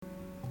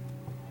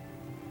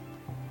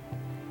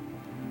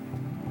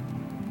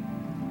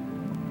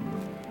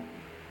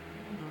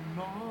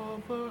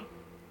over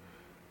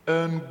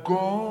and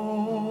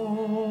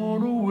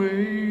gone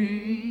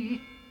away.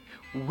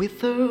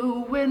 With her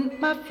went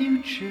my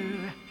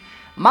future.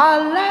 My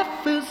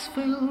life is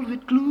filled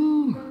with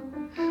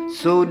gloom.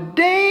 So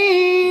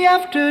day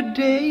after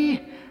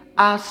day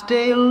I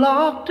stay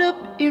locked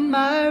up in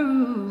my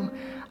room.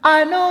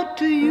 I know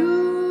to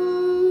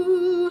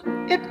you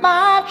it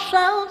might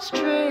sound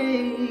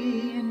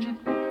strange.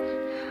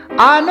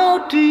 I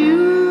know to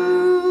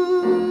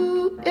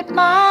you it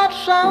might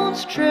sound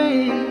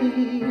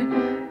strange,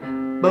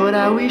 but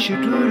I wish it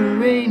would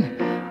rain.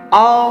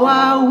 Oh,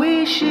 I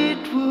wish it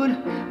would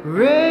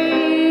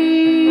rain.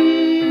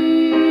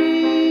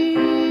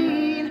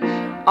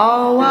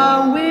 Oh,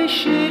 I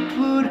wish it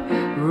would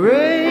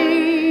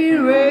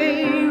rain,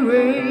 rain,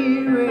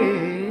 rain,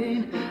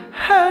 rain.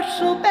 Hurts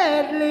so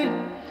badly,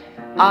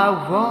 I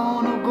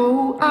wanna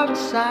go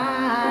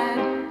outside,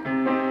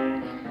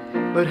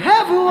 but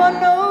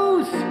everyone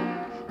knows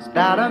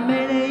that a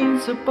man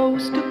ain't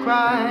supposed to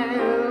cry.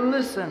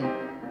 Listen,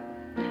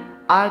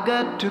 I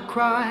got to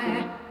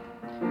cry,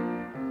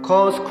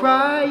 'cause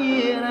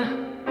crying,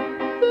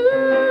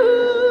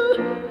 ooh,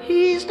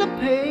 he's the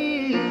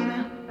pain.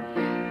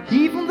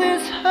 Even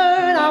this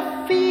hurt I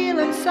feel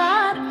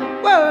inside,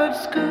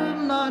 words could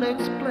not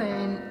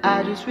explain.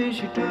 I just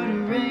wish it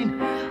would rain.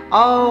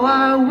 Oh,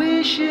 I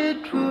wish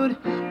it would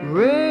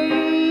rain.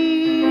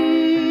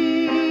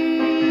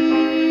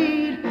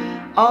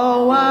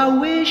 Oh, I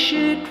wish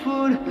it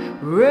would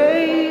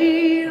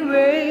rain,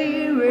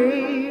 rain,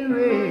 rain,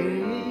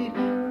 rain.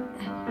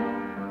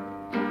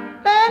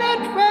 Let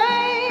it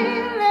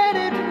rain, let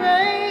it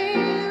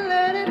rain,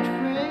 let it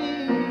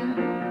rain.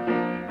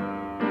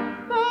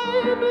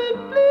 Baby,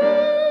 please.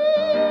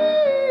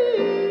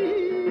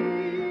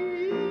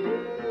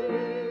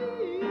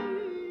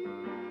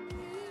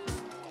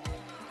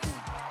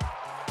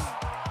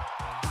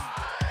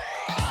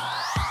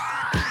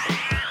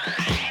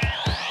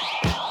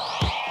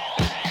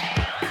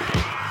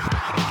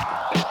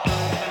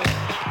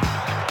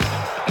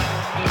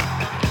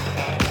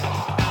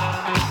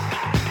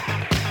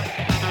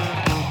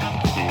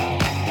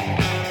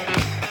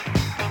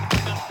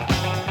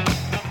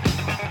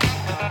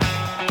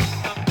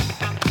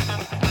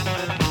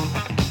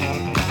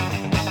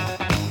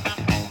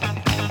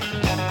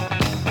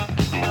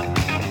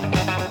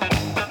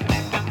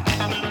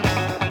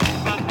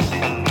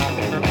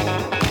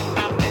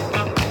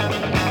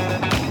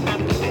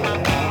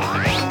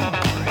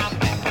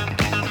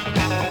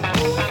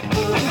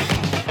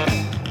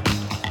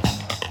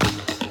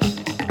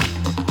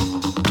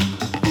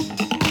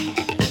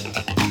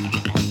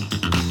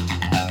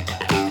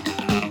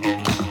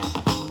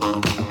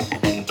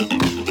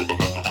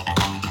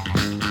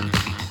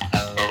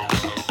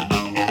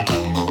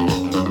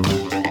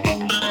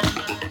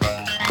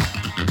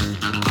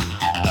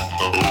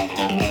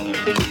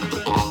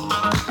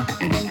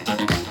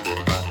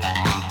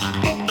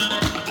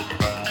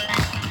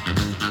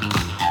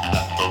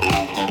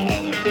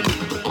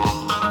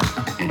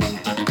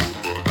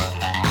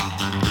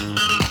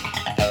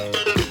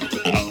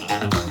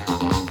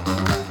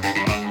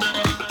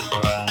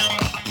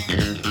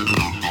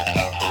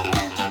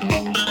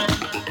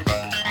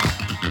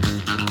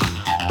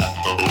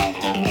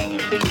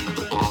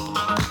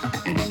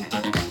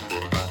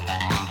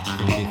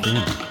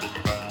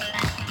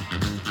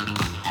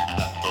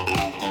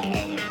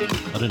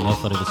 I don't know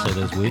if I'd ever say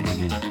those words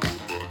again.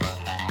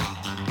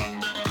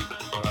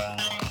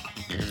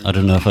 I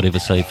don't know if I'd ever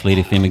say Fleet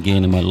FM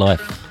again in my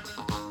life,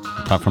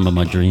 apart from in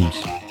my dreams.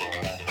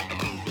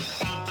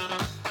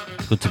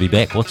 Good to be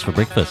back. What's for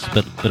breakfast?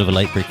 Bit of a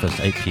late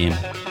breakfast, 8 p.m.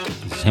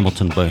 This is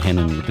Hamilton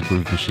Bohannon with the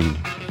Groove Machine.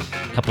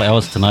 A couple of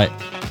hours tonight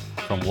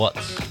from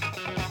Watts.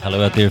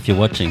 Hello out there if you're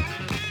watching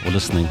or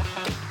listening.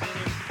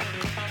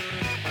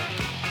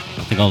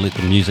 I think I'll let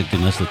the music do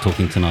most of the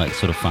talking tonight,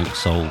 sort of funk,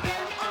 soul,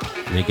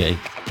 reggae,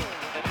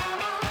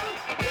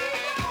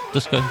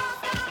 disco.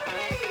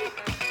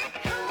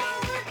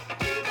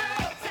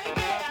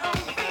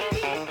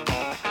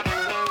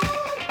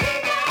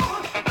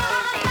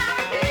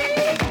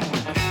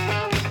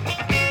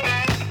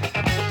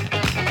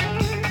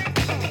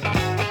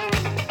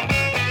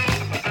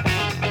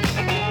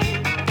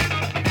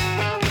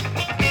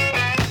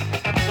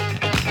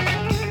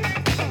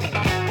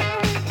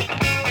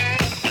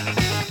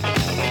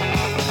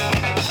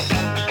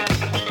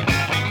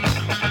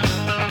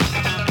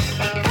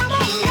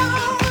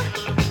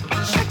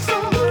 Shake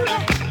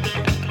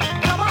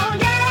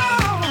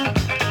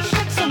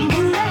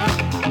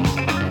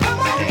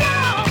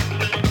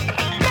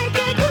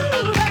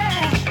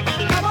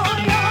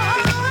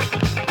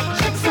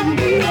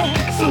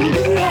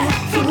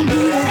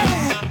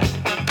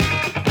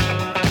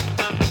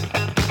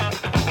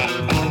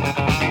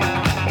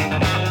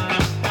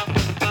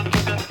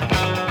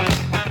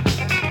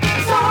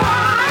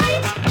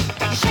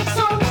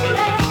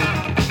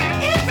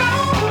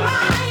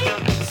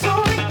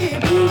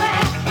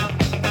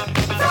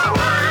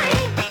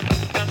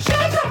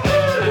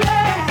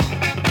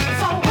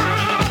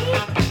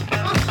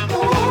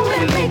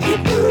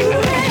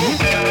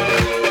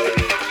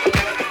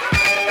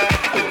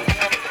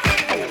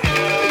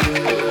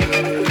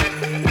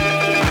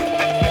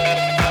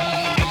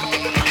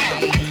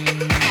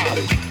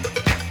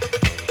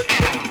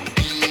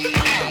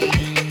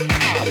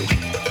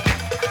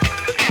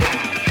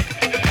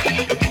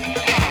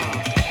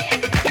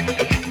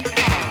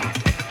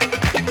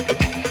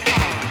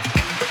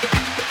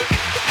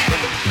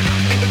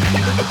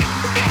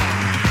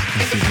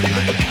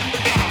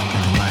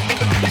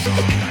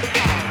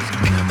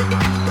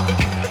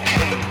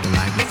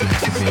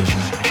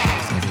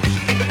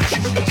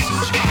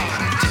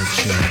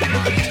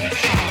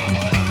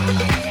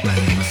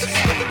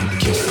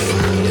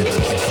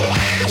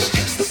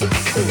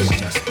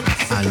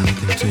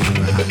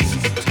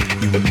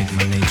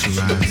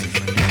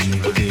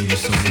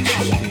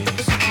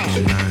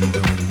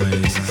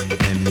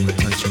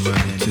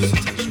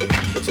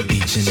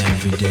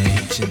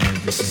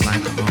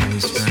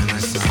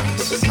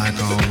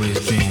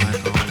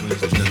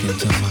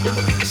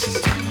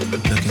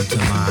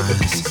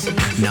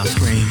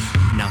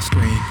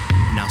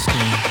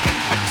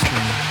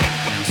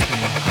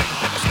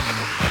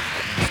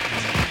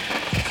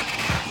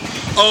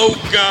Oh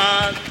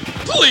God,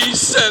 please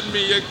send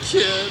me a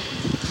kid.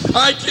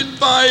 I can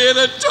buy it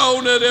a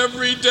donut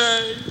every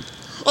day.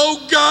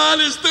 Oh God,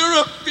 is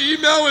there a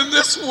female in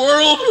this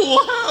world who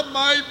will have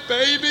my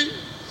baby?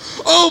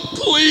 Oh,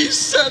 please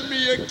send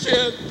me a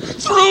kid.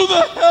 Through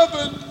the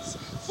heavens,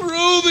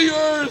 through the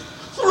earth,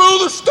 through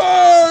the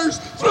stars,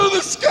 through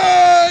the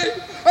sky.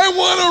 I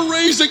want to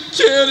raise a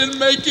kid and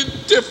make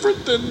it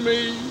different than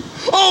me.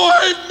 Oh,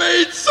 I've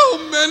made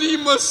so many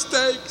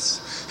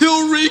mistakes.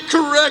 He'll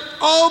recorrect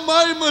all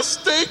my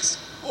mistakes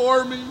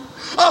for me.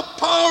 A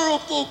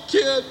powerful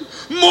kid,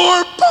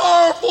 more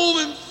powerful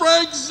than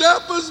Frank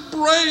Zappa's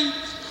brains.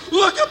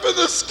 Look up in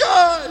the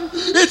sky.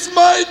 It's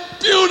my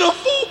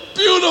beautiful,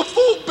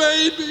 beautiful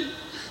baby.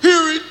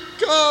 Here it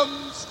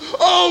comes.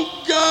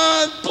 Oh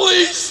God,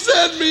 please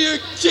send me a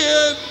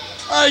kid.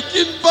 I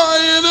can buy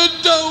it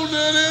a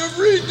donut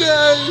every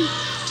day.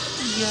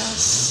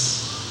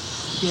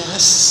 Yes.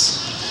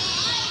 Yes.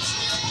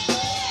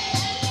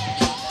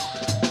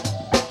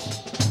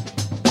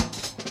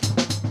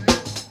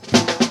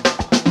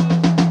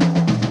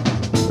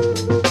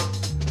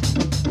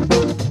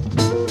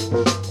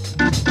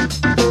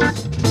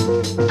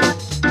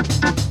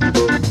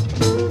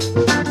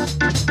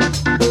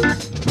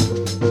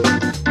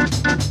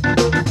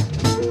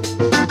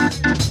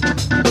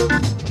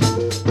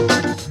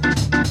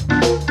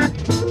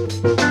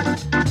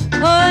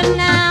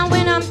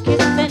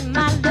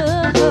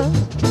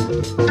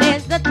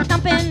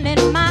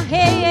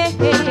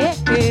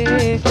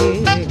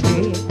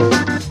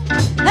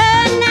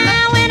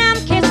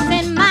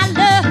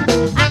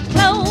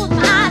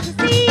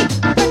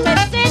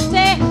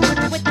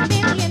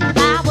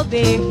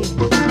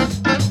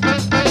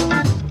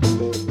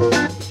 Yeah.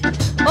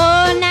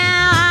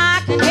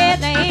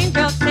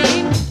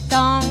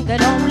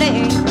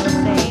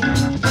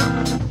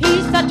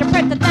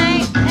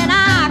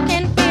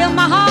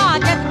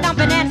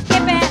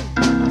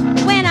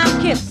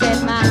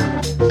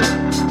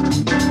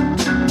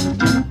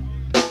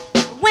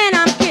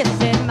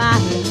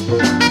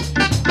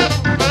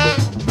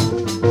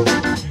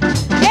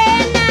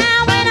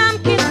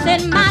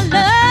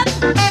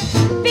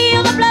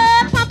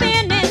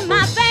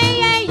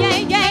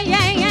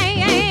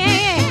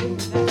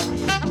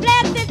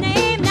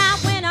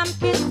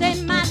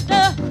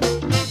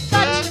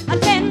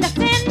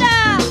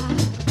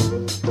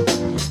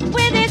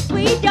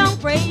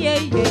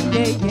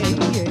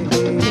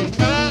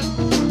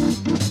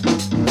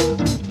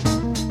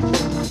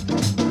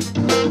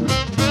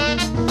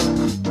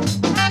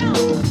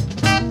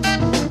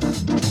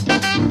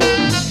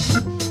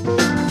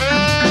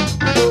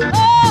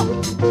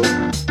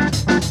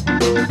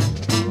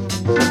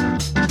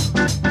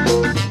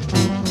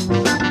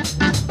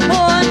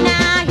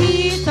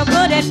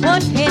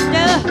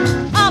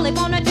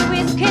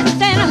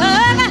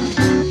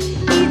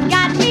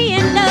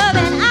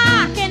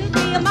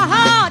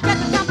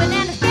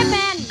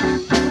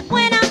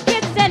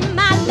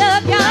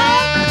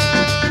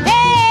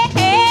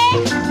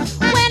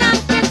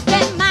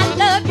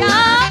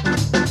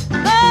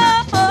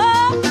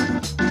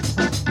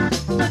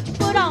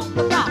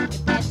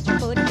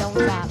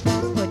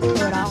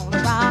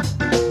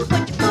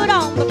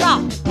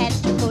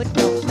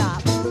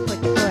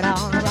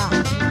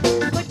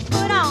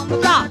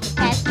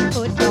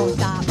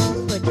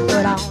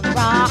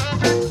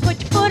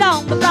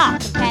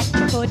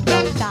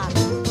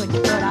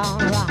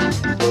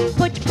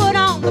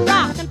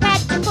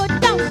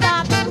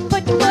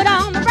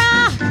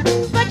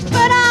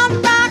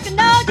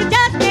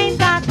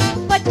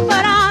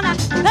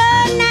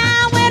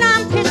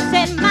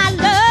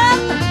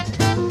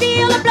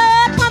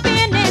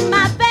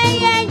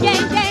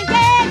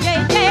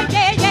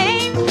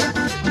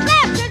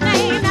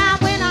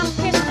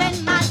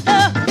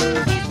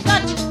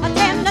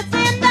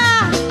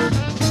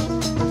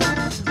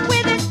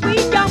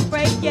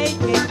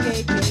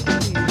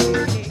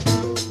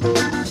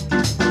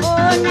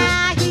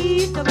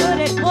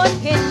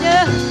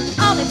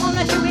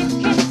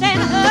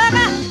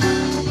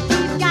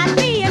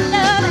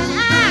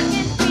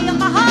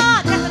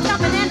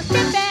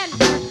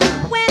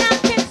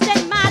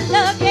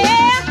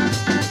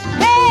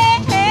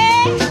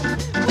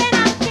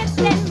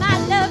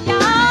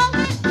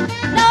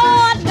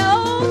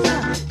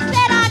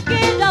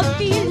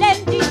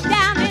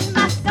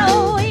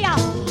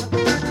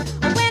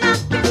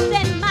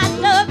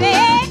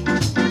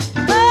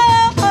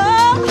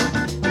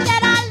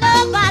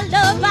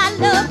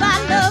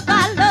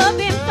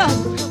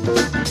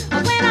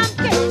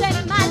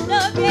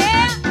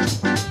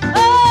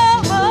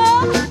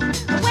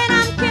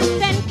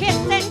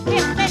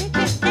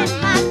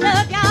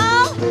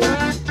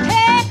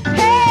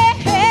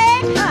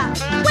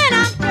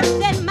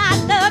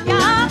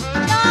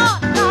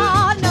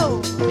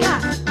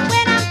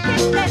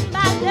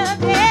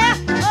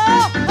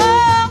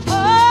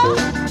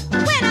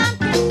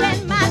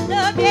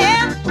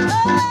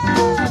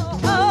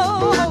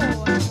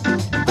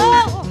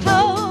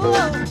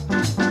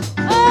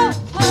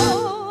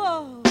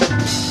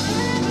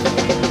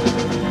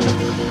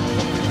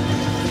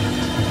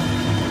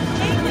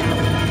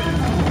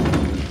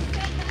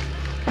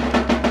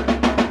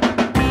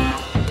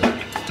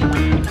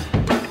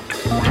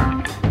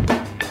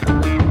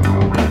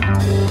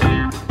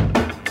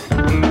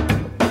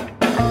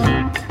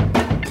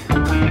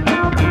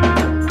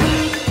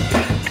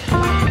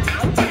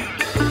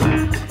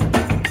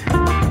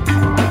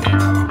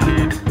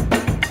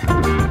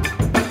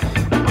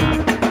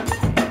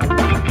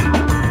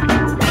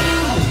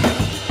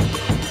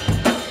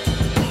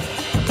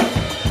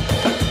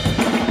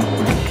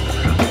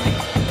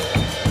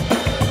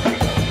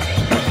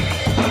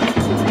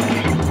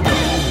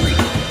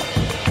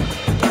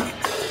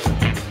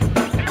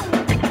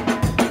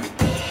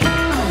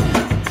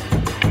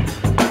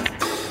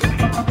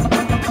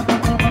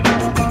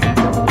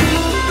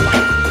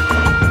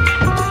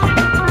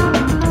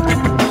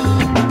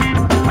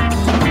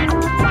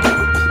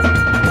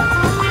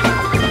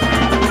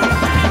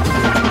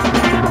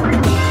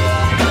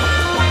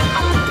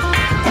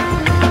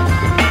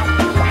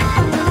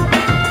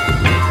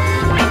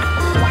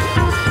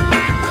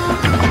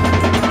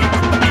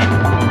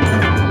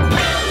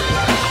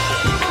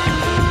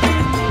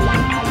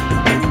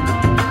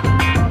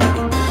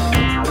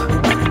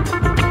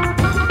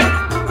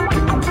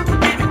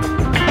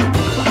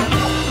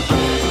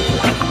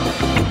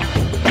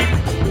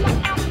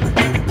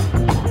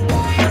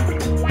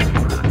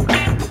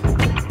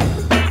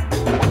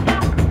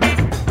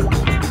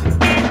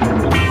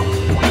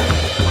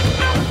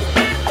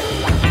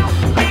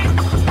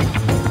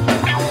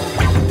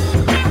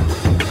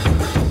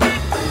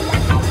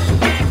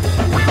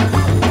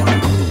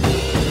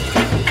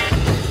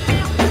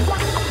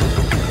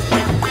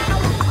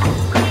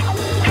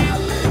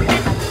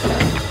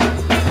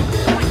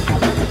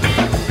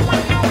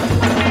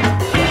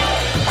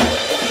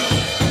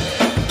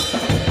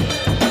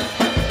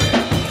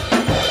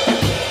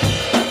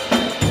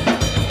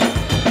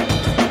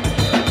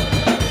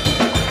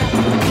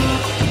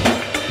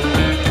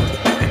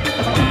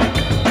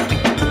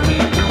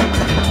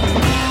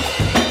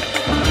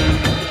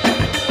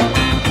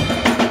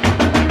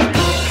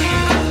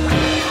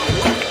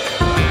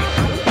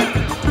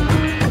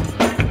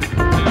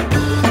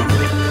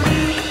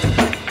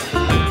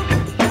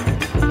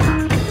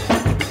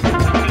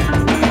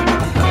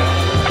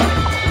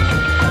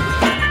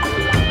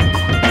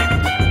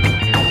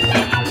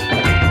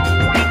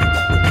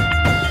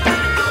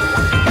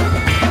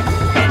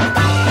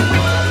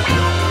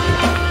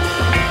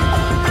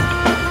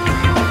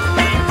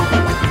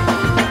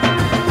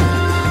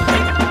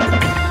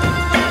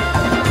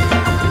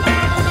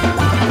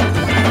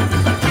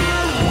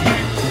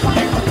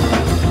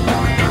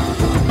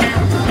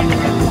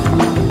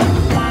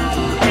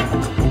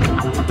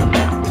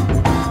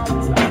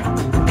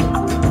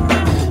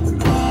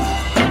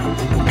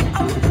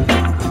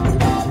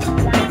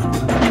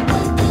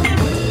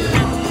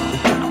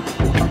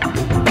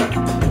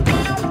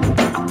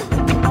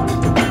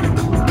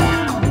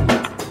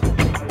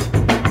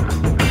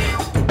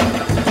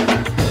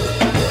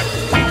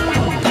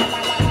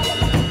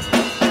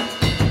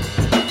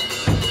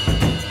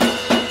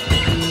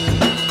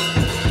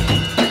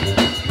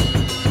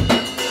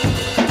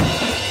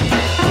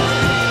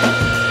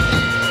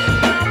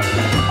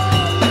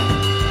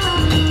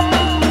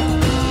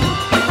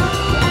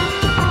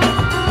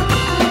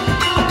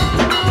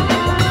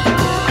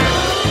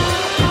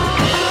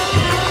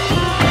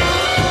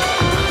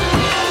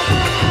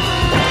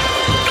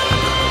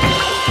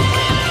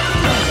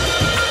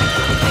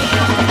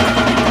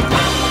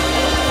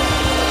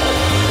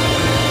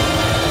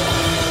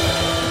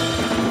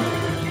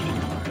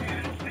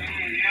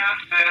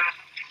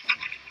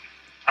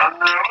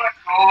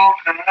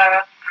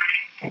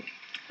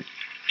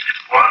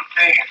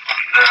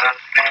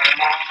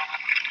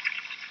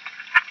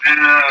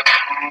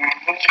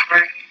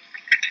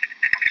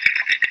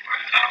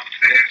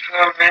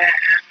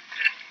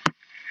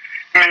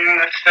 in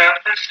the South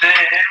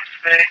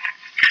Pacific.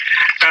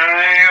 The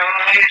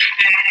only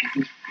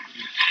thing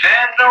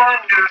that on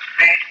your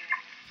feet.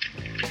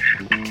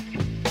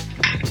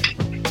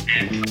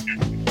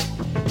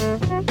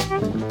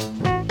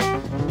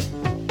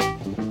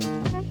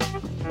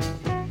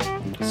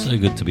 So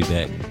good to be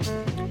back.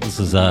 This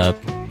is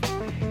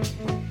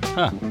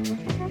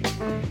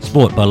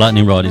Sport by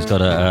Lightning Rod. He's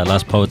got a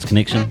Last Poets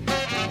connection.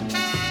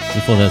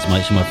 Before that's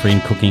my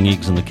friend cooking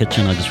eggs in the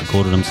kitchen. I just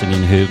recorded him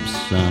singing Herb's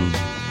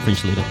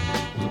French letter.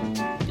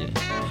 Yeah.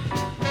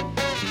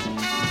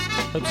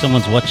 Hope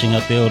someone's watching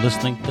out there or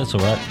listening. That's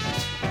alright.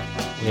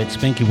 We had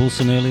Spanky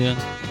Wilson earlier.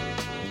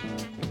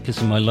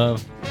 Kissing My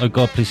Love. Oh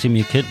God, Please Send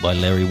Me a Kid by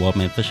Larry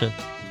Wildman Fisher.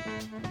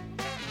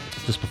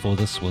 Just before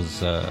this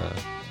was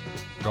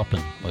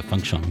Droppin' by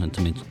Function,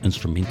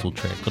 instrumental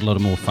track. Got a lot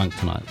of more funk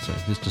tonight, so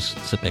let's just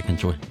sit back and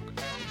enjoy.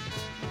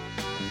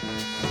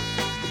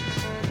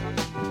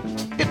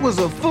 It was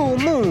a full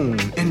moon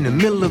in the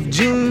middle of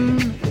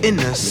June, in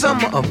the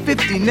summer of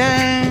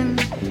 '59.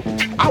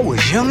 I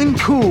was young and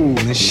cool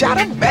and shot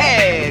a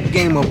bad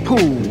game of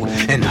pool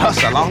and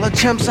hustled all the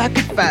chumps I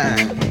could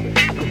find.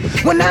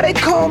 Well, now they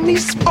call me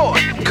sport,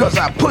 cause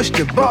I pushed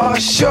the bar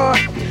short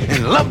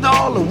and loved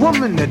all the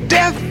women to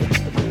death.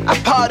 I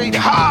partied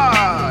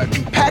hard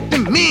and packed a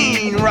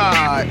mean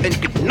rod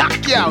and could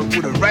knock you out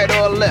with a right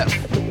or a left.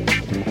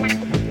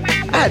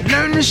 I had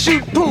learned to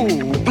shoot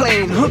pool,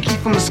 playing hooky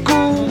from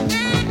school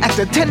at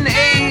the tender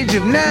age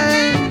of 9.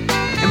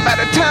 And by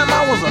the time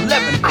I was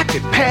 11, I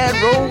could pad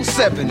roll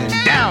 7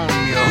 and down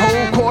me a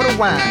whole quart of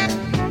wine.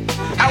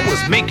 I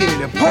was making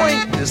it a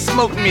point to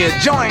smoke me a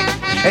joint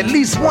at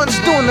least once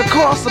during the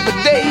course of a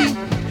day.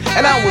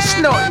 And I was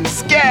snorting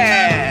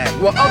scab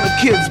while other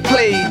kids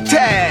played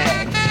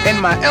tag and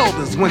my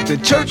elders went to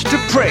church to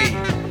pray.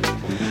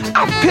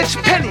 I pitched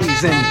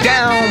pennies and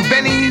down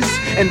bennies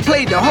and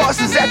played the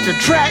horses at the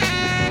track.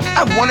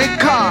 I wanted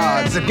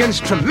cards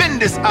against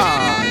tremendous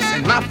odds,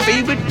 and my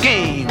favorite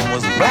game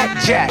was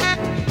blackjack.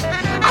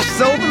 I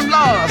seldom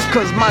lost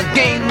cause my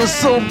game was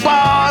so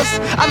boss.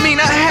 I mean,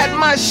 I had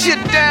my shit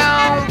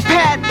down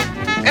pat,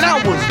 and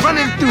I was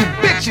running through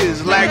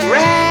bitches like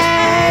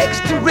rags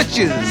to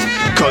riches,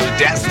 cause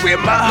that's where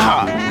my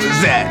heart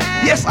was at.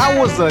 Yes, I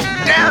was a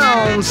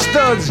down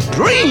stud's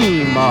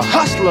dream, a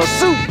hustler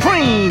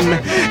supreme.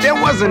 There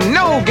wasn't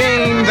no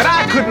game that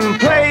I couldn't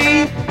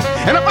play.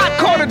 And if I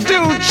caught a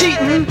dude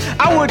cheating,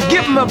 I would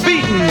give him a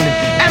beating,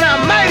 and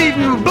I might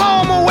even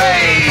blow him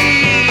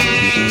away.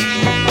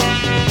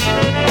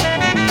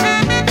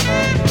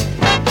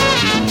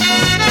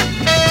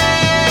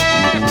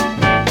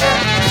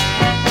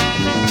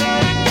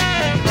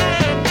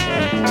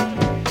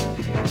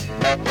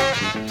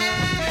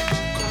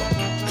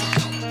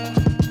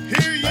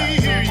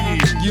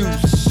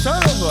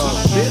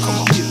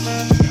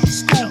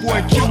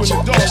 Schoolboy Q and the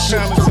dog balance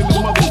in the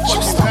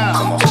motherfucking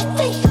house.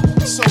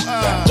 So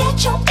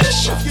get your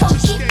issue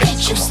funky,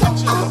 bitch, you slow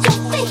on your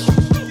feet.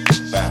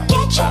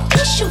 Get your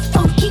issue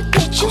funky,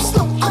 bitch, you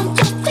slow on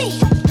your feet.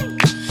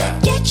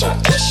 Get your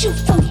issue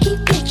funky,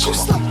 bitch, you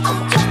slow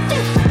on your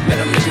feet. Man,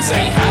 them niggas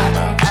ain't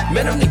hot.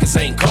 Man, them niggas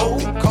ain't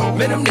cold.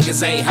 Man, them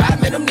niggas ain't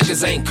hot. Man, them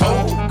niggas ain't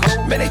cold.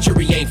 Man, that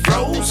jury ain't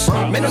froze.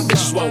 Man, them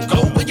bitches won't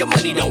go where your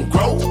money don't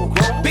grow.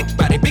 Big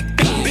body, big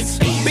beans.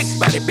 Big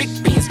body,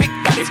 big beans. Big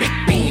body, big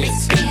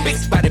beans.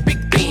 Big body,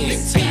 big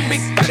beans.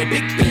 Big body,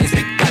 big beans.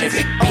 Big body,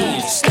 big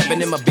beans.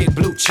 Stepping in my big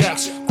blue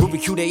chucks.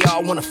 Groovy Q, they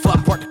all wanna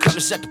fuck. Park the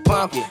colors at the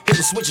pump. Hit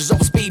the switches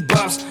over speed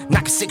bumps.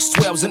 Knocking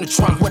 612s in the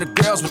trunk. Where the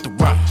girls with the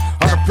rump.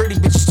 All the pretty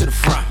bitches to the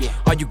front.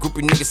 All you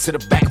groupie niggas to the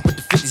back. Put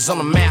the 50s on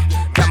the map.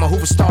 Got my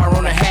Hoover star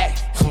on the hat.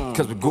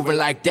 Cause we groovin'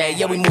 like that,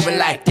 yeah, we moving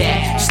like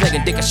that.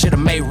 Slinging dick, I should've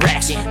made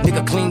racks.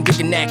 Nigga clean dick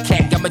in that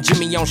cat. Got my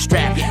Jimmy on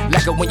strap.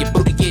 Like it when your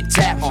booty get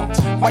tapped.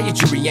 Why your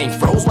jewelry ain't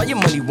froze? Why your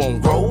money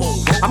won't grow?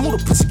 I move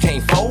the pussy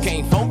can't fold.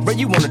 Bro,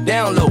 you wanna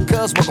download,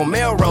 cuz work on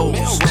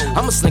Melrose.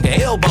 I'ma sling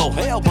a elbow.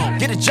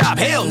 Get a job,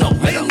 hell no.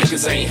 Man, them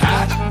niggas ain't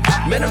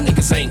hot. Man, them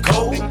niggas ain't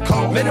cold.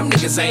 Man, them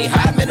niggas ain't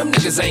hot. Man, them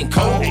niggas ain't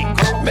cold.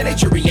 Man, that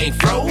jury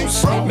ain't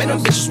froze. Man, them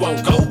bitches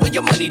won't go where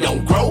your money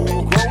don't grow.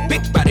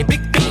 Big body,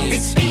 big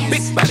beans.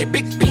 Big body,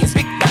 big beans.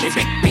 Big body,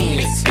 big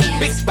beans.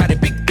 Big body,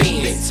 big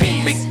beans.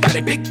 Big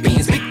body, big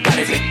beans. Big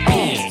body, big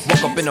beans.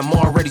 Woke up and I'm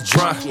already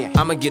drunk.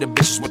 I'ma get them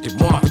bitches what they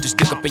want. Put this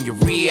dick up in your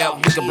rear.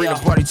 We can bring the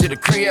party to the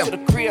crib.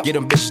 Get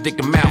them bitches dick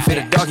them out. Fit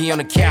a doggy on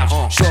the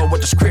couch. Show her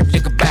what the script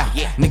dick about.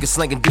 Niggas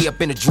slinging D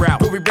up in the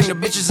drought. Where we bring the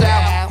bitches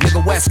out.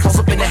 Nigga West Coast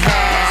up in the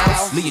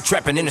house. Leave you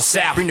trapping in the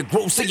South. Bring the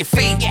grooves to your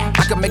feet.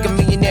 I can make a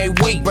million every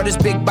week. Bro, this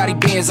big body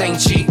bands ain't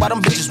cheap. Why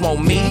them bitches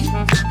want me?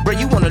 Bro,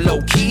 you want a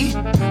low key?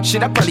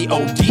 Shit, I probably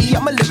OD.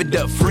 I'ma live it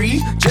up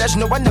free. Judge,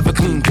 no, I never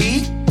clean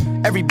pee.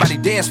 Everybody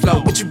dance flow,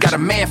 what you got a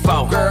man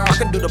for? Girl, I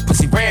can do the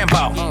pussy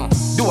Rambo.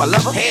 Do I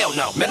love her? Hell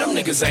no. Man, them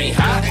niggas ain't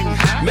hot.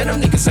 Man, them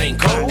niggas ain't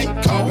cold.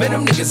 Man,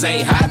 them niggas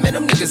ain't hot. Man,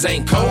 them niggas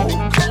ain't cold.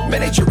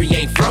 Man, that jury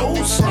ain't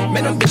froze.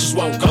 Man, them bitches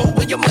won't go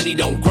where your money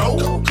don't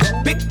grow.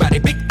 Big body,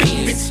 big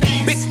beans.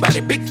 Big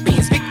body, big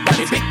beans. Big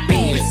body, big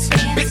beans.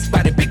 Big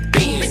body, big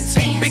beans.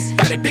 Big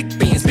body, big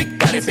beans. Big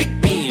body, big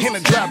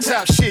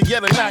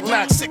yelling knock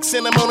knock. 6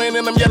 in the morning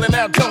and I'm yelling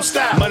out, don't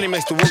stop. Money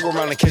makes the world go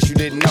round in case you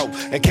didn't know.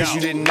 In case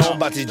you didn't know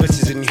about these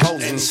bitches and these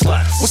hoes and these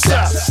sluts. What's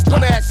up?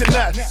 Wanna act a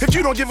nut? If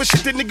you don't give a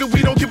shit, then nigga,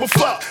 we don't give a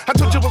fuck. I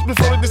told you once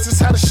before that this is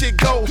how the shit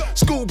go.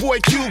 Schoolboy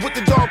Q with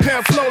the dog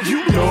pound flow,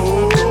 you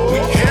know. We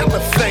hella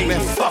fake.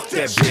 Man, fuck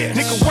that bitch.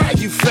 Nigga, why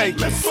you fake?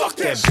 Man, fuck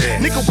that bitch.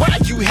 Nigga, why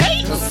you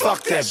hate? Man,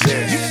 fuck that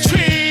bitch. You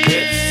trick.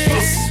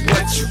 This is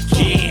what you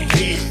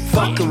get.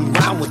 Fuck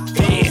around with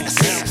this.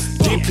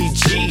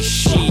 DPG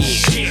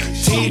shit.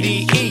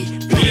 TDE,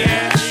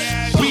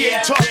 bitch. We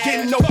ain't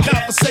talking no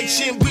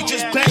conversation. We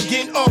just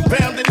banging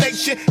around the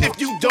nation. If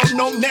you don't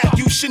know now,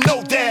 you should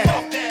know that.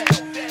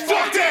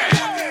 Fuck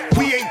that.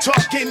 We ain't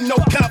talking no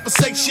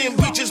conversation.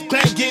 We just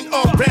banging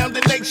around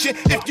the nation.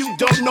 If you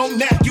don't know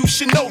now, you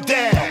should know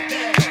that.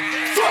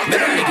 Fuck Man,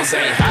 them that. niggas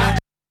ain't hot.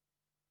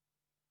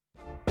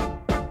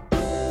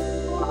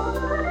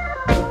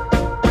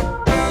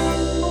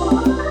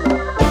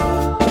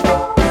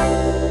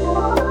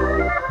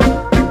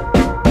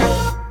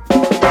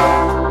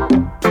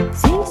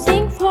 Sing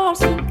sing for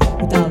sing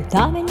歌う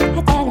ために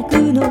働く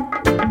の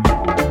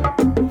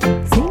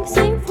Sing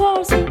sing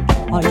for sing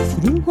愛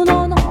する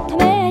者のた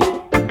めに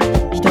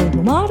人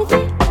もまる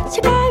で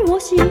社会を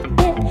知っ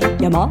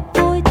て山を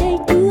越えてい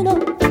くの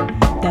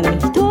誰一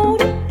人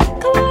変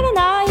わら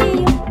ない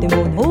よで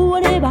も No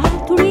one ever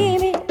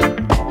dream it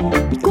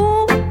行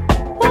こう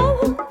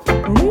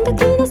音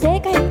楽の世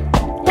界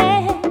へ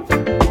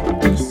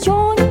一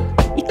緒に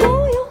行こ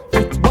うよ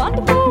It's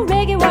wonderful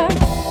reggae world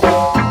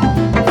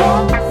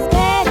Rock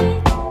steady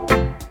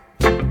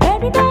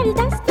Everybody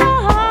dance now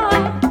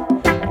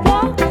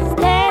Rock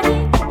steady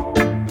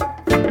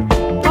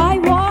I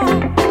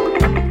want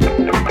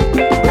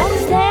Rock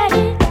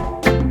steady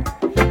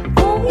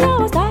今夜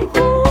は最高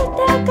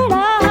だから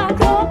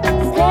Rock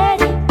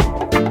steady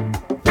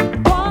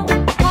One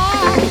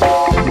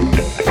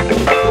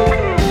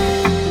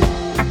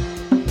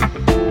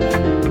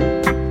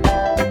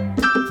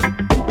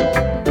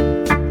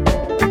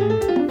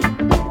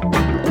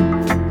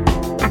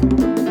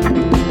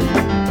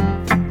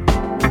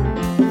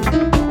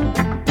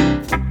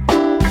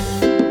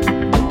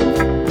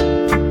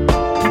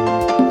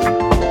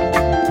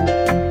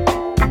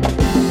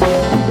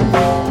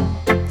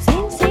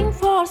Sing sing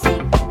for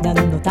sing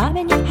何のた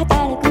めに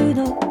働く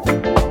の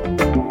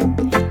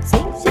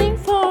Sing sing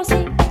for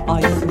sing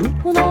愛する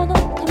者のた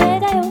め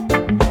だよ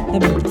波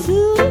にする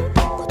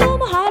こと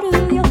もある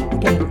よだ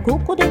けどこ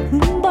こで踏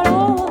ん張ろ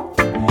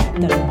う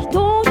誰一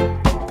人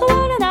変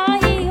わらない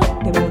よ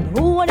でも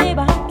No one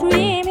ever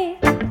dream it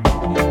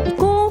行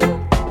こう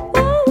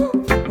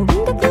音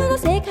楽の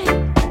世界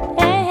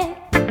へ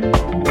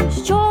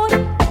一緒に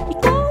行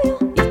こうよ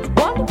It's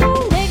wonderful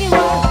reggae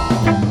world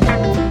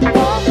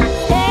Rock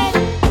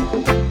steady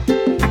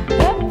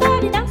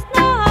Everybody dance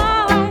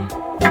now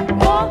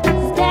Rock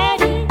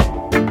steady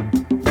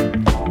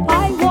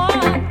I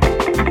want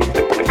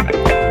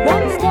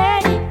Rock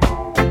steady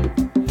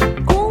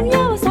今夜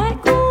は最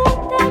高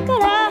だか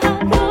ら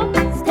Rock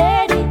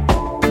steady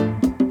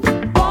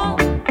One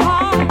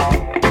heart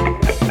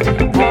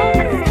Rock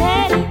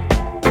steady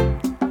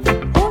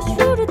星降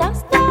るダンス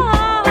ター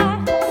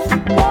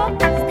Rock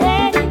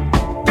steady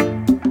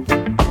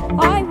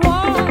I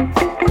want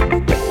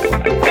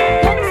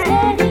Rock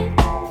steady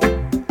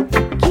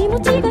気持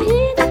ちがいい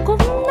なこん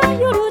な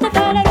夜だ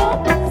から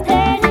Rock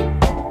steady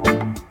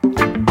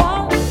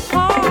One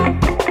heart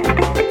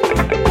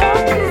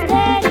Rock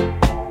steady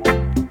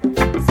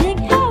Sing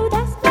how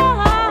that's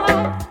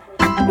right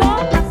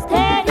Rock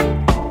steady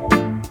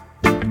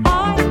I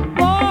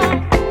want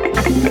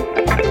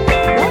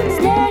Rock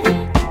steady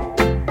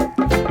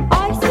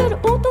愛する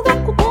音が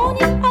ここに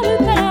ある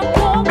から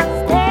Rock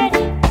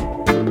steady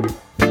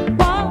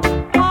One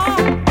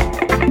heart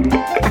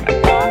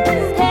Rock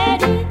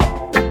steady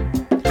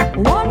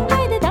終わら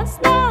ないでダンス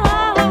ナ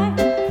イ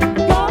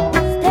Rock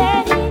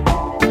steady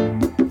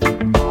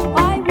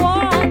I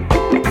want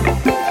Rock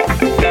steady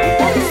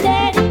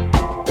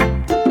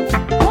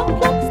Rock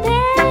rock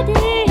steady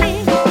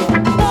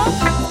Rock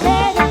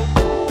steady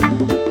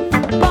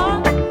One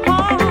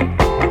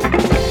heart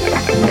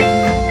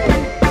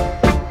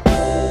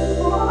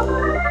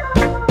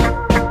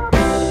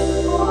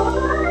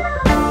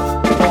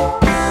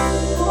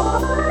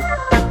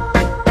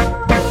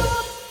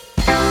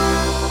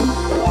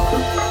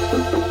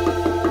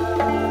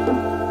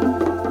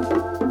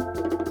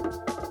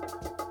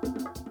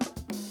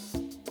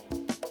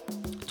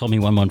Tommy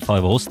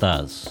 115 All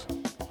Stars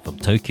from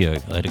Tokyo.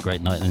 I had a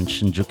great night in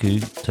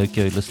Shinjuku,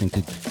 Tokyo, listening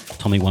to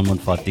Tommy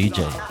 115 DJ.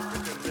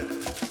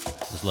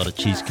 There's a lot of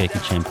cheesecake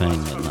and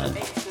champagne that night.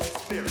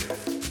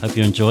 Hope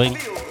you're enjoying.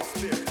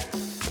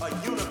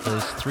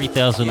 There's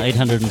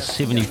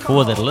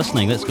 3,874 that are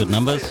listening. That's good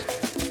numbers.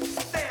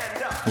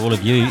 For all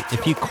of you,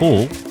 if you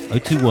call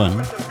 021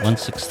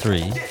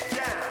 163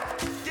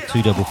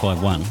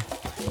 2551,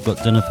 I've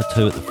got dinner for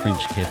two at the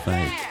French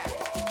Cafe.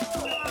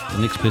 The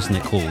next person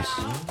that calls,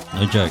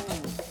 no joke.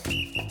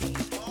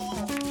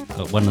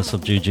 Got Oneness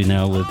of Juju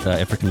now with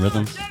African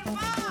Rhythms.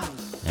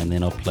 And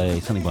then I'll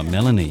play something by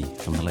Melanie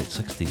from the late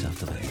 60s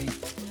after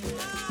that.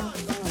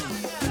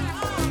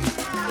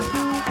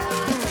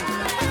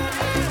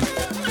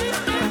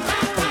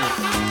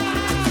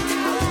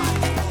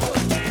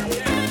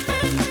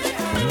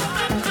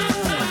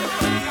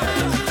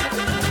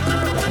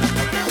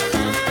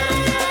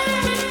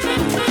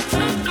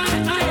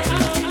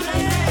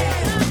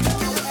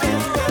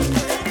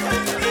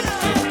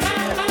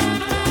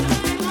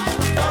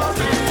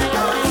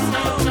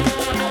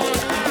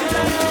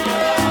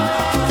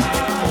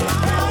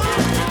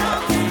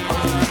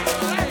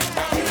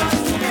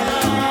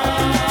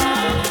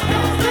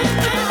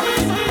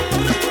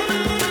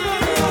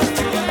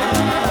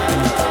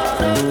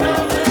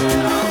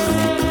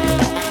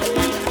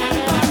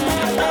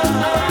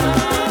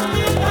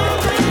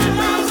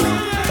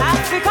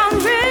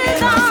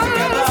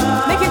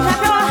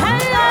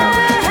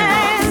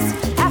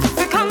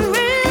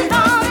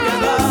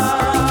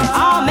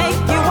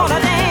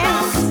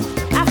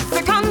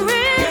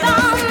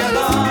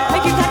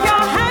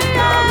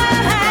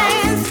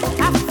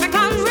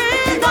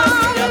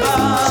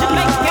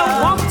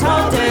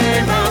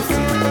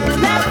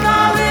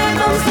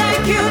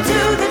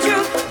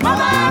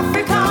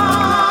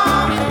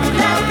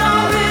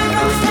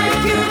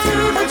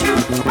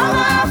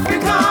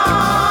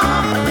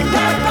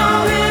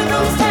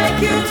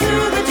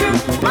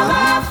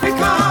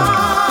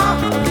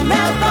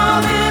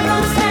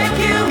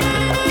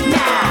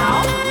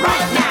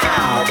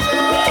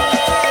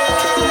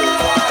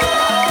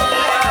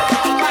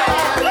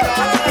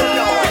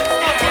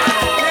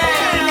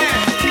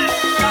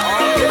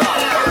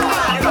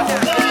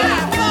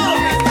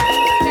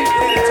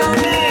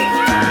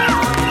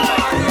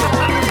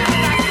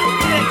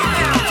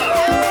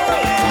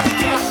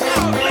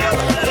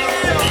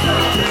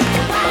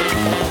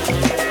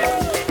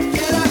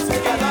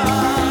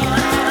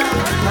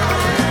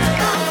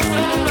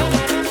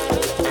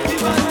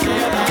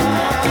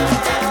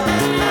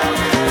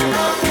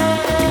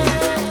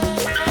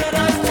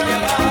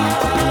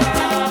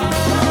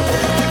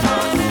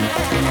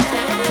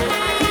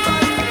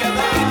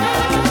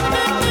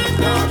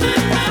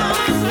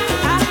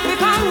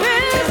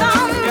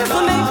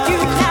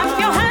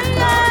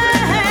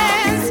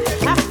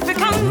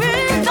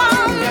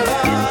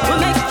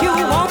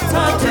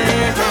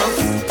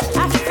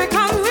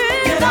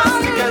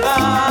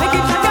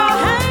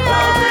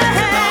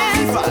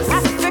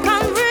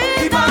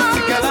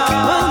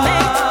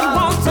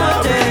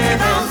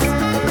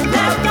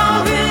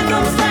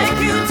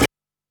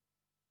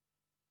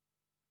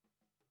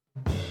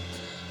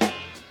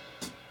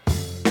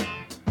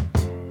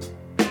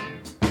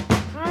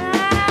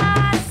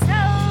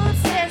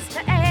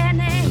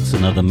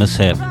 Another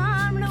mishap.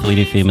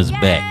 Fleet FM is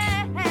back.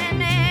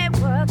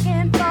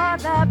 Working for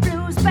the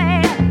blues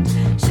band.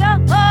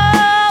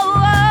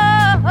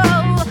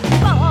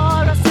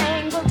 For a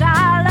single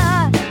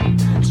dollar,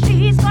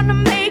 she's gonna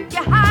make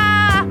you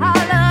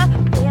holler.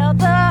 Fill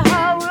the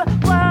whole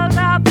world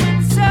up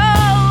with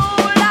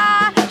solar.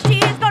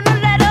 She's gonna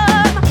let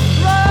them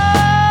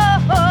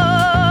roll.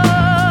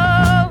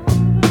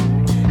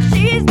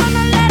 She's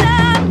gonna let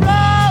them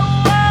roll.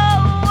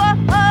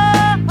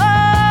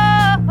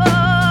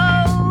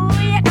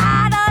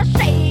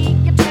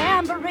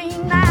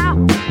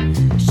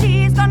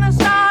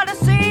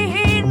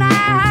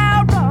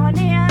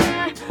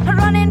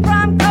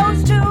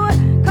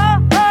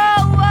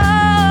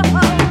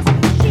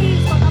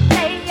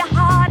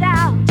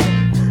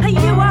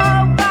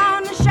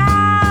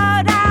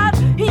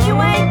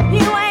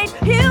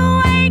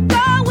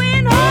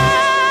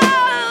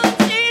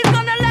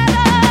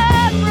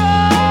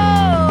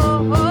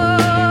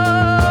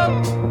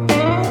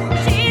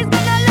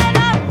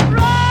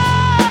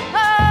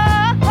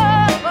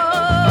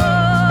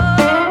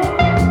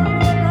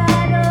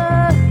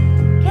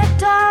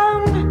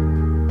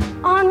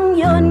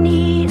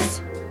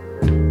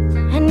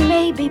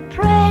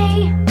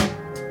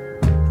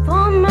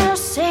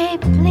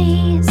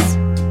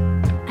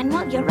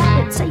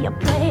 Say a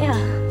prayer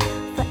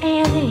for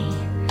Annie.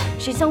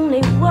 She's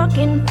only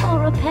working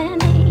for a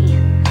penny.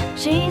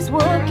 She's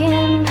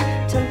working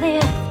to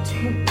lift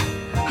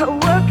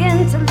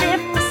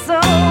the soul.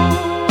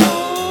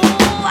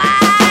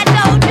 Why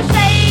don't you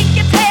shake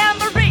your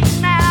tambourine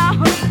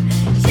now?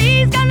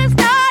 She's gonna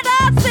start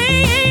a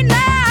scene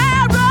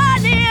now,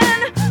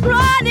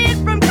 running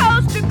from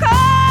coast to coast.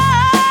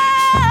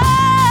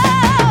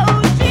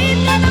 She's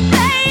gonna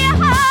play your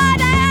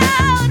heart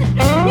out.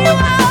 You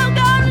all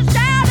gonna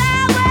shout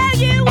out where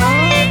you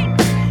ain't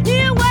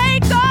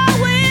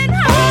going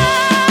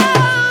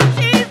home.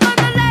 She's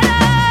gonna let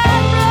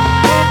her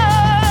roll.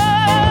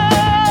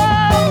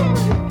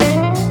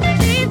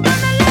 She's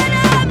gonna let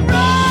her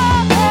roll.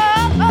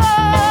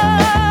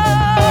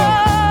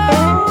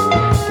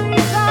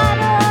 You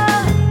gotta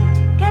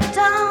get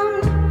down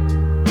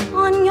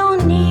on your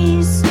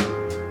knees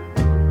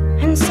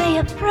and say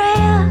a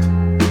prayer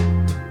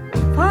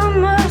for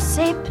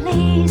mercy,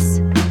 please.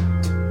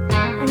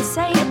 And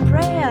say a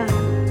prayer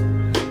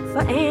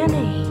for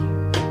Annie,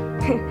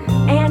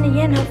 Annie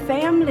and her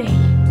family.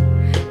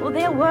 Well,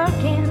 they're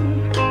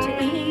working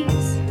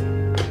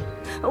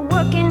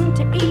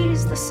to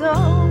ease the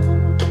soul.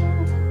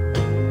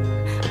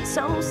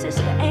 So,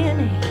 Sister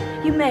Annie,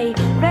 you may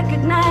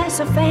recognize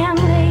her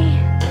family.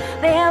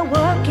 They're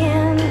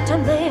working to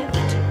lift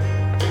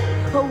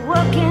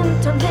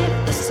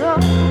the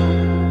soul.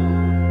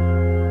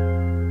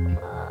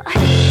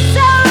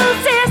 So,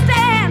 Sister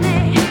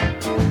Annie,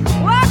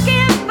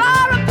 working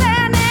for a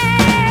penny,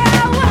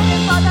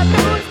 working for the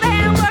blues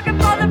band, working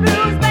for the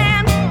blues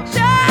band,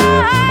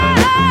 sure,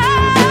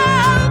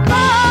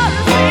 for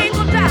a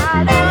single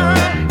dollar.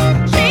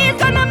 She's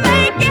gonna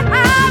make you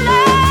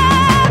holler,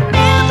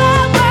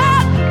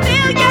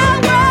 fill your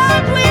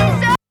world with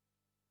soul.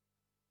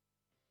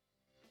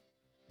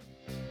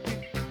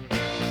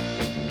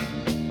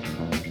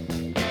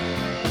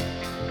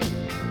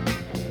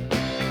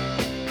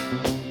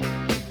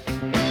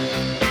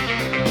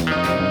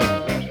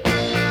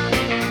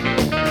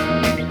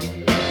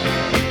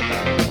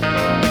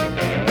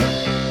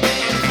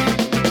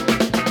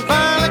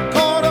 Finally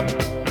caught up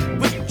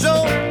with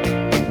Joe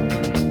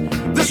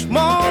this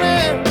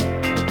morning.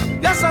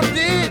 Yes, I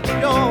did,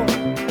 y'all.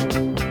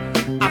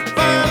 I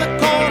finally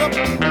caught up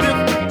with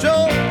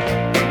Joe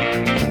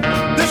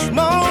this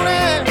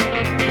morning.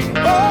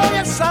 Oh,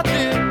 yes, I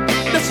did.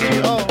 Listen,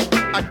 y'all.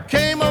 I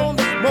came on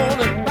this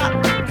morning about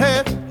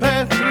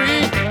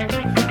 3:30.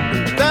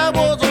 There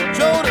was a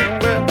Jody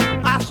where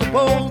I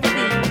supposed to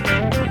be.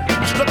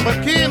 I stuck my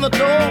key in the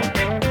door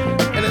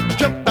and it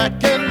jumped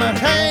back in my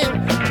hand.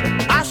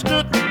 I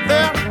stood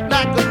there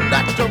like a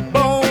natural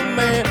bone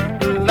man,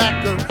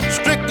 like a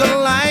stricken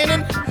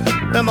lining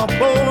in my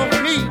bowl of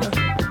meat.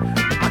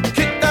 I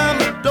kicked down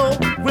the door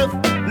with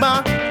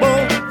my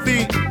both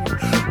feet.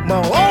 My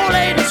old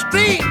lady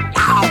street,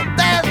 oh,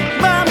 that's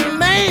my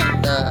man.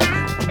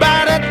 By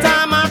the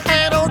time I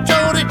had old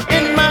Jody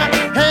in my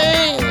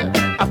hand,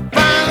 I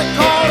finally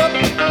caught up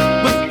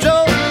with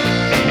Joe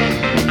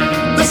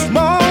this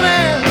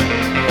morning.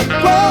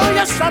 Oh,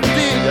 yes, I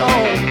did.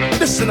 Oh,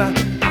 listen, I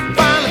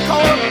finally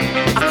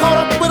caught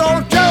up with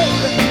old Joe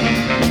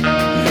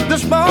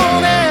this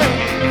morning.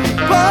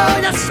 Oh,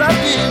 yes, I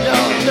did.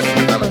 Oh,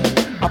 listen, fella,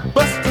 I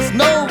bust his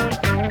nose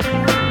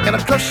and I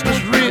crushed his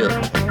rib,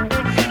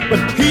 but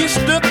he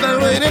stood there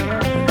waiting,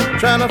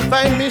 trying to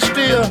fight me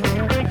still.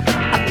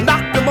 I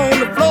knocked him on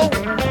the floor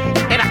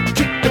and I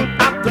kicked him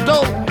out the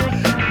door.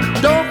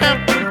 Don't have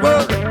to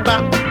worry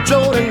about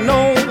Jody no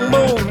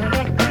more.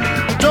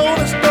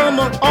 Jody's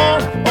coming on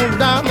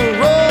down the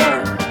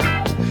road,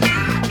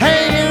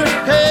 hanging his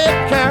head,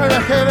 carrying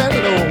a heavy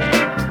load,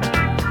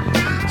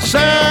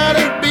 sad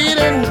and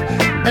beaten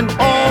and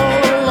all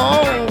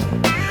alone.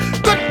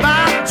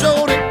 Goodbye,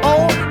 Jody.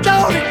 Oh,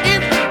 Jody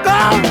is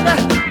gone.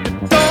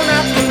 Don't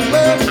have to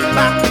worry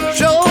about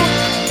Jody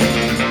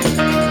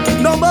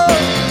no more.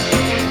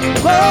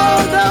 Oh,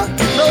 no,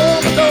 no,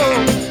 no.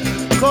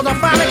 'Cause I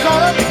finally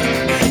caught up.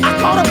 I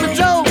caught up with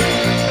Joe.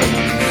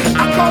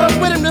 I caught up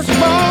with him this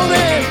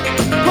morning.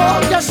 Oh,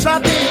 yes, I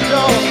did,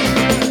 y'all.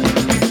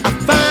 I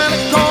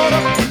finally caught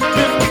up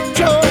with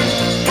Joe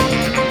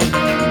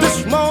this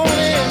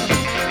morning.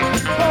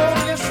 Oh,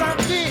 yes, I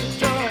did,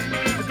 y'all.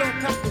 You don't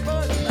have to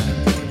worry about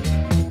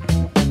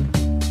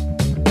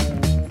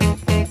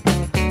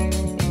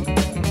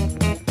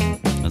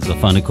it. As I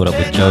finally caught up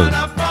with Joe.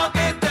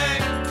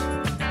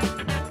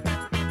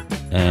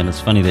 And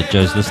it's funny that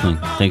Joe's listening.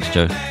 Thanks,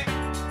 Joe.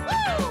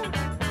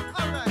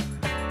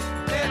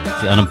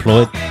 The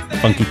Unemployed,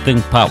 Funky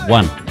Thing, Part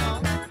 1.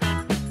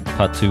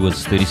 Part 2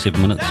 was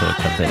 37 minutes, so I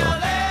cut that off.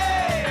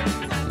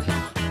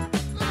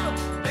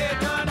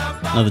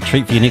 Another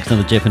treat for you next,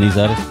 another Japanese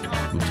artist.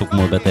 We'll talk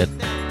more about that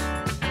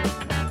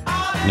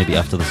maybe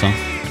after the song.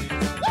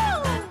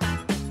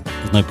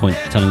 There's no point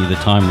telling you the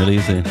time, really,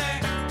 is there?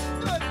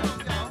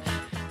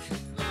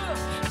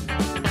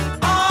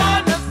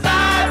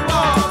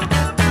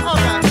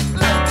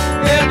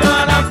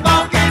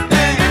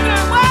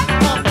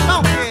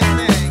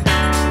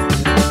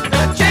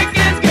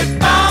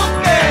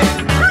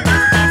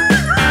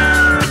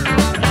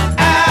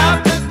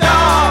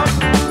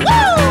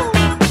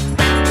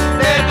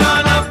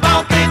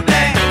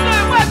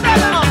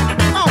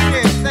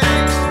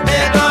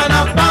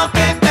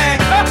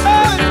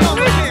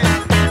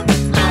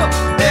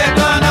 They're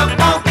gonna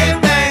funky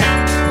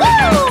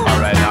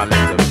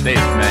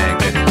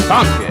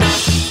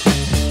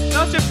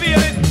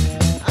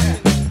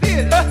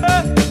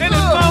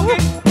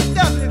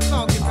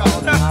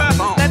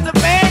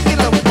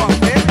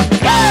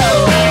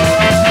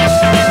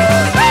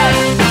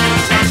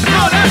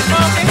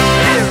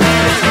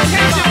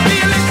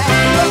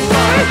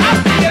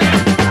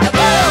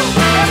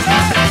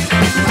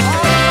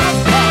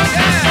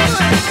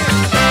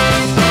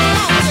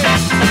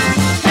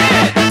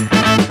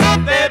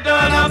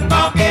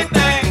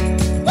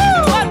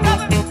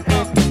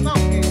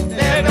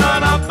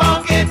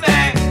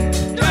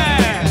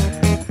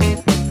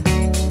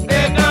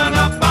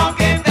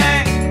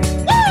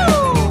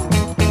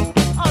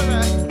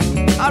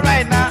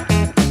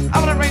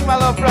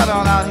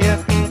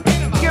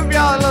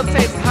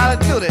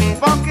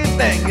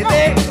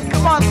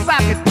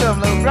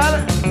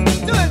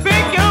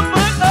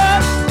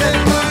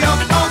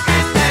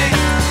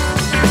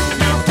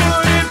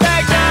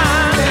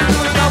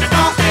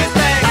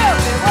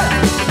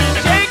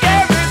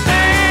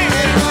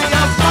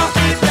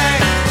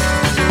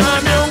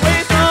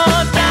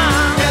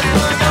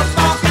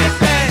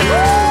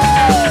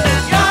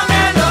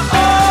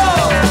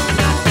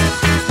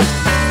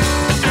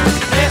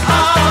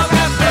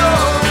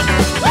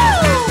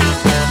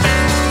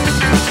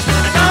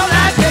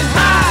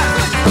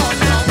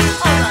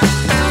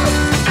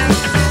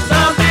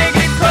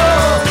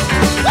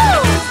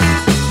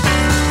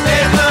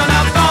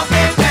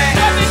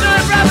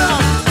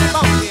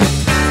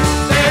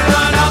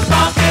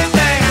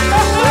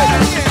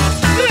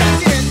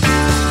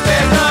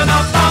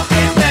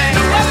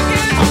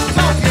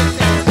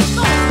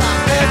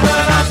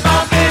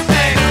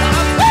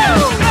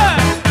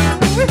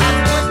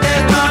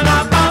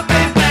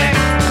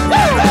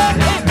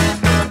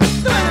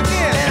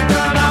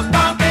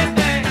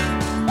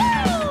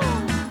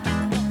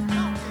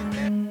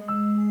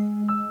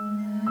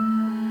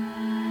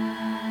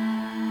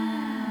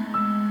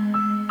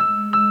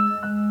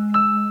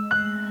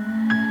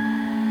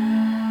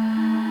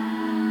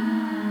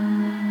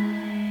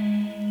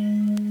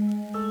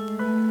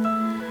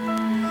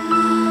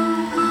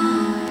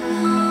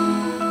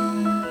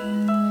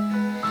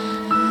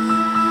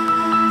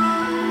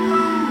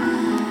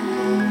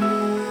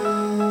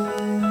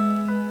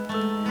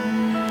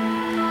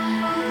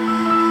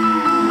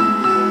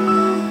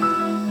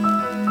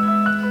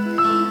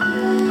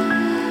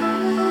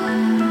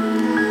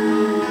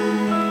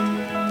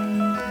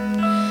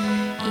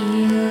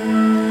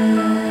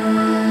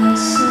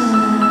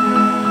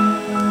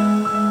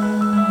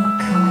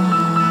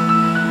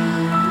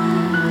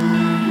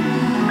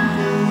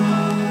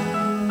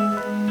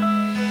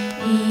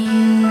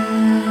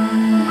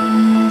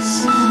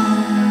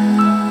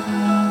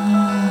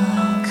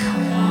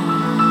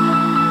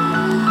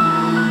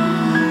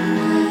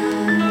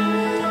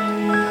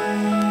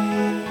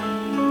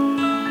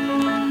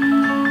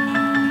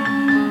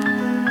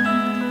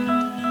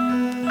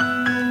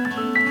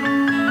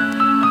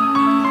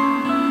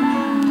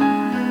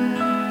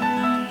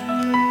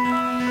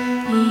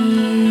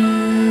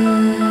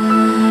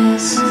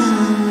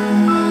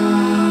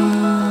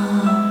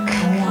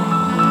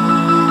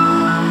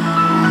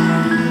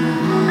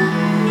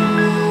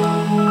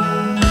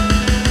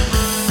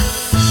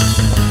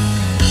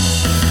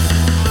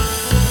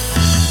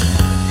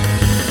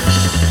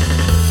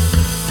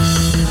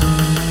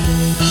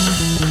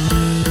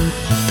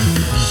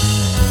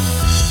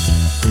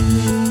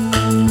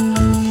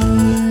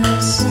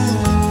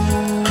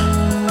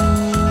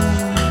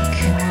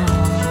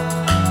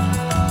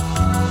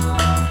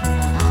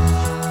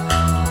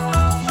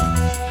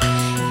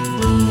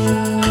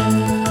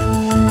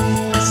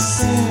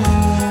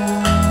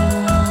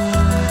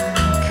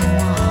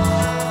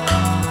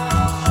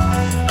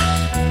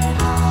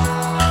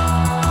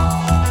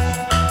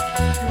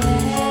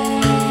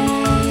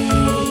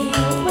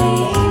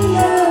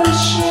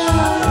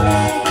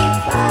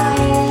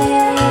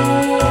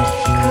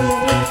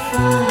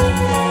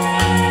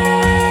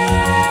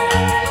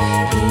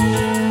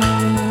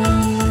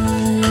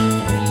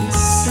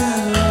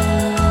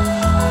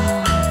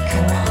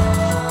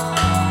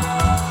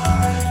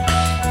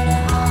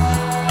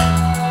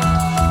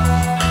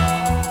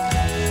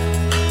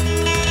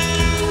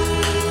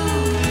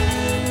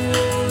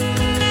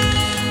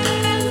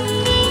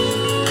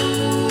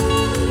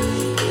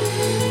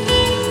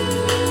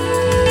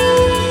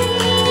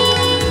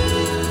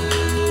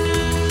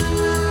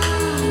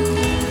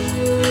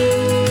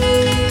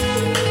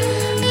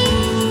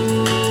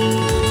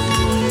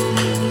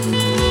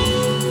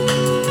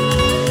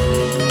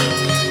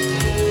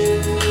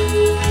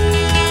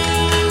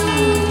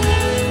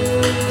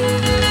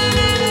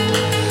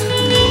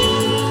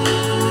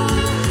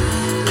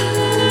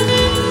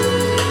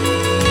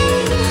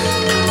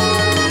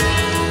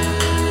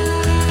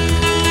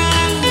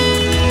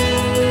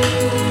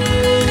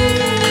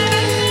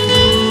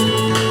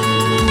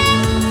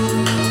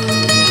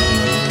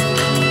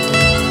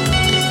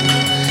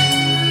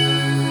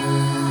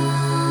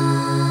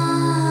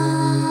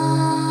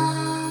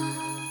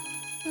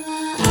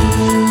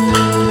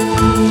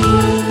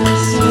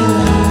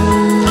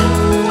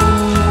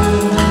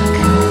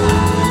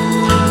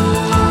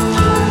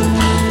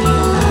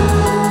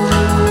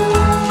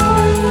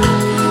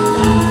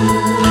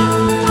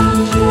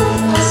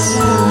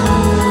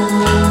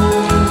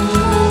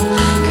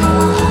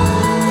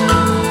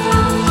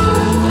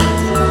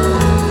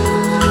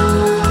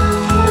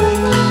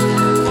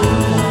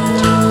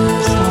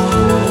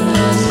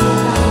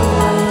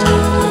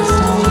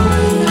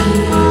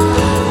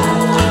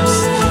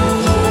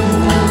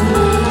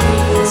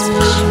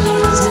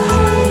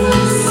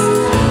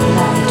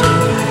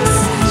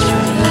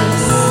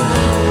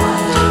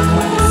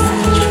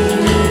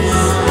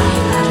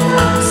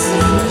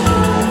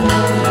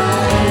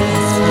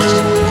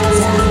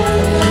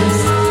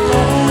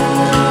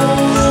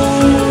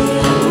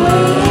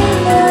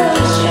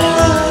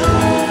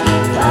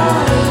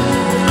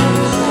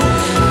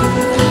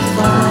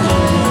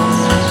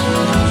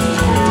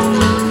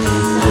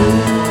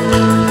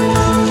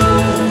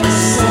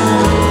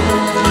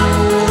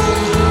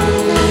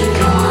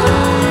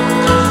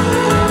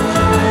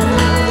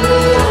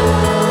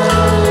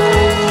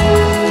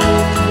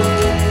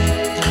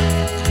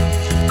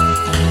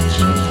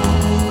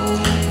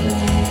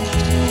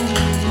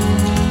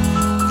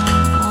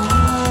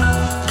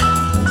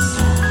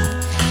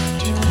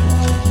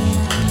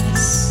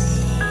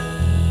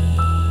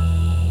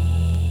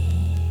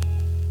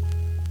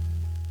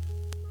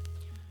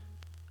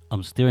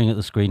I'm staring at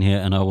the screen here,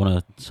 and I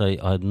want to say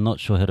I'm not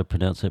sure how to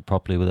pronounce it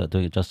properly without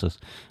doing it justice.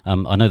 I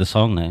know the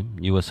song name,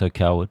 You Were So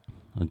Coward,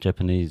 a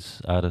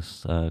Japanese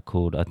artist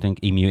called, I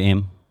think, Emu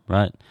M,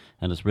 right?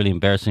 And it's really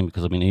embarrassing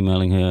because I've been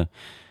emailing her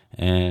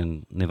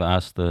and never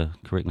asked the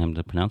correct name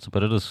to pronounce it,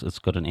 but it's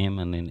got an M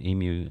and then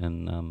Emu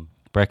in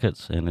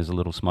brackets, and there's a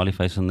little smiley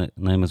face in that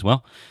name as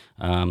well.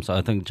 So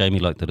I think Jamie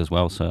liked it as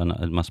well, so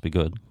it must be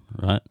good,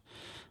 right?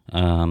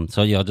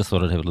 So yeah, I just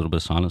thought I'd have a little bit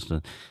of silence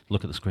to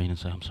look at the screen and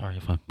say, I'm sorry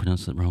if I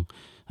pronounced it wrong.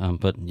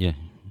 But yeah.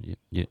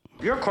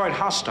 You're quite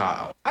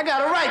hostile. I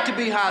got a right to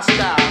be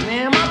hostile,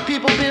 man. My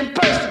people been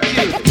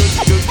persecuted.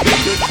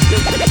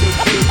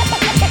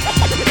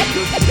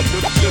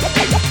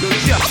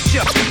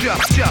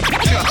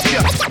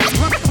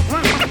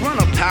 Run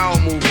a power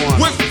move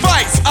on. With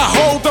vice, I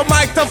hold the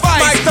mic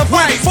device.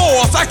 With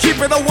force, I keep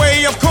it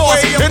away, of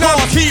course. And I'm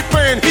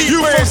keeping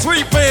you from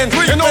sleeping.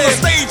 And on the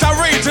stage, I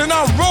rage and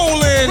I'm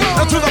rolling.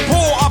 And to the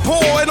poor, I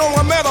pour it on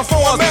a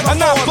metaphor. I'm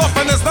not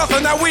bluffing, there's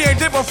nothing that we ain't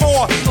did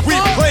before. We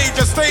played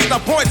your stage,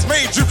 the points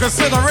made. You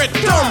consider it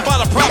done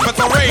by the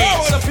prophets of rage.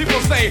 What the people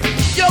say?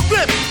 Yo,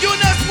 Grip, you and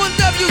us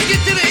 1Ws,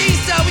 get to the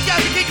east side. We got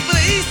to kick it for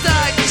the east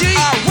side, G.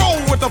 I roll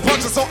with the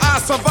punches, so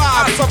I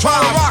survive. Try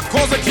to rock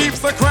cause it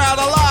keeps the crowd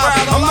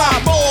alive. I'm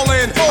not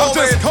falling, I'm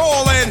just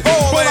calling.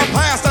 But I'm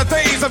past the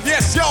days of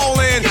yes,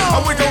 y'allin'.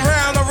 I wiggle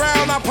round,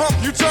 around, I pump,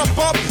 you jump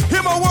up. Hear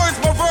my words,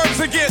 my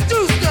verbs again.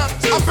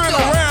 I've been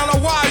around a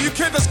while, you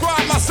can't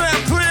describe my sound.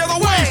 Clear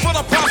the way for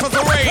the prophets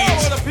of rage.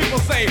 What do the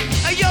people say?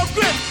 Hey yo,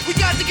 Grip, we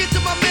got to get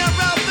to my man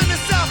Ralph in the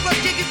south. Let's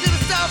kick it to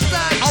the south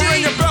side. I'll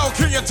ring your bell,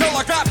 can you tell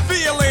I got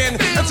feeling?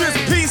 And just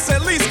peace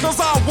at least,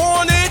 cause I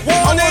want it.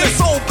 I want it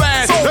so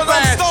bad, that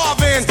I'm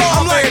starving.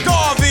 I'm like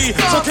Garvey,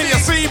 so can you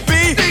see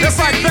B? It's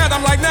like that,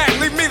 I'm like that,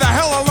 leave me the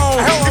hell alone.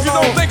 If you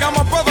don't think I'm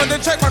a brother,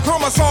 then check my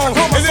chromosome.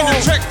 And then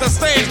you check the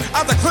stage,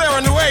 I declare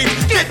a new age.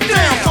 Get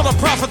down for the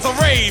prophets of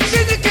rage.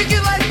 Then you kick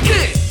it like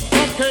this.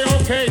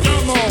 Okay,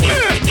 come on.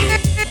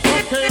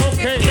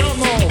 Okay,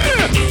 come on.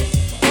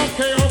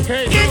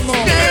 Okay, come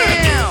on.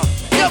 Damn.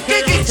 Yo,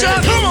 kick it,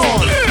 Chuck. Come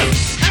on.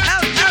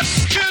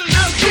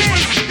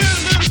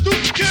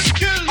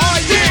 Oh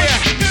yeah.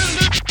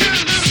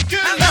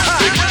 Come on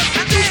now.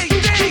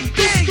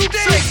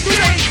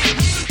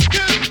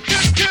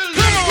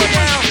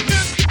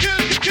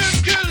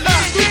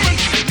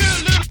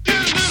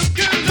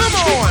 Come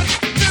on.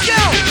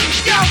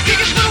 Yo, kick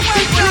it to the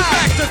west You side.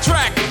 back to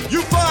track.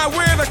 You find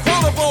we're the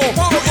quotable.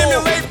 You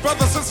emulate,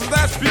 brothers, sisters,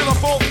 that's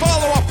beautiful.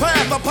 Follow a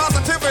path of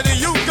positivity.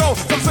 You go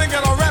from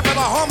singing or rapping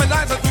or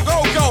harmonizing to go.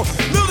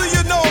 Little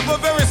you know, but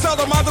very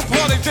seldom I do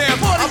party jam.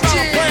 I'm not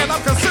a plan,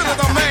 I'm considered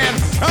a man.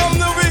 I'm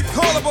the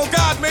recallable.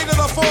 God made it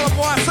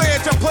affordable. I say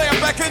it, you play it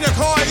back in your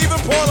car, even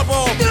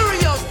portable.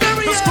 Stereo.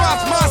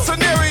 Describes my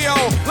scenario.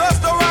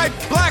 Left or right,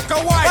 black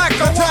or white.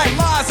 The top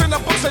lies in the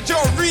books that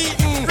you're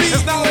reading.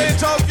 It's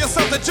knowledge of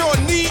yourself that you're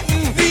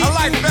needing. I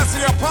like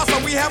Bessie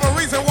Apostle, we have a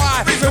reason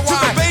why. To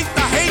debate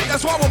the hate,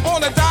 that's why we're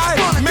born to die.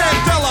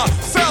 Mandela,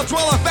 cell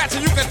dweller, Thatcher,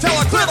 you can tell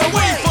her. Clear the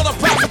way for the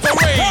prophet of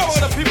rage. What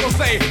do the people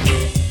say?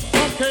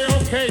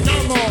 Okay,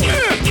 come on.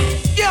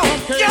 Yo,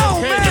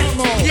 man.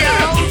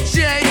 Yo,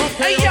 Jay.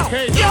 Hey, yo,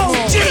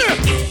 G.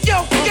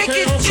 Yo, kick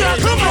it, Chuck.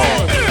 Come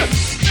on.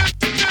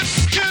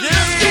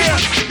 Yeah.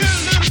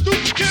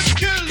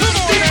 Come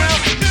on now.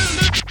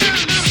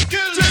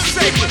 Just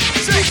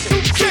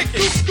shake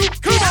it.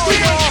 Come on,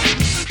 y'all.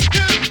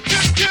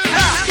 Yeah.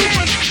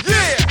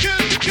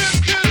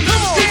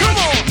 Come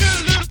on.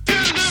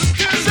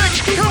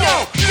 Come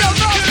on. Yo,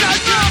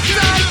 Northside,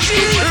 G.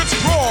 It's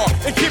raw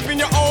and keeping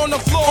you on the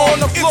floor.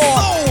 It's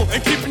soul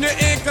and keeping you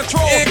in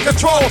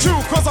control.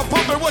 True, cause I'm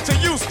pumping what you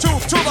used to.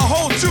 Till the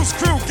whole juice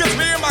crew gets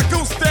me in my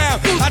goose down.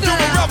 I do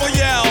the rebel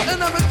yell.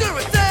 And I'ma do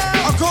it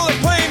down. I call it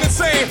plain and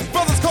sane.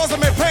 Brothers causing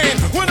me pain.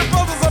 When the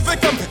brother's a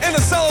victim and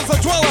the cell is a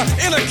dweller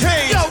in a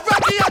cage. Yo,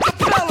 Rocky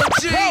Acapella,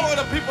 G. How would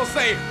the people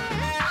say?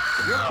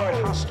 You're quite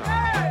hostile.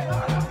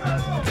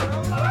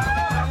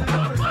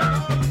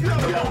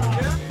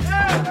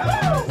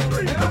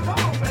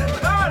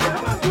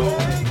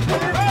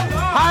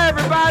 Hi,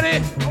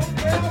 everybody.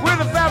 We're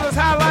the Fabulous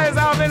Highlighters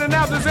out of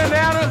Indianapolis,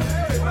 Indiana.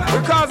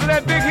 Because of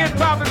that big hit,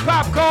 Poppin'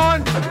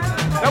 Popcorn.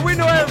 Now, we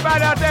know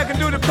everybody out there can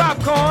do the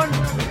popcorn.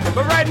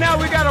 But right now,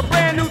 we got a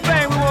brand new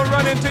thing we want to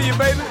run into you,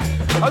 baby.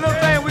 A little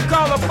thing we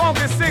call a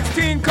funky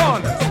 16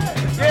 corners.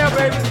 Yeah,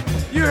 baby.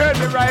 You heard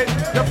me right.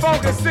 The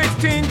funky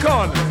 16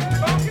 corners.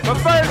 But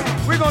first,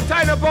 we're going to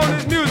tighten up on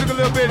this music a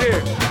little bit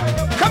here.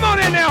 Come on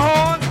in there,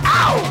 horns.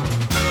 Ow!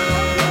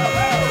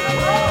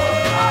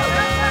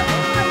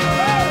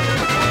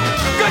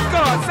 Good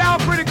God,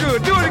 sound pretty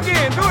good. Do it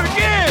again, do it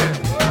again.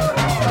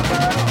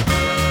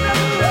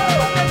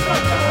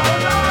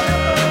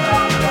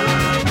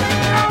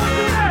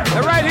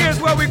 And right here is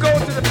where we go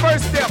to the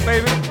first step,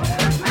 baby.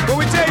 When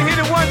we tell you hit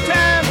it one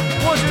time,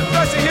 we want you to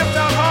thrust your hips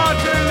out hard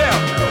to the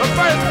left. But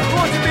first, we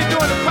want you to be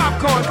doing the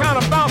popcorn, kind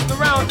of bounced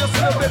around just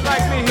a little bit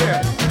like me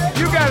here.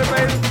 You got it,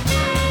 baby.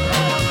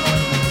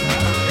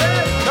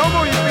 Don't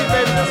move your feet,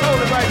 baby. Just hold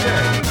it right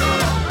there.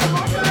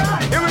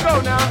 Here we go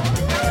now.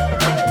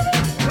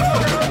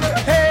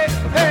 Hey,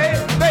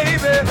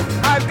 baby,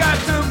 I've got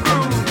to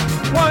groove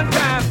one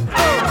time.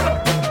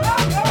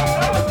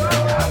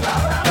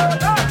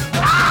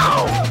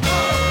 Ow!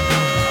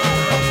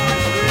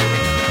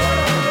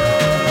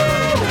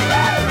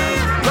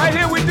 Right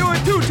here we do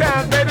it 2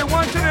 times, baby.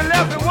 One to the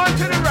left and one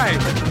to the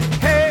right.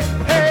 Hey,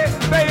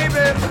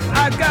 baby,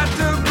 I've got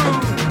to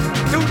groove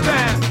 2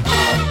 times.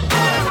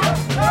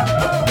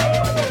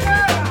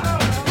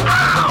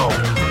 Ow!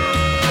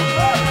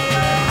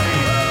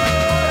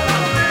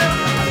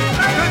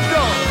 Good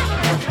dog.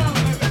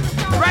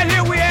 Right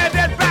here we add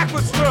that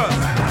backwards thrust.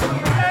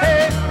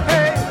 Hey,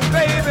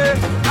 baby,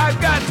 I've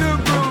got to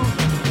groove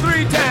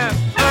 3 times.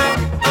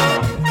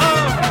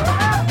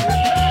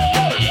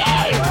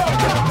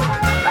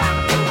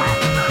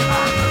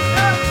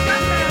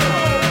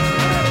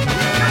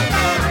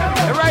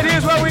 And right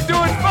here's where we do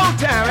it 4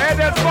 times. Add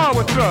that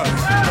forward thrust.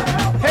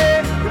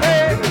 Hey,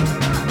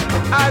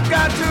 I've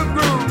got to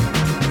groove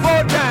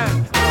 4 times.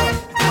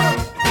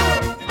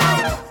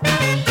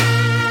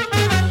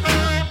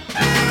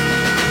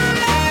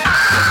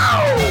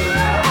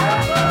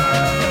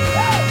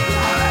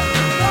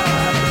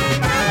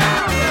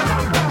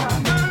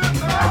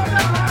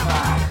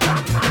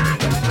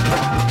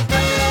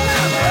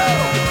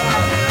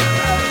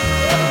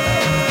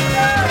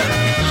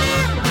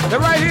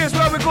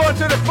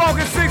 forward to the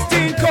funky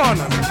 16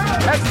 corner.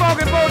 That's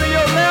funky four to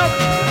your left,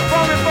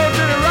 funky four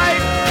to the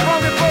right,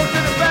 funky four to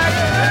the back,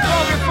 and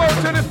funky four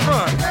to the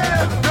front.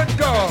 Good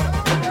God.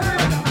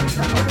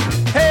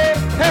 Hey,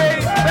 hey,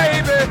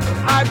 baby,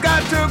 I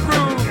got to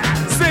groove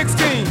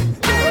 16.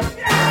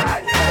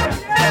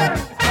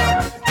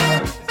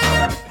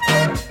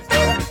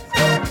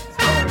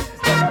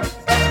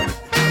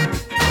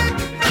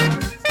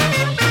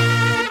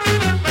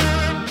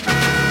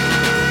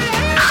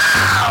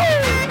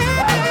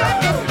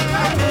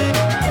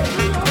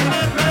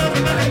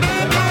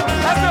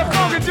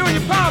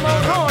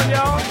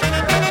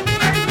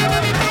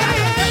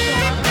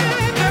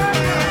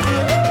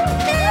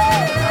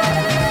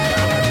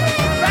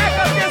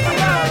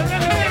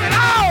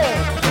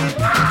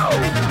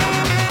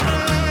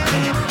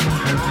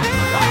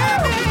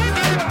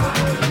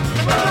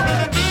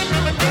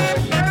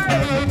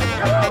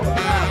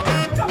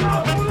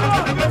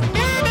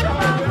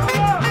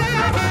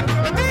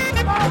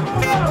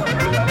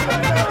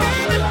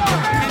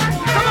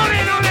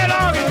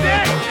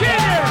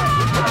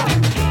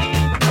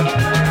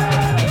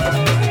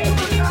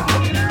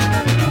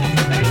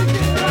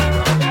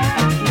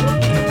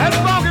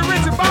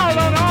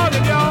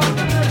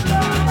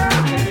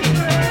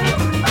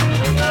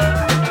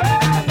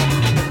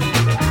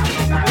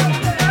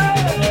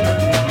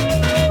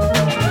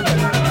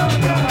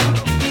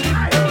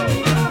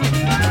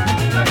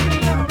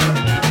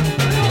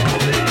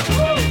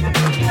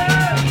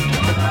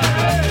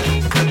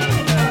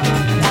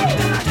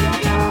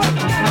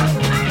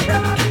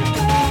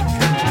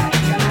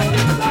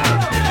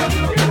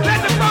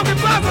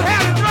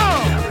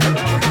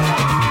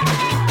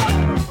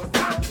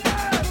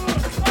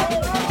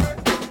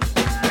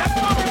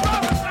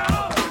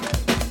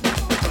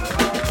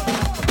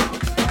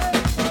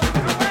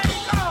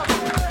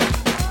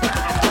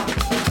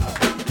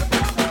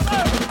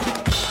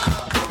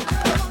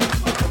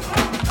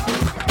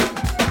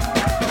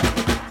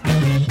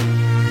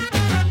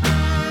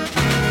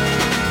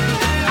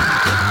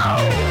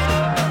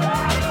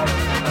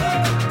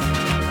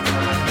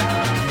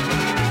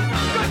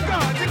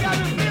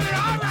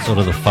 Sort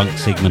of the funk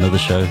segment of the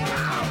show,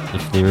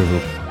 if there ever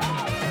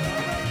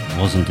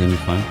wasn't any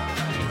funk.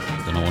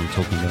 Don't know what I'm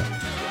talking about.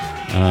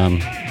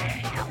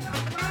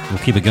 We'll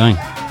keep it going. I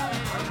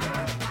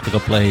think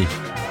I'll play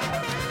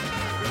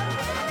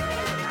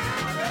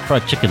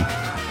Fried Chicken.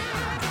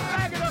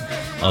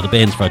 Oh, the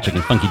band's Fried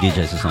Chicken, Funky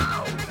DJs or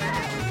something.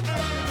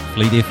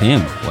 Fleet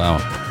FM, wow.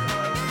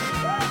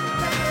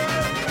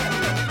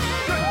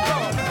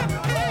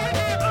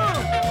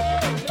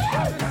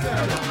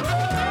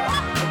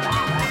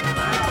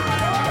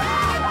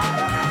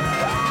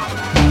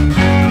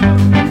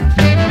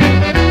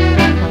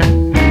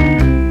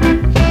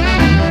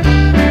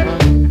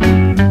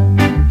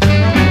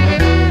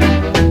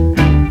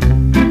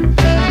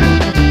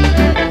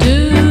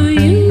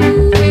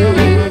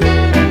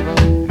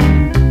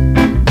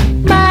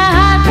 My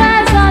heart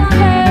cries out,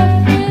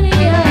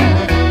 California.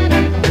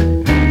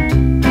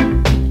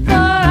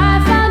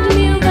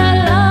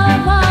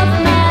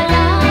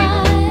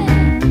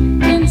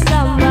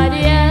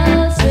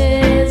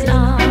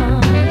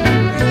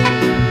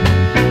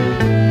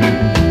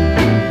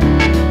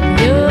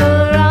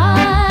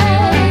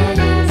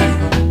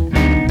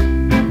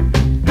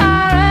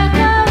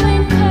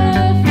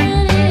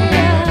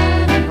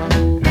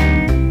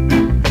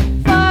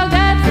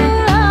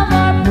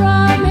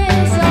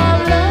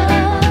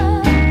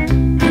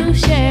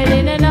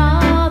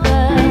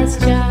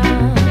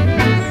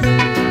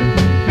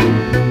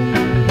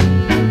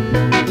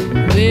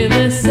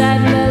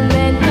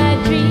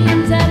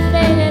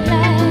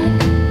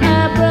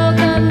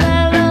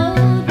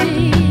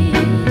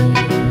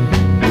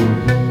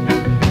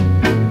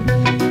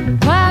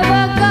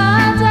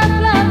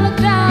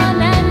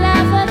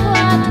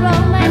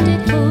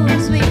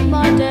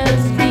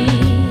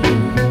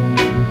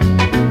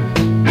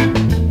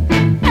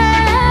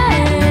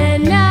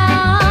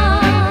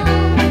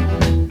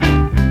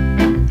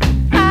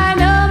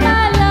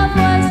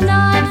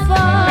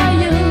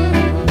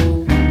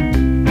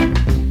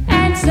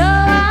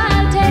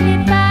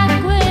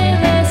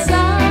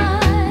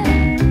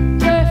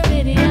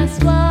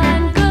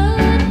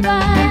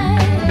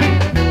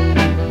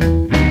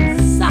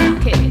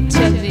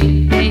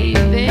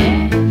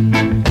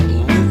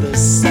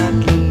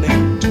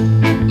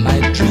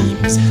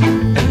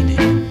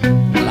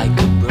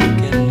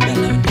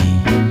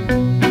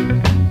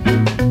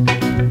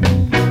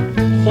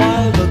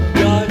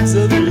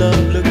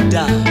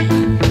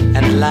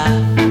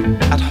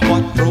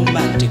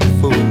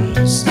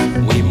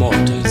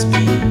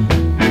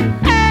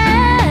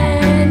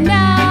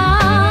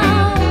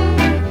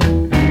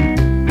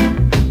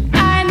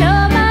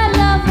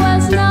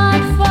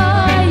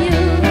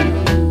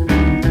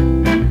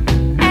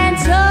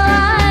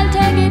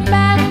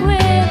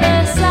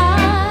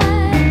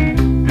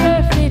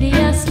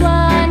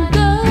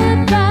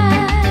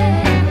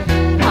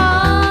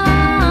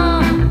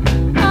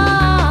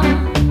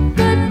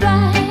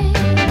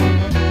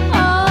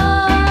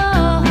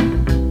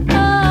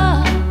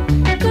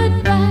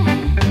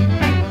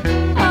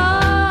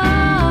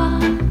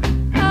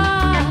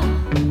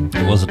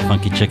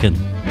 Chicken.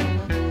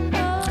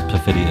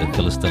 Perfidia,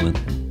 Philistine.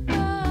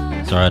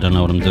 Sorry, I don't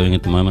know what I'm doing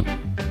at the moment.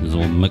 It's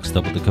all mixed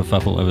up with the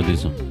kerfuffle over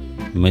these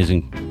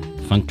amazing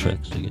funk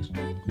tracks, I guess.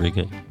 Very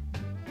good.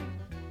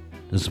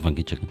 This is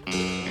Funky Chicken.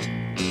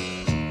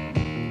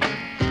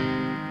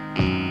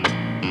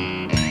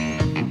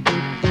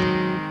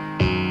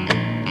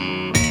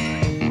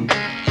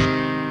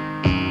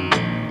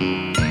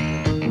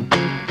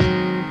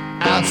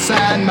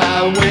 Outside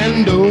my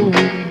window,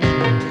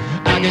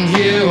 I can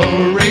hear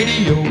a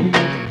radio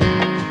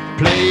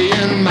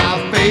playing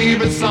my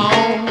favorite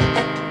song.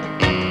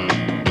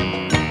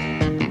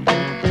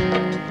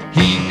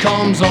 He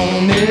comes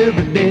on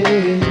every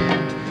day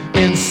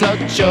in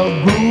such a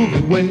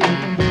groovy way.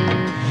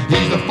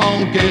 He's the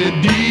funky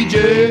DJ.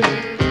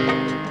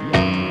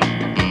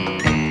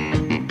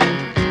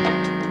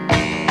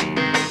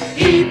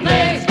 He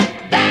plays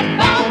that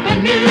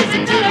bumpin'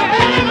 music to the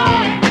early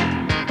morning.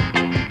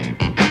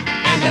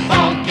 And the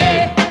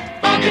funky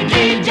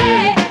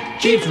DJ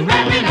keeps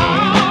rapping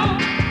on.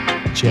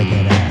 Check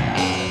it out.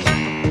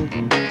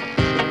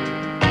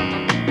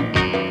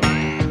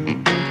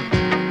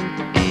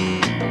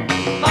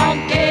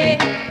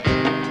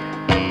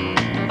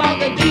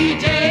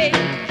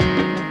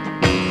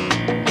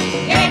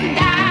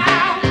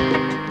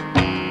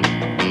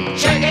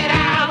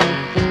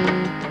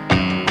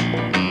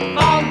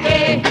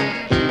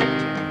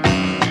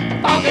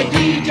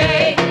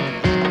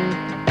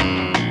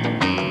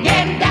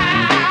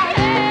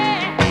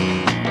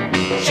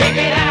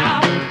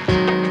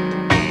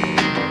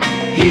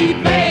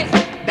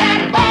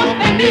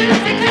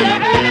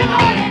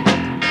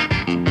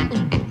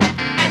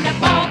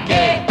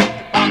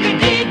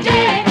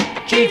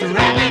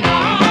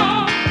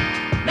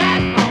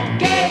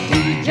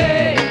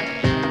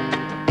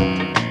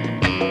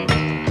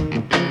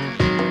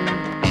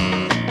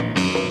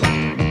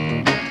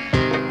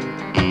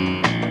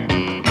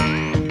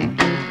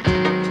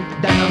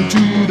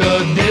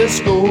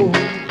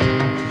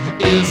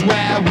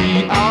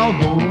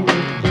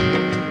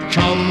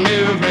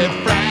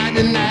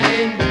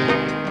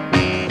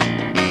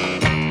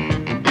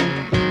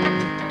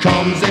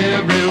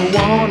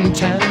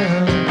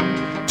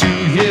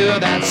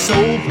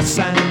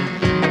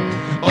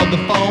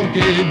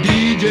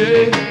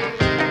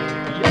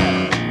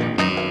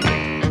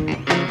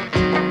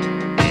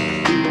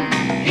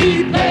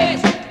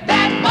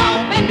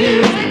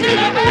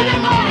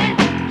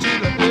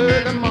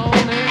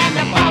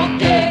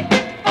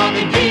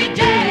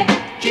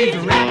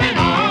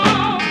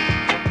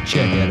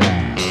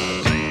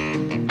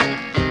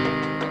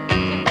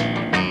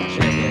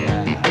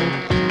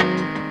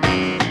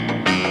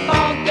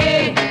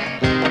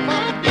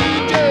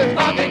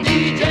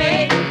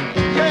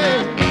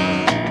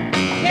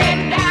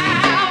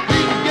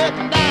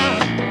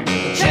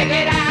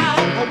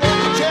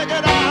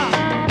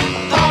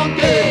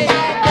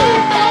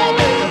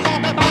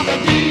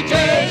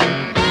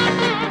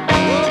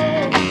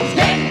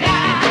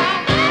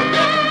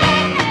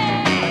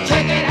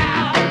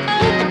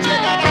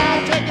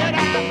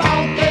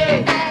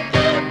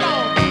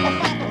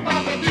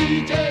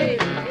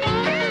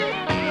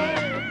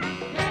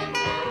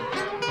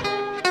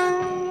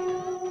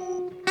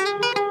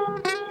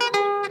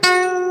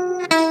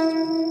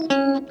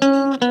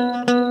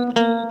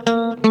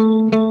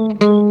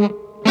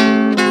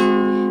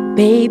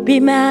 Baby,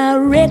 my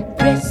red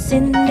dress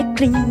in the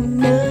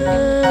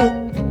cleaner,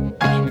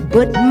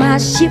 but my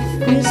shift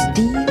will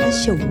still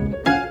show.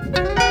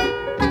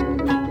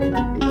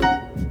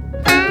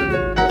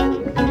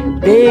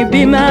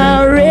 Baby,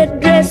 my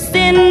red dress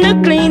in the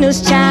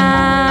cleaner's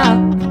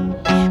child,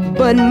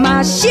 but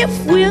my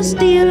shift will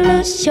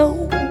still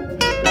show.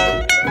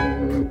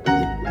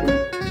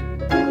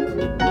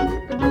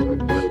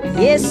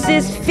 Yes,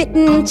 it's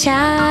fitting,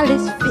 child,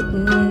 it's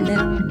fitting,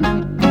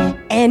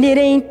 and it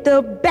ain't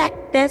the back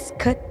that's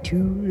cut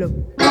too low.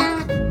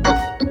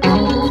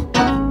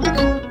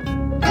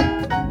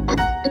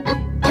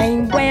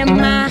 Can't wear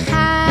my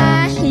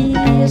high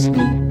heel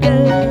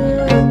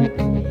sneakers,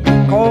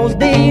 'cause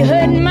they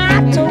hurt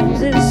my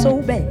toes is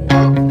so bad.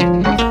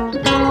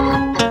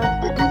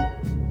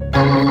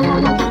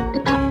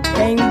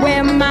 Can't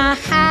wear my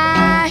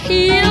high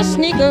heel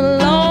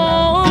sneakers,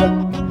 Lord,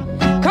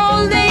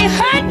 'cause they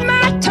hurt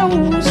my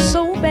toes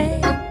so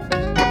bad.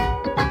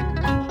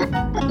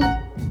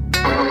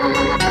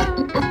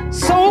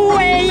 So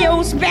wear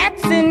your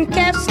spats and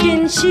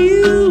calfskin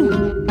shoes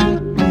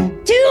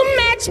to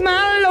match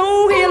my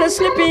low heel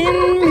slipping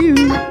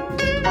mule.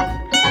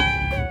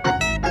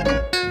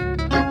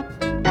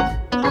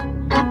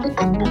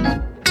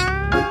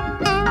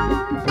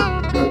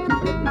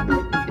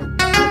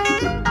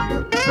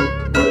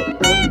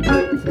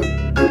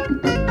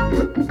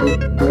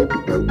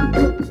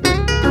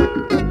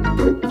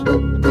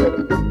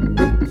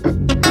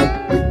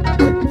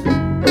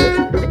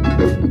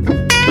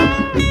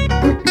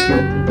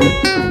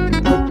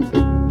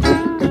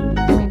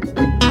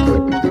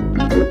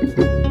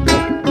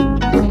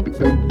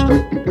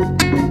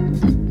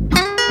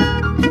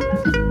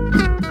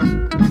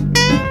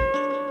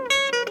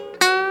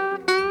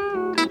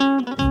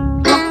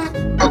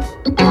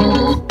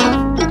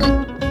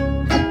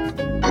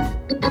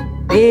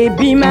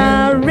 Baby,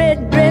 my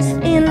red dress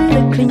in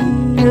the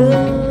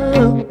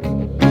cleaner,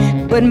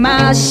 but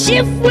my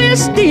shift will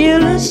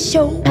still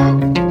show.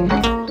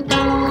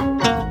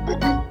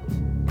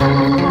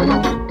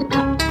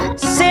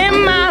 Say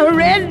my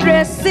red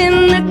dress in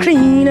the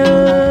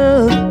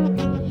cleaner,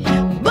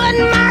 but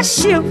my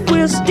shift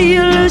will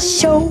still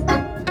show.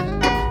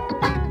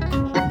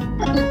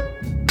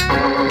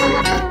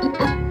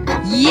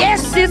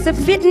 Yes, it's a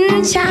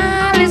fitting,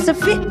 child, it's a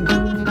fitting.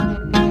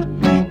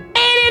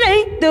 And it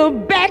ain't the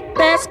back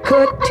that's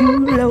cut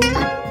too low.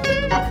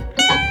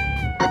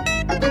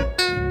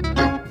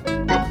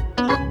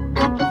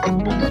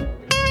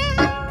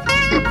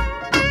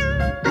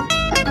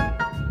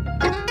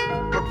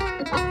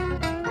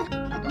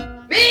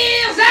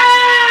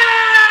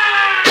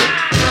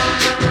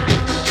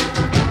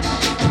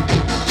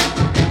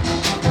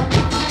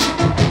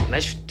 ما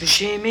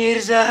شفتش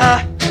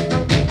ميرزا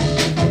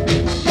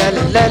لا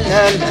لا لا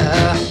لا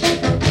لا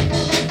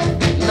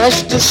ما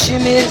شفتش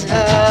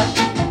ميرزا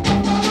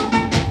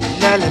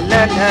لا لا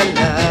لا لا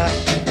لا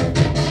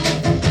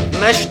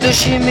ما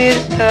شفتش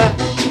ميرزا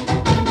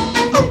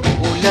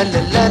ولا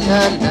لا لا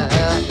لا لا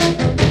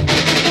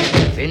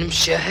فين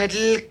مشى هاد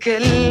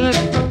الكلب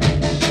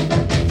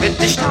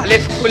فتشت عليه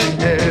في كل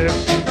درب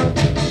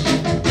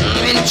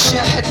فين مشى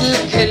هاد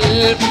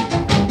الكلب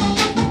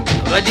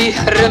غادي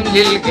يحرم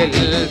لي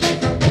القلب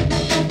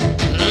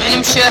من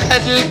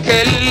مشاهد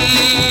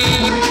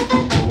الكلب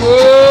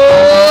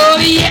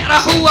راه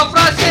هو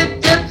فراس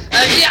الدب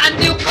اجي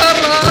عندي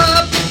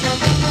وقرب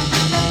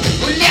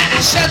واللي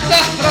عشا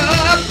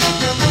تهرب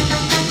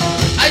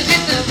اجي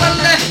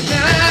تظل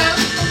هنا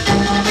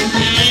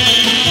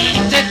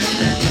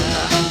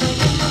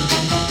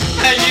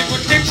اجي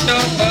قلت لك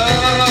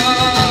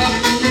شباب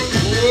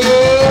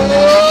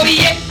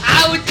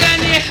عاود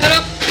تاني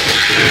يهرب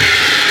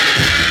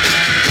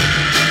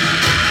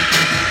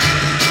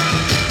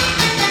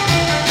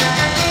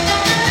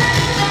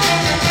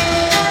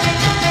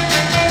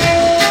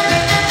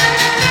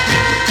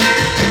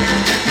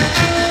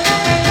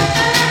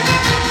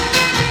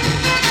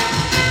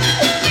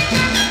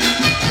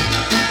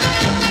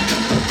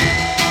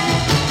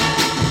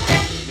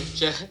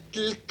شاهد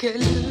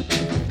الكلب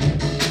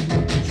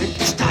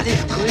فتشت عليه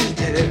في كل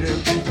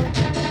درب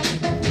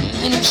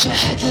من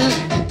مشاهد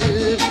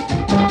الكلب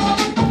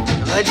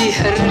غادي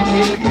يحرك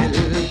لي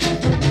القلب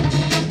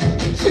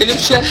فين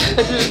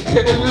مشاهد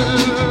الكلب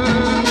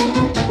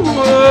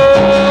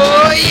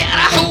راه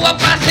هو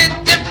باص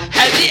الدب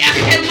هذه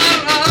اخر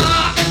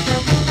مرة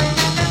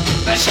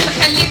باش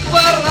نخليك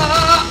برا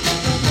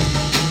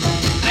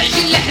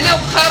اجي لحنا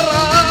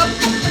وخرب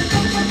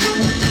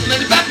ما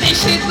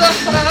نبقيش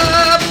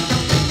تهرب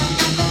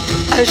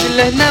اجل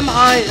هنا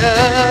معايا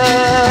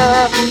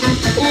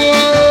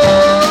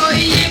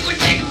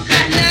قلت لك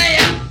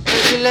هنايا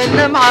اجل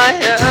هنا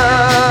معايا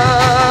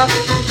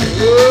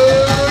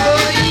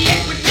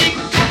قلت لك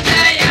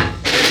هنايا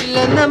اجل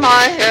هنا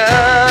معايا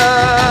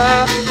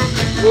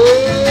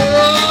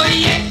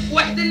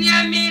وحدة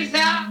يا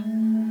ميرزا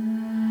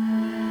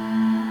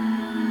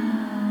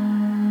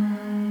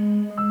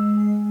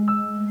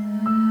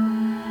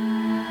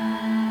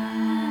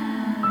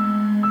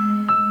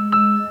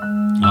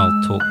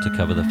I'll talk to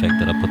cover the fact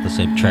that I put the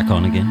same track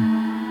on again.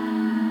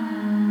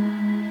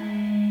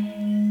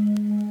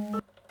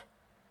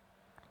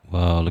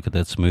 Wow, look at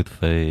that smooth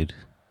fade.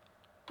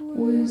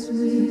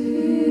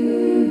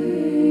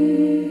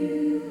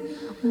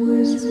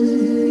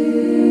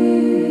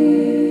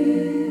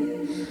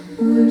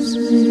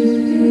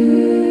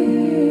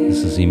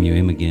 This is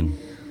MUM again,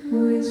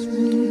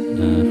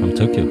 from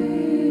Tokyo.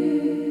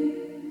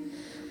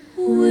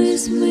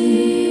 With me,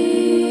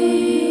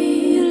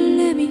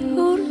 let me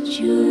hold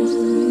you.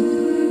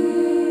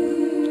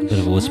 A bit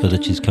of a whisper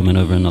that she's coming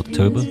over in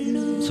October,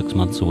 6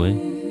 months away.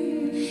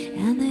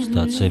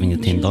 Start saving your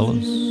 $10.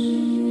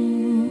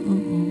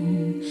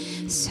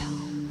 So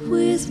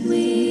with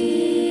me,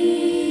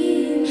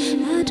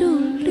 I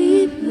don't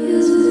leave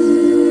you.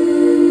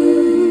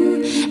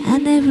 I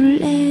never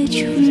let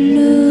you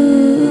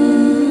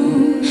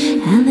alone.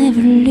 I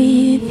never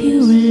leave you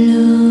alone.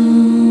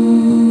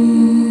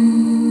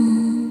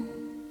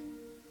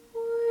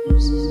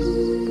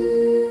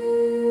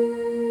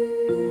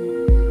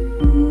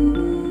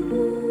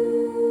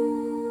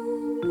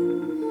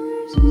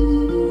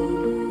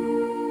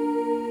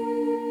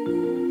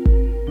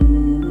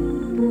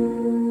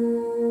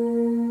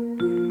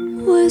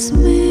 With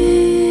me,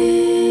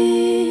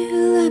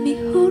 let me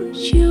hold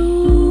you.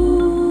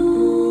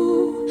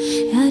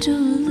 I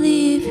don't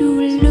leave you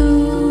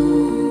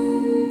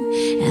alone.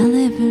 I'll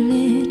never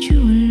let you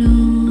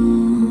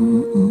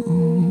alone.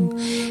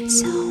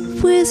 So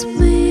with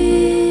me,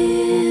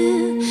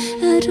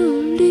 I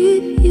don't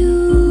leave you.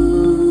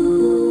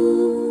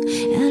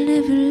 I'll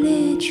never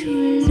let you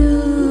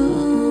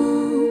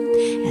alone.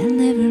 I'll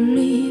never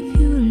leave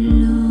you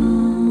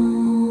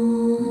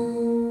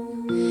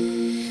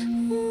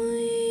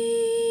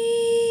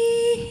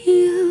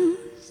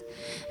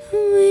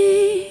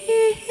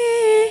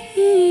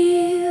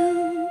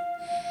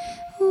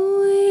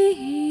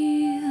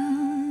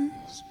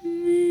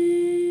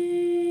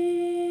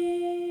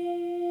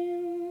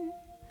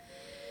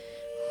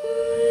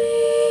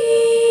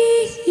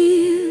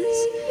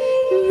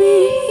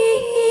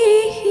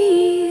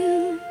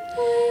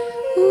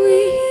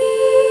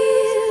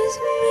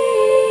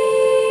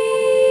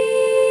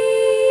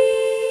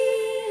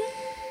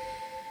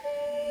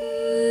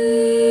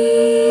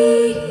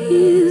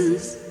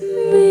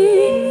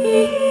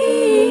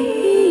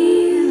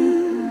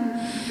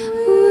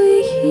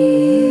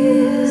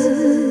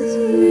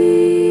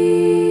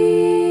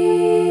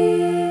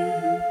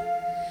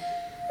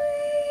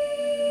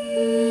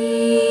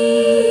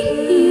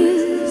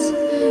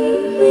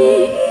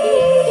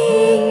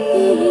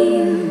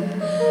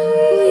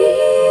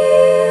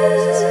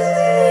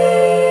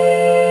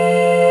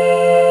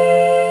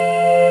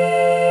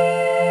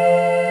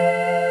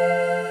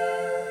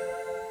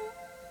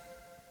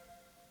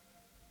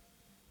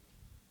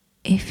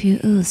If you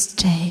will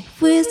stay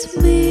with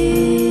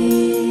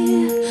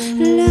me,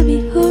 let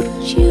me hold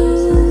you.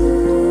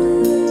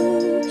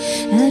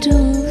 I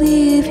don't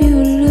leave you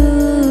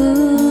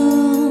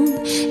alone.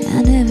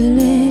 I never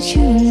let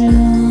you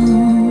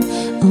alone.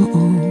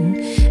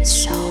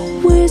 So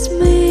with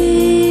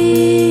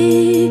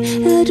me,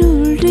 I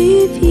don't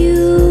leave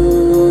you.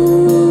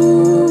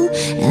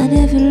 I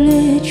never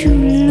let you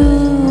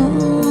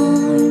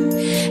alone.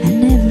 I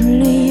never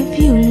leave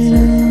you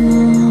alone.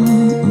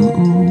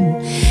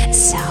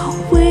 So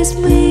with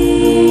me,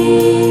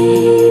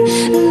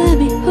 let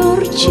me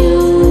hold you.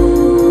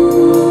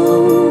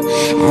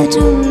 I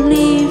don't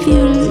leave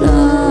you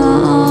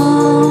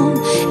alone.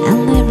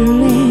 I'll never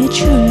let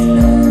you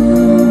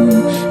alone.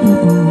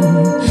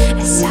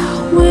 So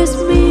with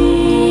me,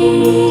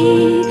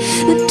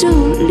 I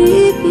don't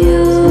leave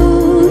you.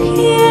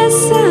 Yes,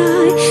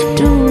 I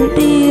don't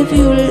leave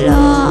you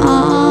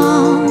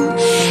alone.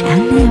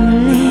 I'll never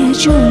let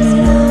you alone.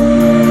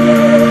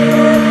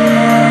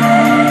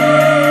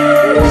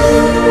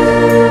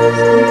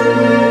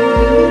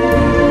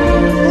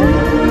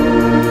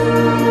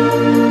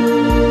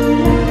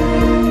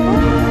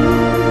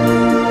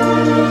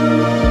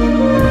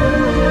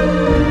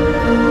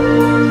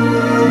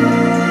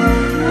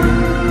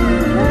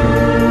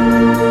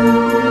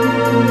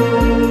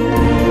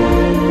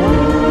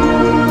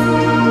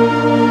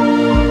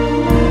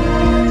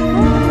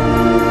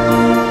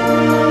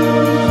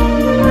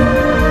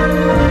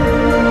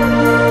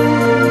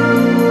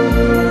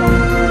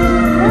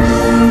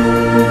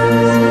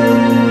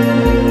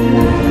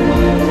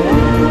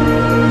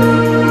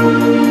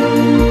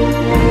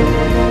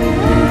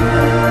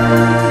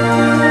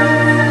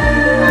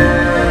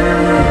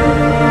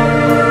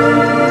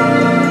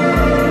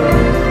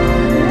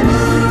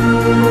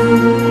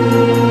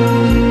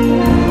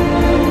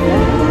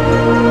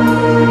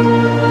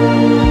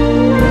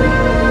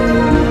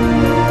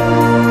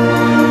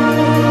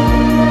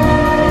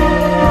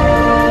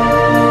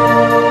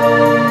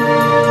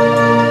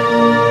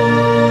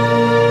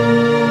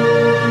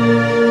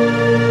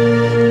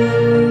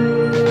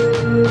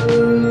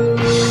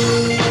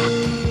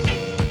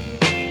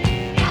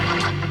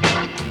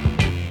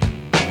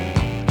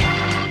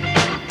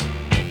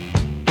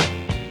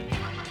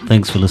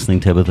 Thanks for listening,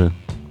 Tabitha.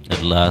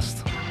 At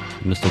last,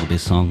 you missed all the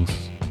best songs.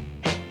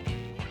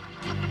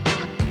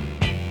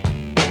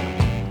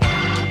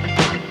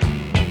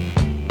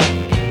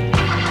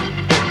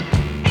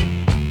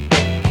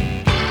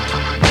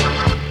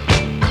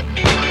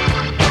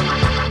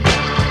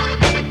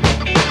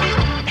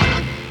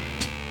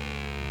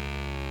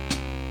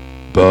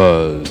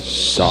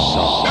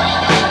 Buzzsaw.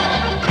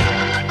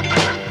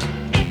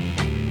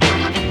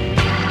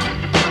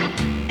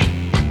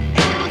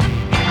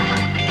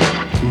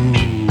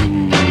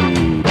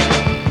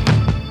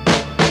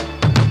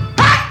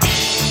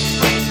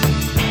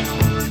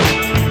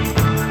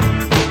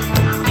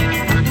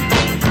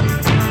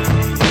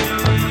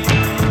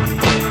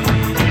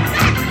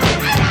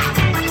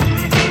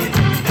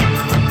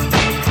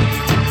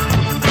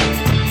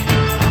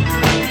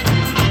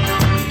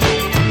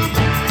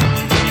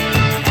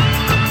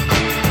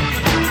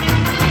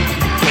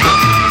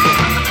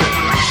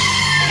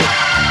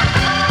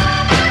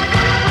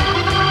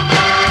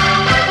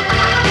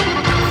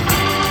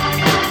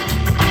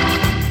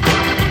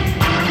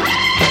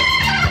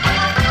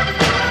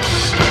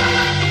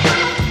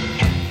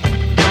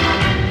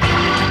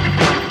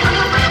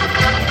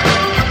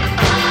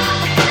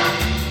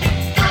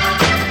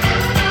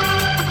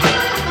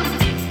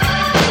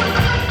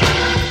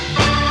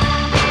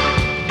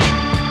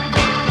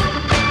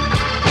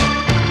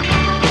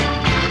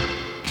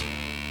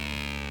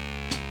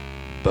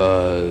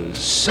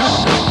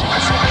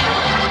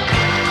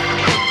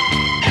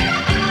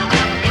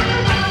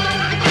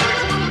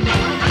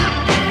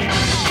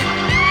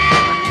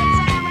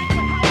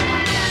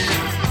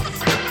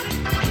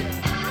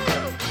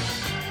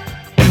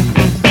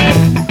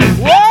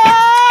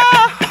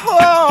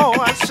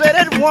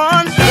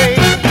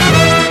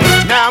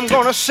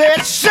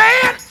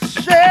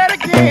 Say it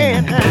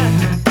again.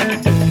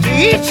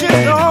 Each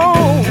his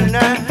own.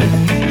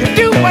 You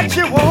do what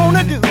you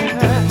wanna do.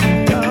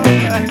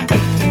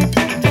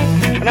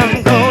 And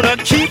I'm gonna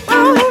keep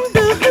on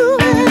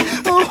doing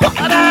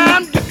what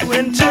I'm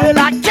doing till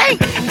I can't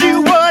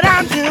do what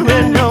I'm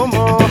doing no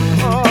more.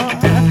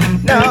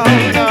 No,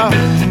 no.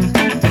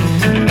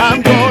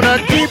 I'm gonna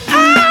keep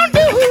on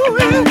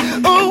doing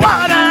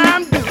what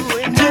I'm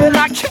doing till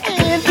I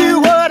can't do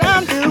what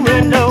I'm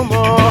doing no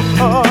more.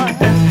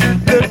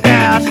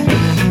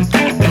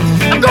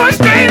 I'm going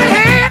straight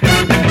ahead.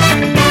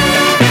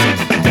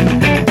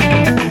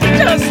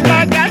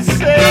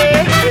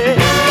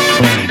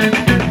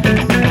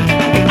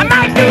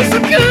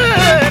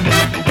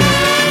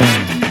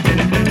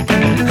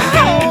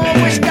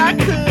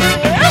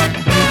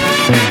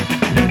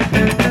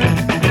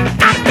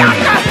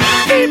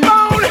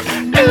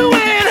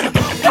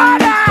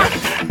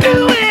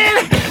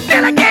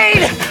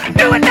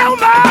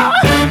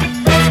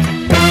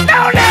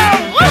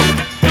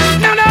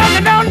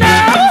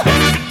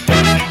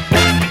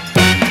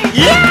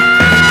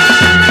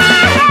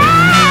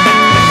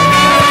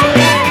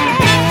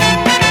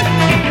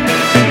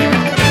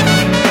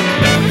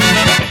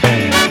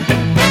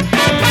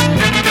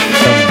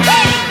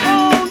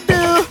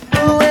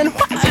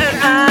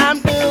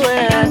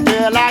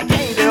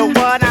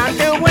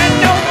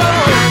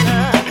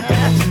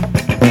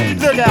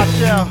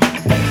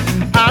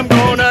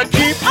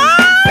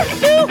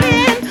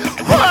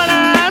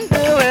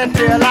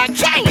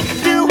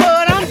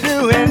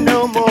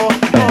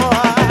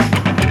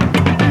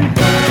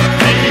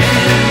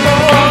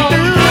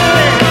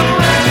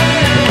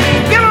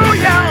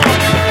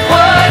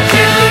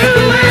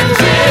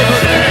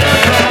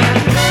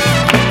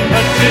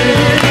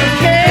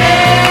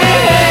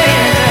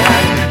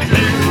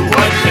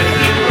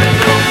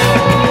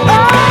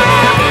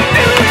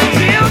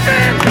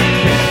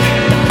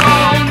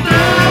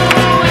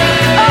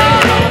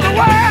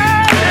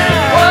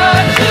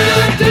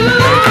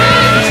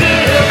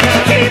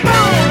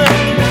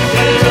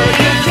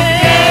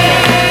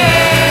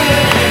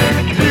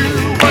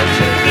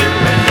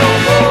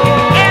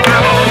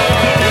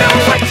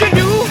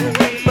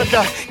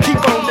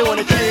 doing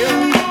it,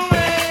 children.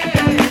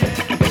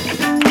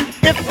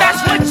 If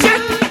that's what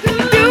you're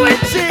doing,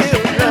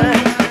 children,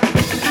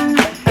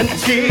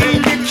 until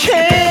you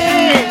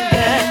can't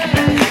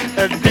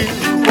do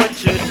what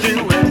you're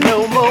doing no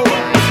more.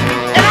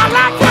 And I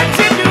like what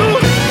you do.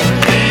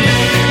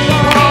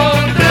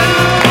 All over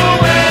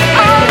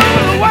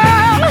the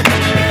world,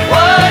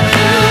 what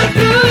you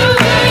do.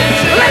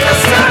 Let the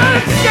sun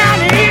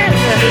shine in.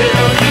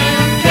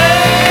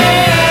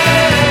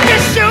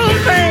 It's your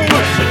thing.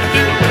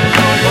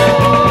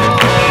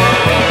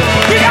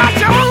 You got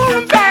your own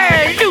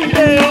bag. Do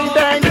dang,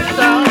 dang,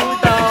 dong,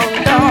 dong,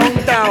 dong,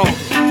 dong.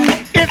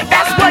 If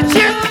that's what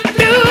you're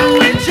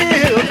doing,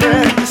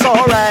 children, it's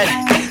alright.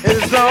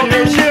 As long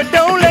as you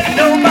don't let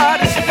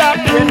nobody stop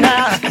you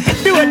now.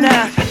 Do it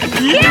now.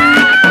 Yeah!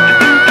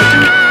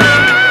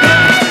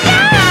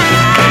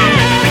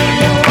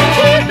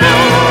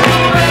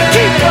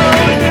 Keep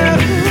on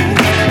doing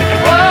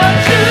what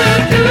you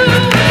do.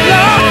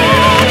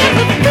 Long as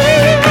it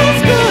feels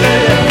good.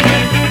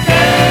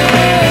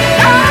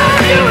 Oh,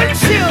 do it,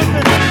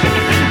 children.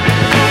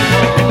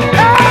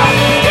 Oh,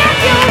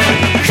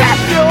 clap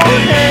your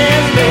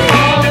hands,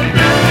 baby.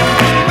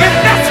 If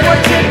that's what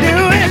you're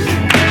doing.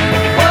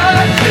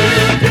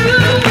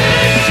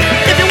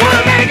 If you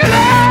wanna make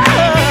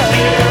love,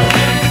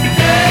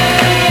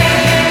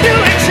 do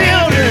it,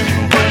 children.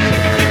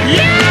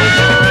 Yeah.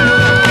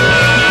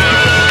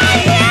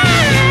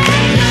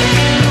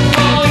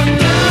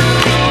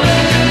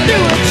 Do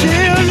it,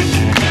 children.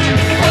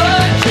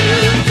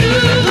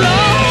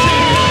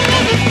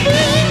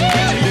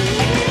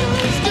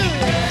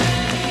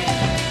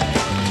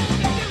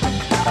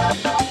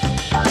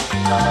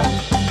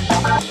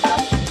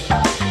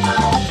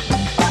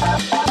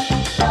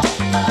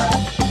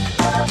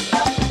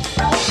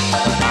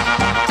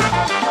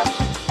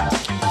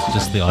 It's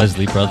just the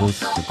Isley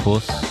Brothers, of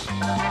course.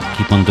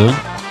 Keep on doing.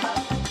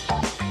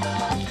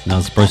 Now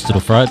it's Roasted or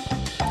Fried.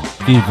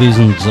 A few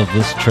versions of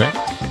this track.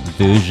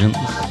 Versions.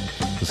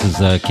 This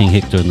is King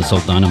Hector and the Soul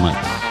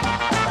Dynamites.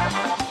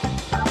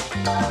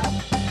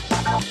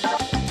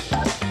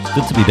 It's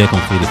good to be back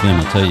on Fleet FM,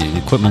 I tell you. The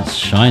equipment's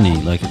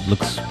shiny, like it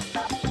looks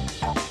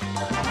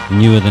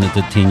newer than it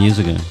did 10 years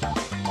ago.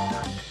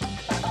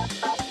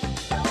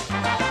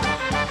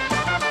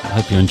 I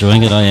hope you're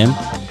enjoying it, I am.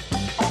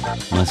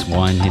 Nice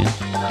wine here.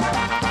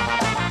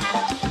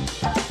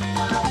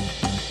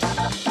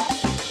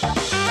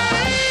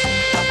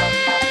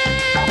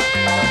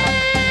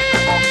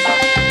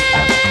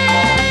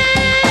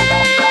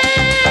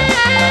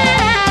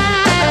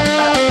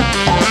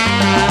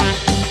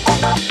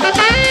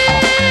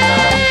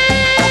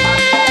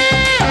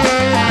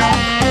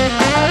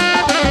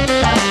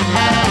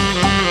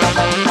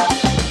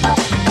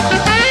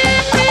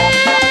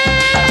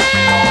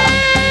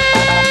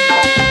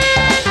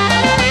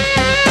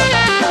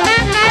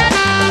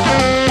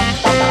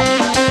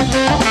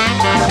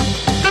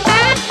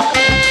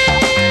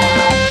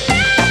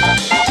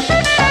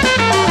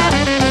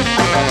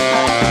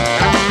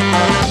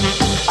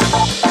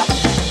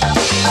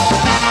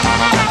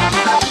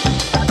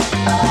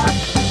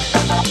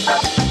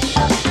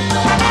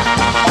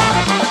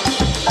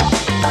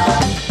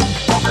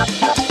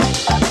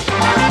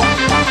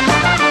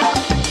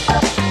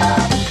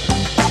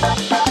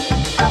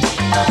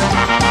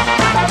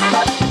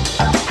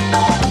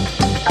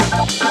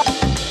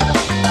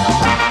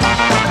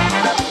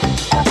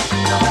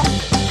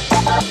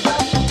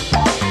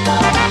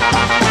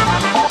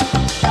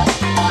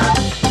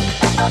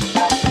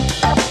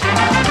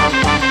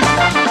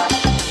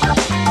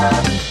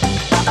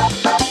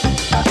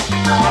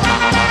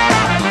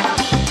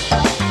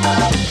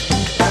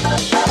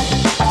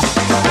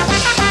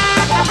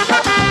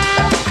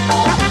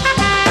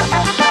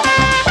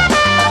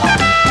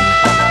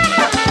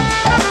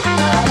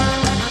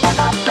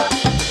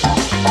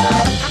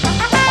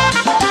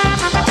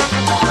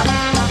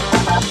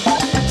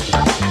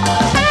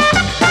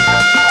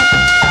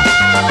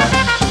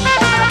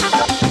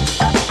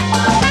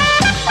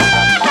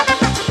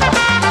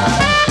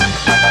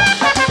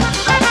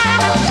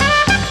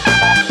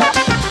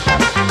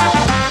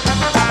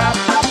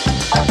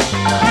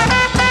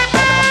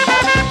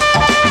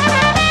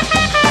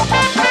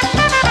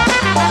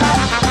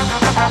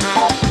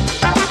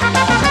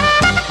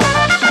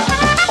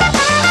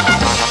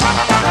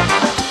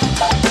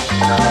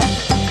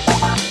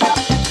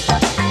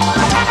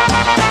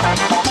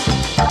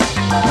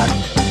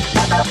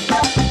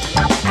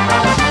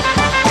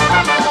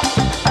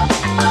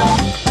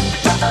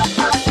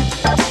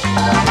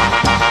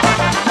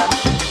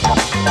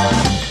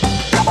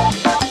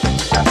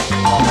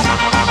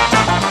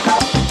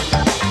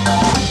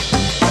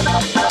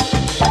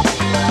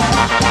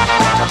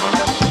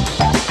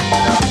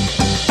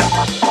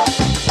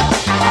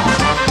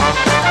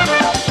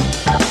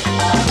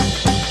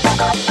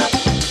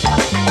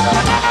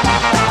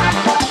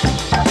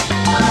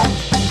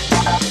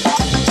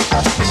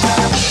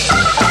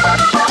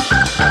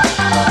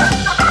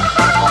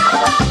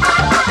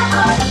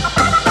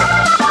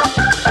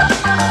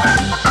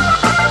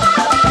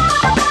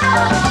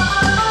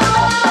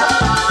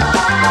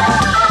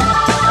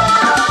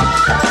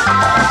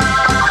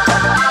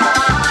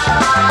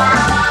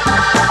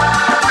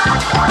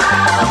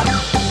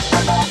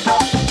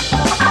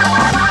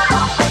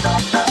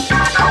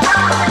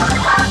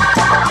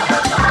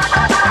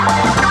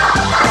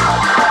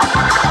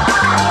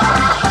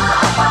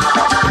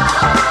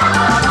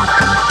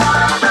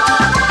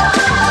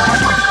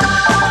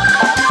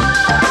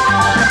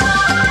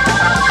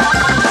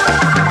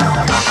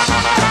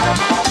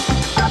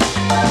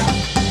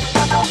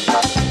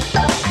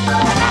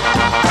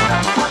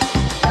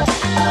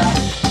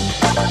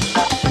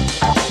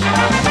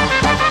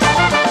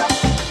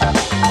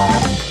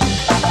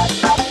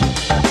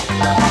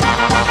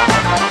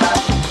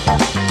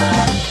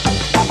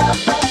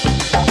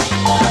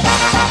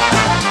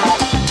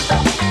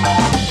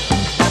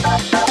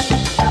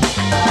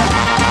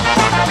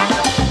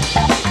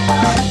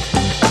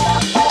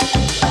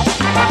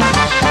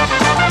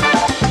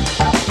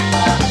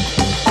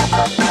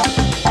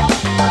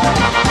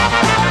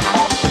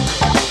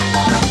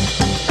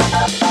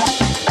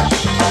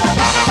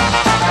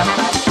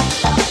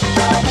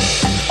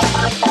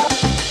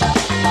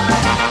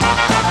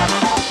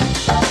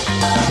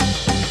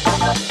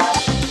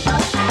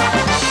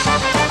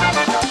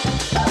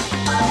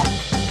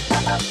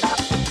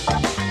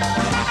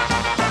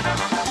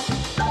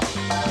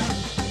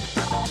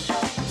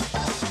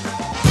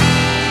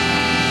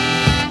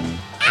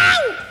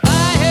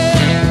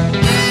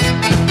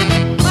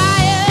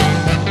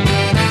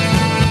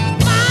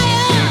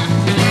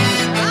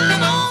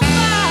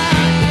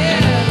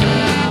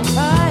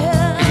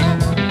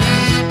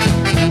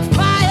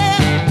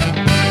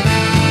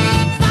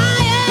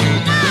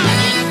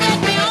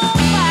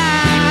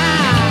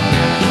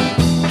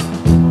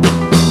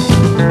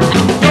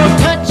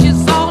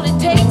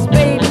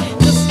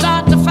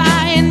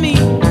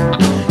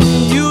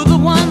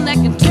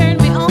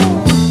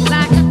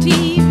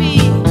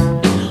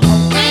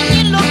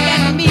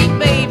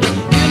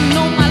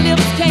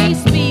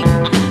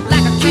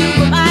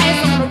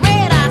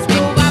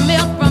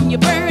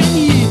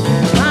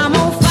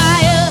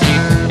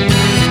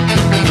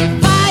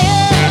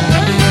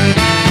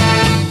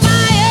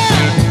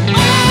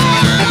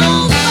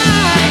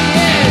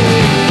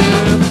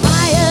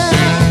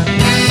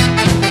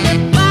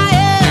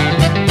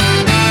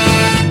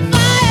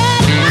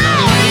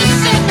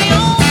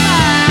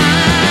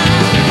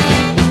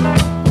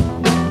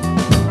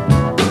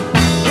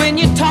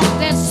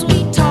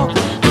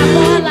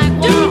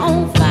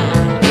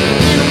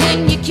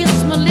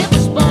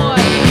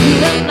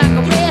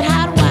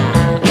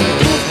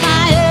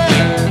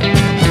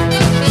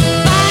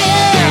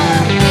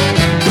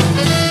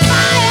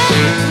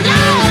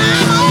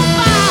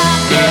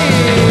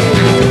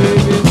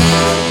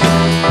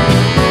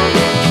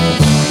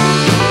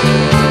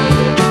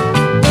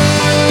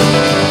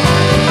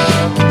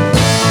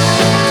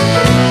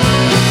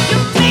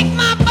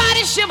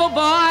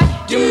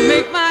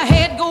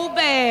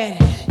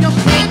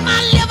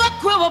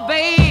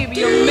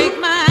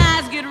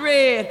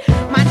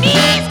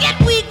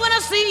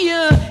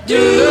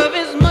 Your love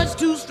is much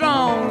too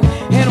strong.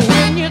 And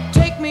when you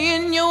take me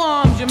in your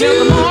arms, you melt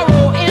the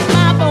marrow in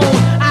my bones.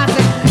 I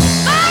said,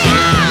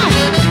 fire!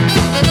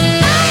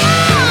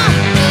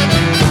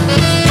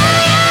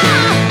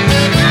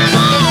 I'm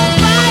on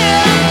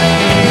fire,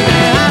 baby.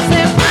 I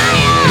said,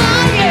 fire,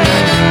 yeah.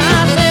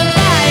 I said,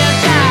 fire,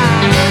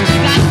 child.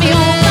 Got me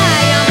on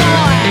fire,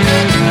 boy.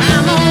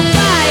 I'm on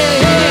fire,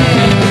 yeah.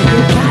 You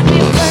got me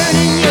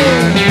burning,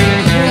 yeah.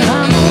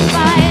 I'm on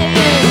fire,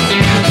 yeah.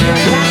 You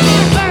got me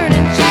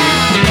burning,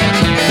 child.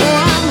 Oh,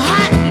 I'm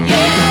hot,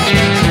 yeah.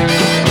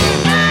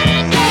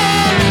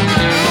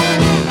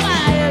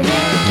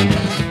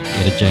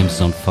 Get a James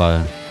on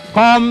fire.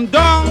 Come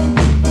down,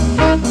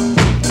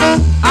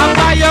 I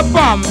buy your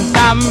bum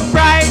some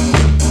pride,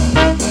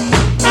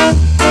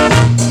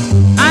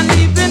 and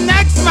leave the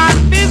next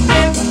man's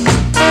business,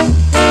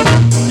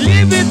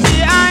 leave it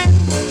behind.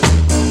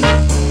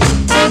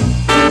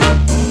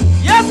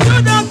 Yes,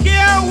 you don't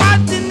care what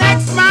the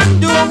next man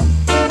do.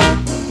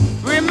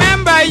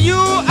 Remember, you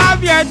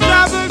have your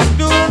troubles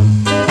too.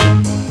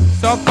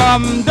 So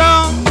come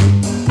down,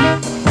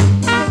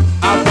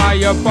 I buy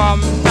your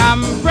bum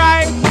some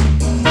pride.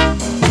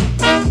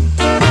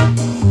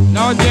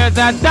 Now there's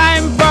a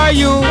time for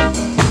you,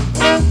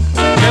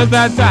 there's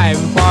a time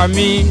for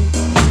me.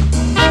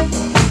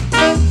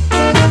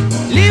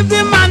 Leave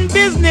the man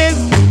business,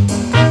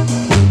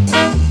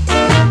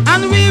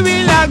 and we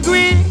will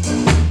agree.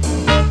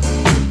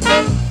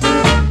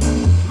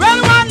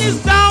 When one is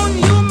down,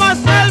 you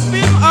must help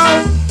him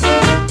out.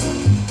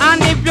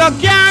 And if you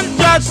can't,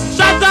 just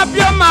shut up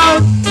your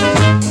mouth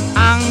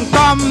and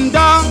come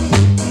down.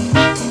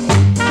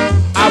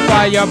 I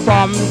buy your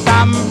bum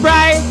some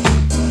pride.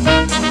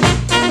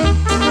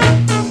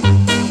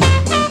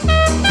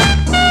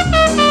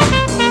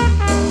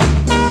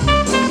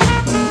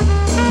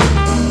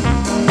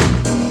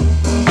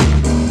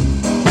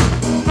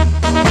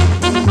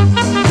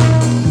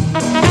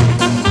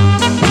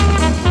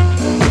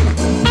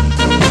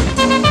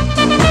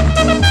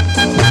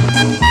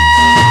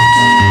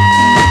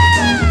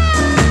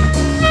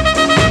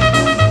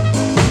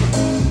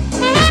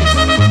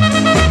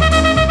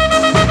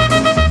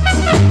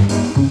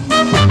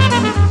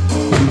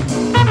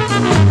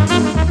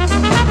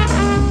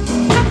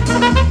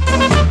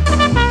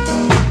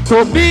 To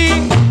be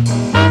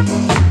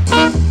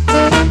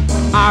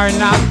or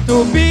not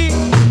to be,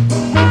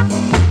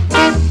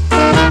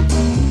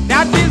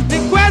 that is the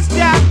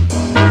question,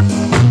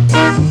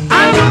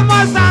 and you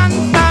must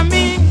answer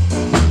me.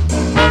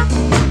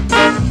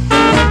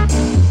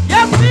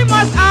 Yes, we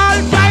must all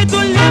try to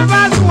live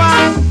as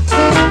one.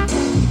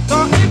 So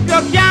if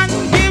you can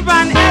give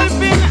an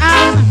helping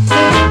hand,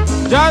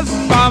 just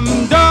come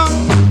down.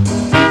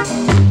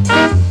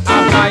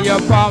 After you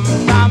come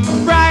some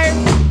pride.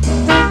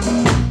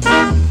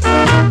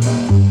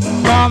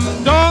 Come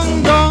down,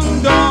 down,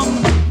 down,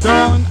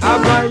 down,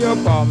 abba your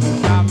bum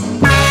tam.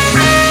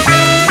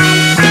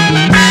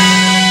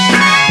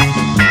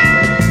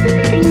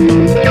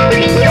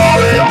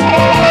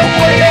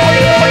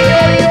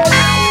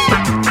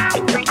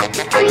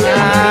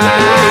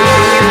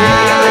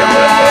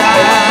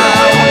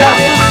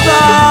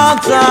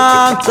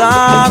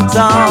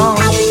 Song,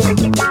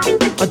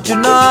 but you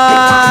know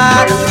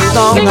the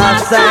song I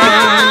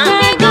sang.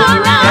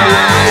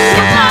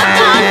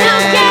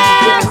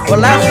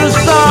 Well, that's the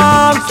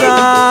song,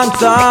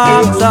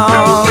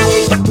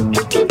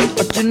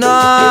 but you know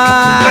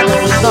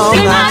the song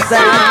I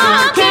sang.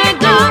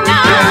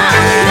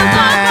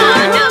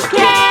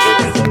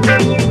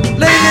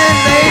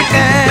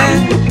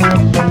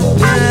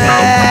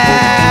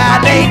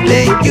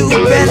 Lately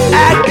you've been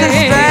acting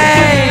strange.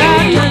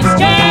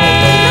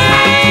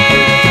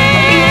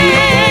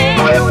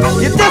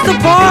 You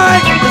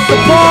disappoint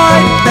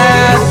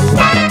us.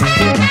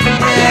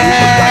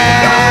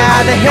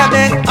 Yeah, the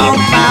headache on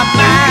my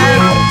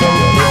mind.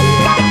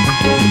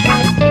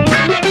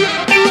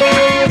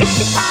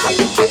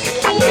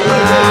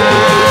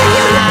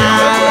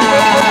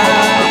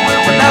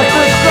 That's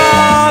the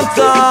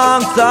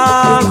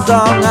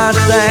song I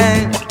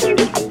sang.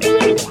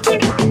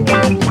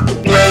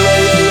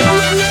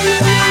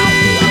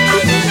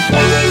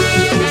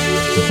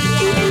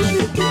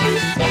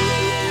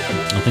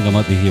 I think I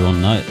might be here all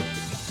night.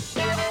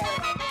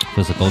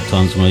 Feels like old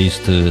times when I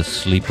used to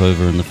sleep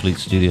over in the Fleet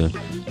studio.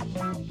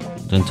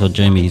 Don't tell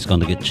Jamie he's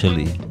gonna get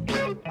chilly.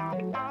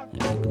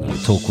 Yeah,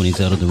 talk when he's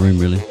out of the room,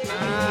 really.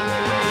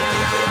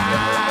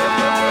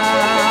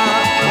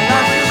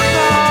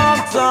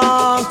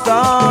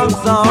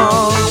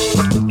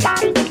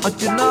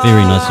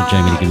 Very nice of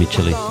Jamie to give me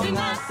chilly.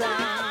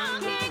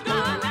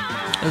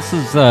 This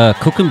is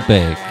Cook and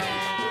Bag.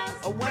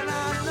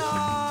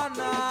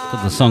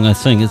 But the song I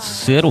sing, it's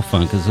Seattle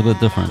funk. It's a bit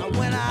different.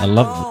 I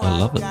love it, to be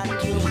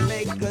honest.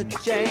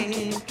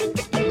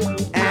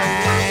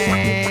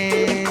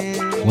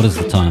 What is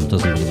the time?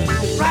 Doesn't really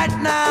matter.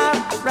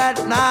 Right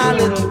now,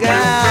 little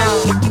girl,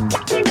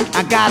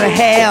 I gotta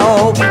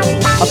have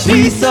a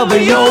piece of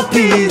your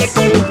piece.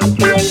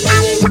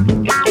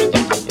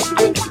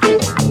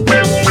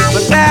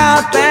 But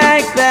now,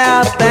 thanks that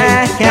about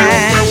that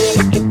kind.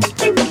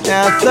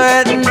 There are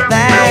certain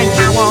things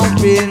you won't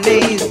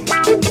release,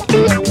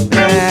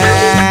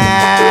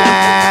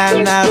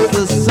 and that's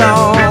the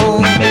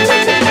song.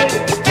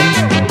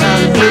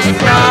 That's the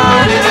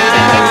song.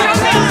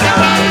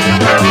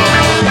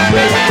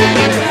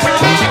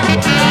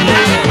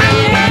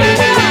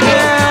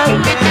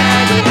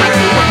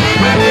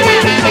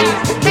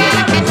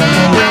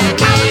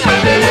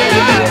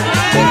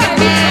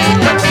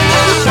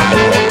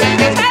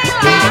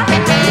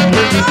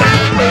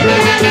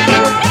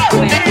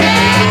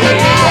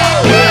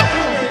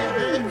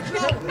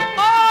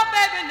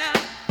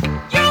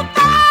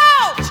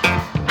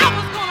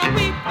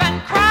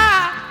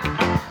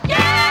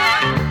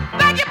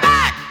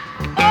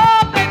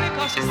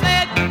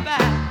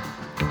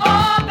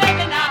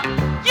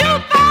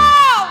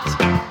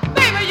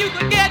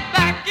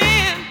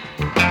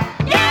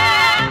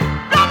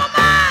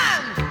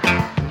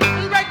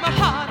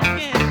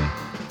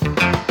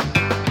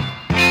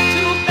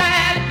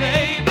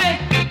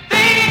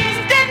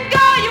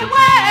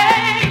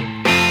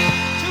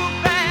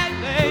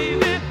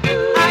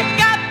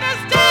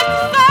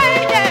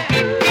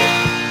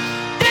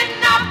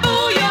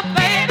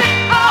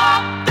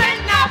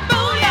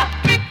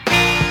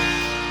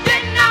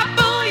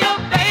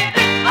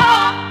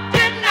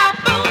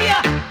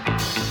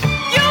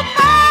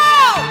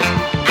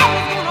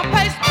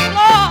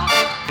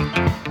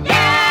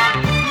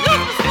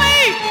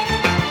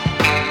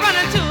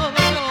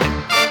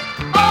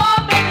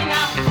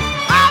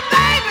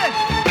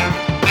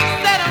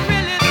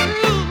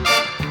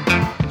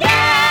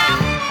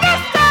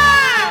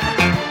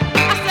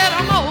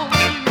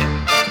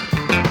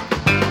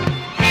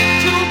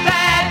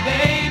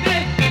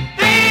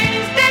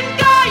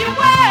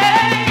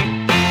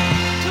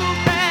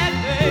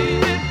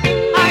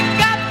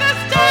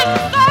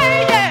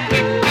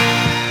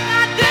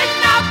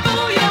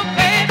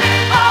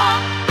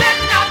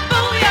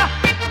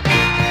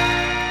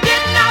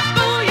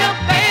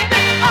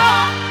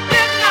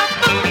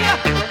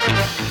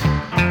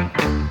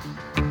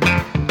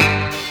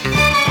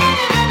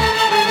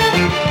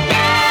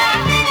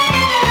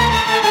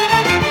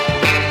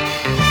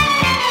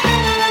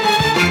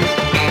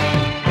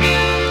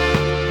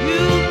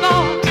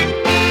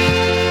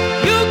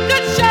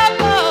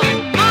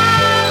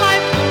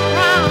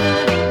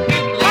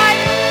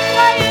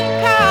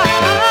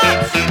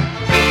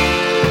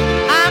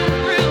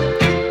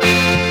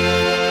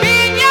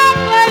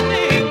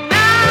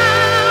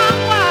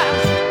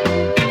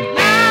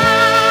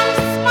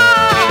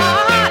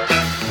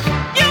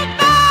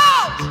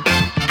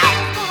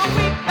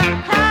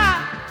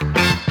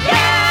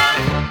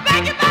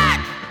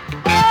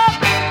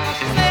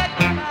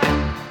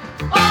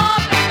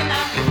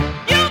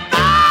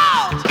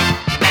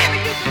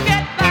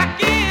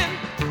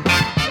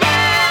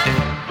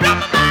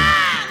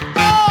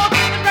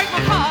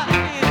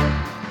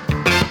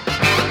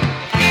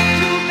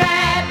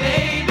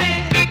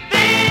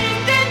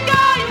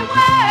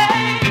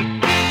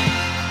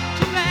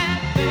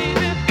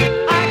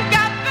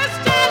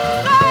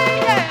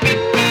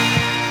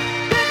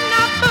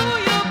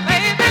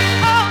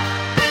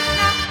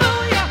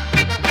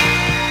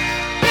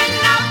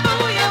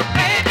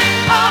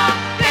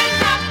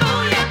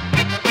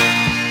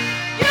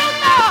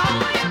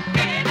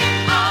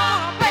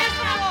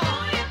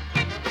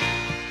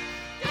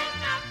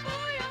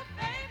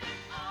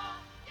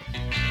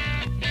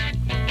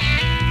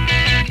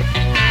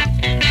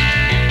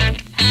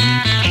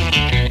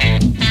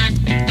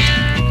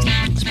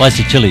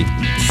 Spicy chili.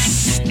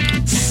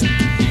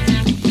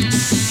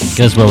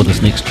 Goes well with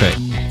this next track.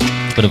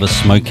 Bit of a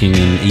smoking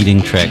and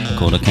eating track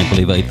called I Can't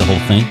Believe I Ate the Whole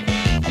Thing.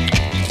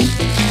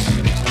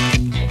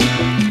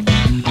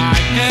 I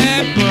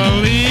can't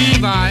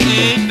believe I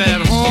ate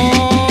that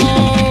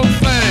whole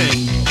thing.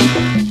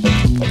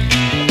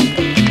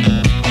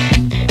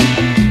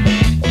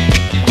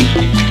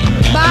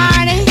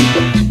 Barney,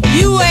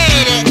 you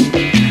ate it.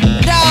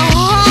 The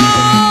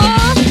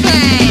whole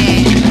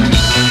thing.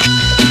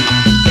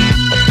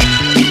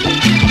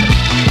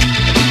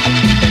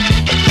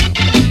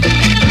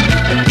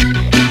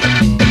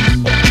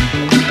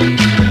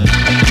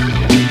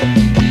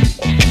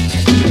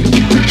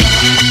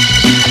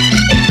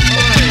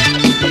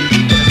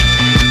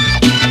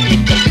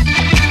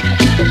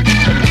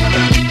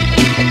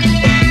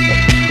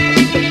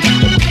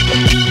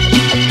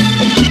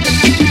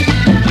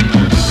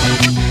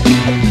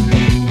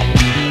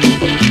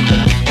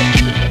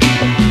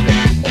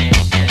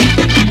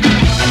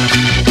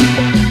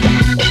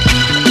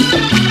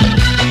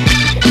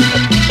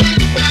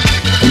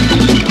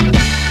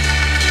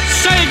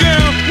 Say,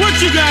 girl, what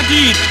you got to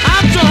eat?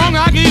 I'm so hungry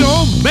I can eat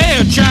old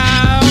bear,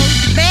 child.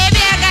 Baby,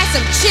 I got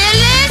some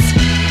chilies,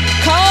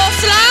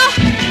 coleslaw,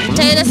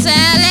 potato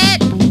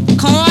salad,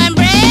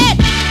 cornbread.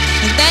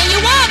 Anything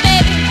you want,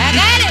 baby, I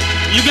got it.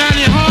 You got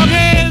any hog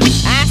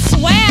heads? I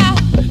swear.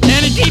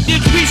 Any deep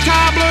dish grease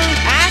cobbler?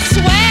 I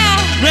swear.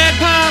 Red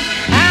pop?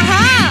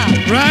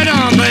 Uh-huh. Right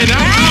on, baby.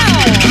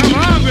 I'm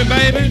hungry,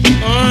 baby.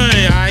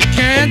 Oy, I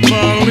can't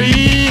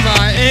believe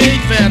I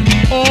ate that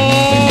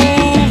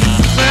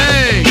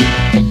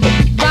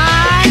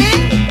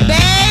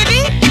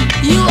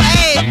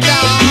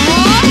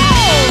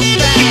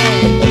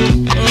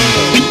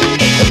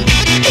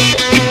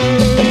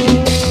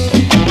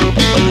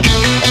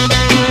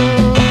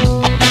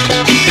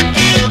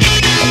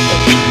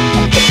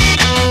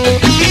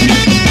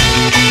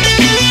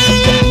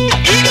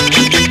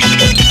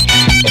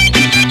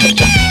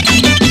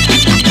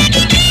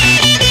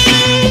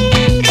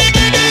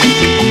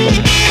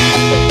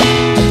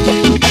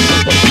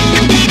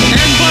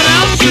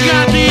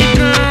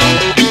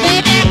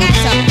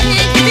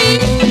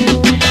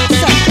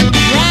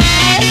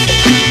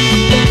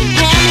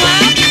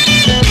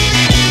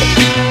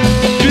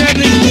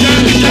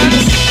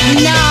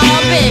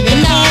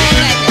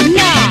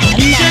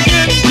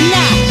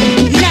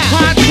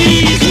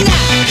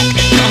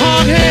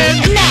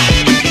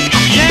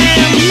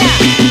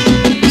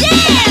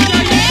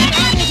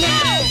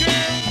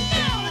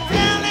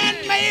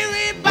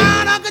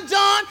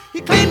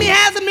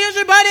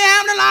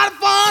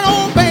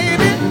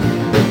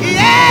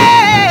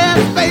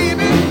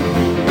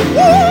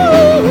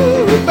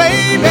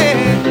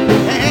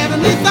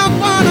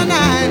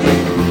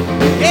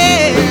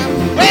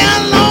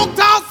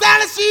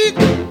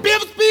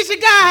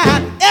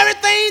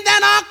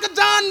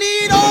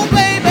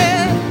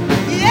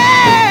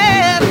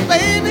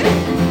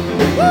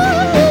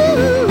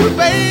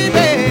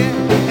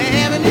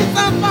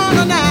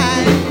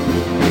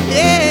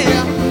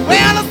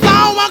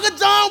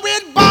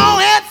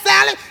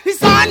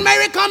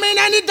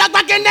and he duck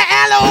back in the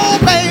alley, oh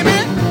baby.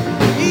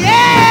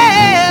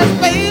 Yes,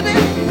 baby.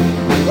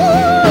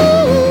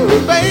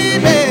 Ooh,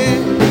 baby.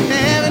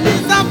 Having me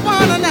some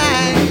fun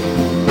tonight.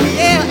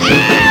 Yeah.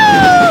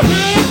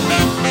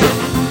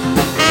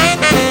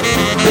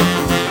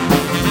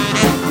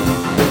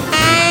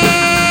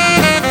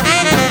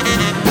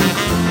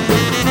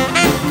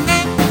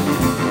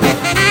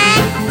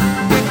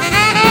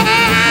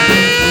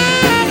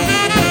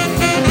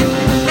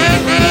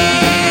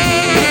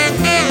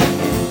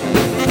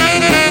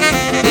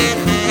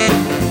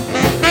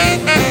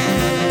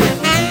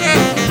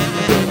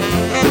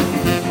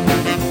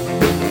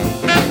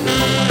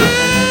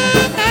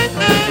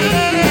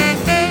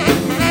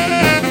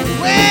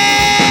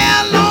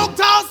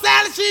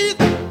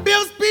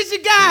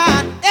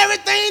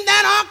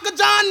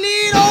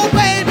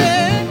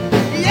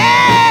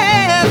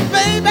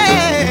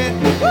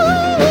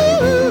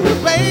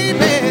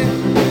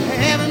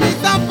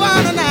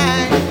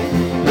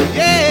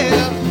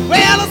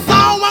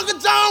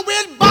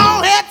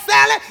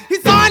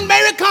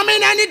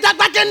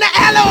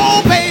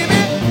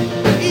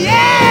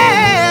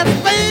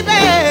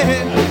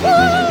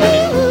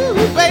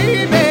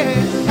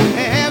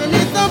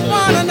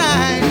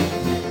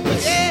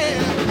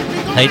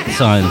 Hate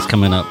Signs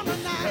coming up.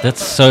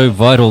 That's so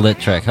vital, that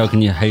track. How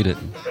can you hate it?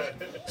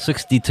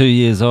 62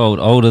 years old,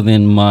 older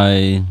than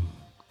my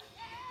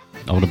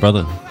older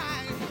brother.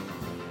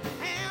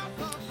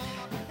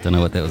 Don't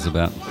know what that was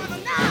about.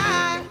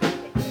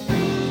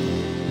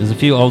 There's a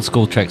few old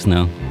school tracks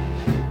now.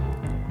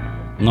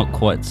 Not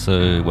quite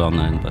so well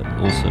known, but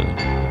also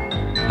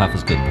half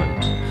as good,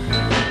 probably.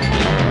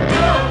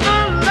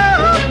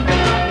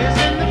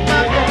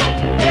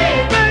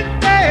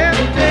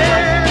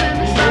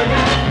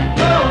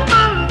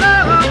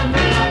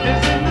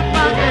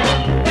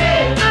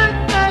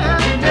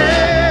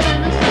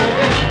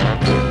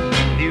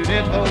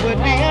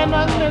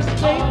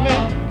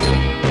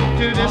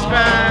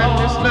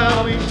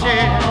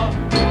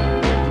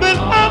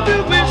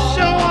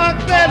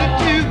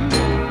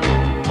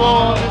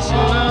 For this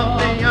love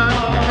beyond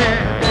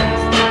compare.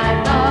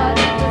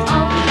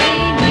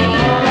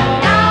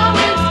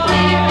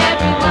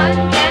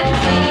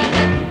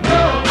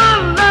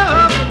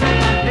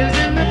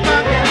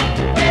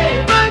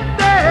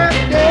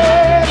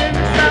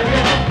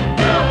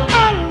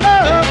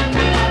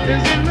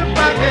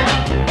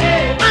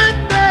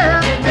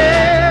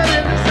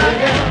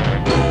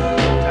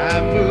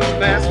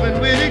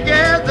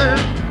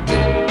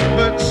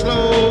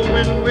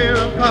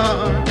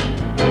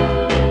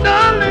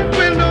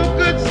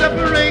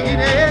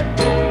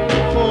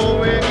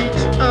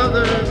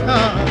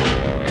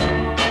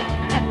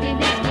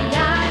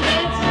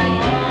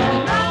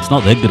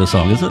 Not that good a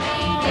song, is it?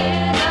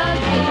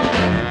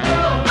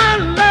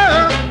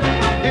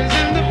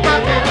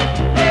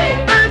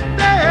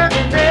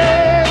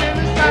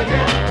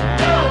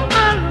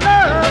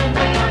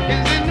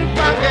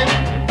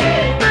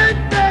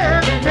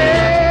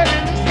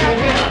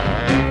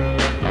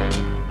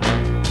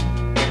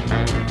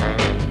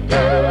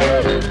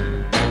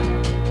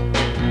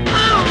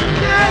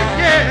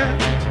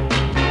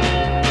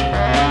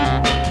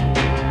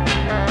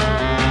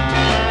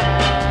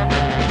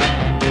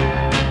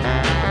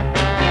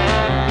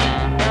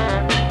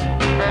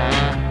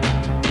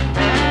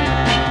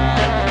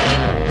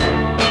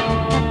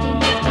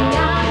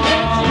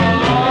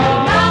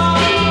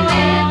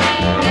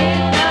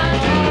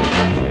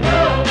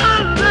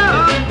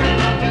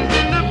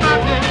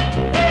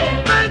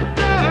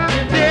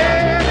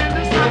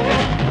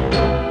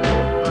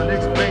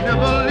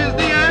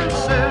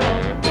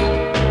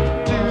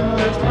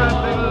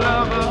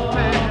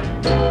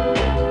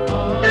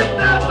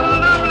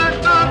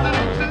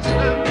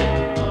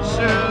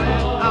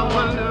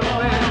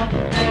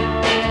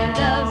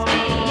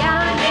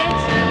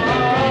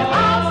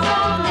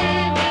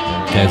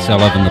 I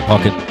Love in the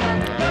Pocket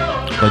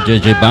by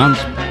JJ Barnes.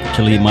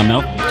 Chili in my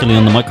mouth, chili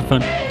on the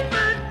microphone.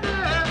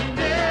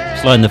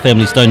 Sly and the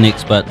Family Stone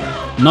next, but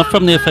not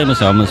from their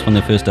famous album, it's from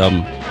their first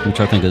album, which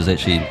I think is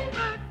actually,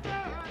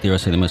 dare I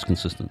say, the most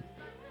consistent.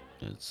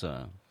 It's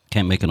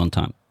Can't Make It on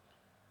Time.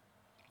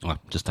 Oh,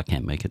 just I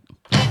Can't Make It.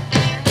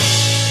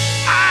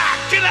 I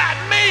cannot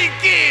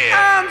make it.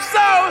 I'm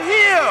so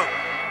here.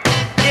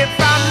 If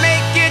I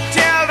make it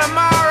till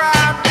tomorrow,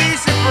 I'll be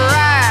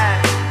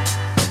surprised.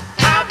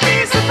 I'll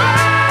be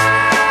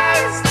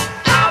surprised.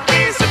 I'll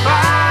be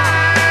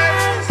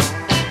surprised.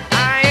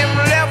 I am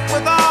left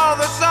with all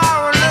the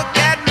sorrow. Look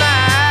at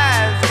my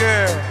eyes,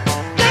 girl.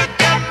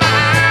 Look at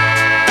my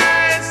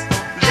eyes.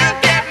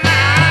 Look at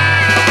my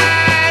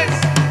eyes.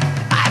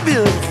 I've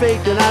been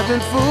fake and I've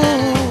been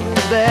fooled.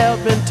 There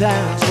have been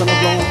times when I've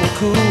blown the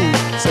cool.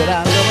 Said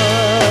I love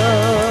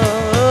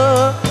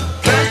her.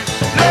 Can't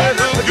let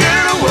her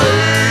get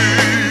away.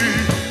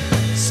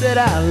 Said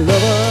I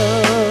love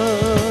her.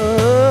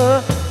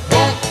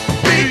 Won't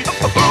be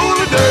a fool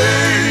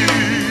today.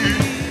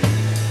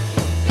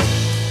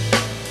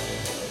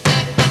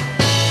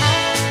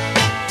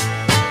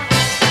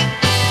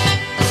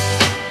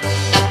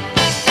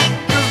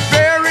 The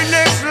very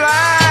next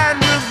line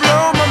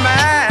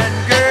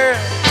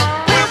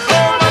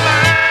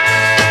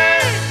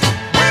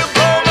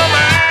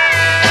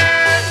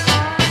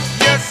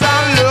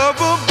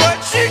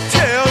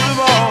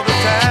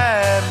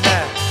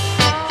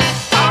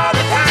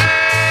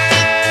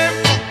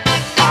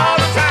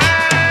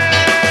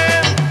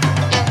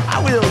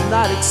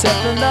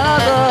accept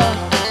another.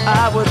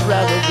 I would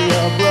rather be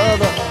a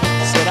brother.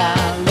 Said I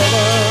love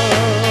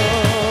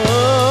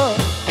her.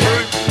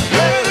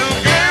 Let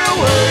her get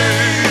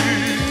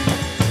away.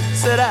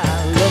 Said I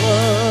love her.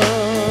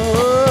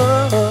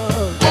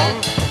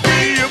 Won't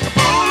be a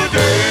fool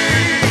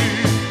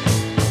today.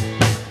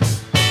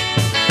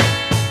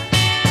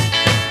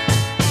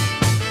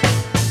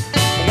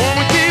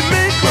 Wanna keep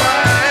me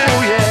crying.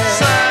 Oh yeah.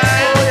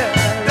 Sighing. Oh yeah.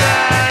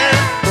 Dying.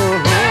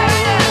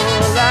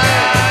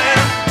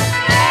 Lying.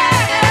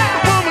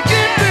 Wanna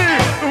keep me.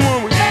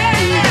 Wanna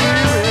keep me.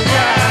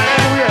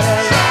 Dying. Oh yeah.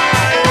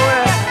 Sighing. Oh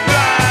yeah.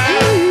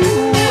 Lying.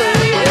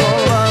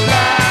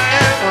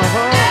 Lying.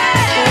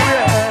 Oh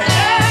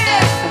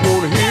yeah. I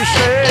wanna hear you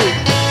say.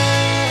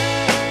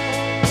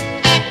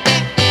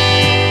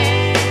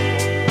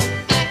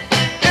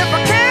 If I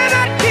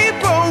cannot keep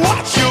her,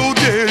 what's your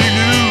daddy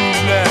do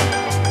now?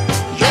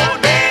 Your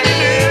daddy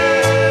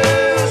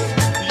knows.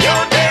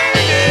 Your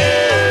daddy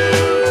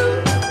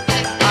knows.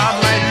 I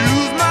might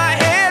lose my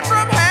head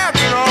from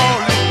having all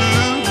this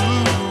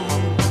blues.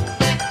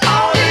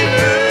 All these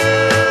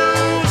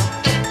blues.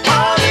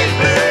 All these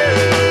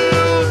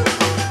blues.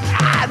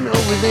 I know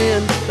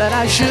within that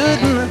I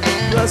shouldn't.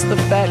 Plus the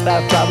fact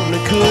I probably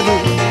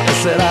couldn't. I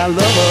said I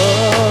love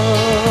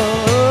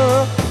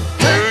her.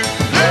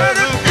 Let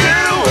her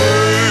get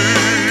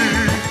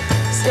away.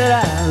 Said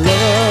I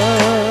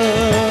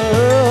love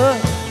her.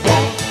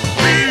 Won't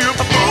be a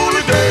fool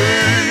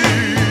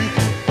today.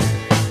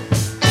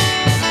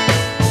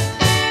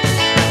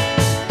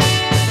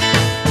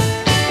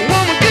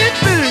 Woman, get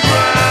me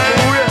right.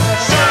 Oh yeah.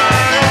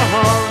 Dying.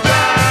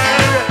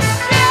 Dying.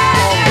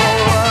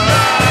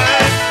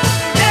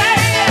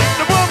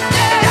 The woman,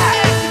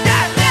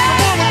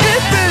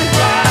 get me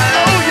right.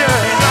 Oh yeah.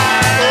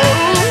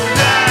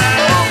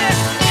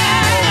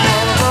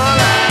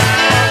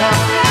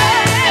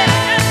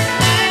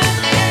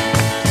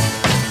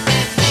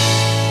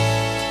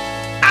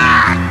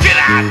 Get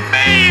out,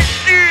 man.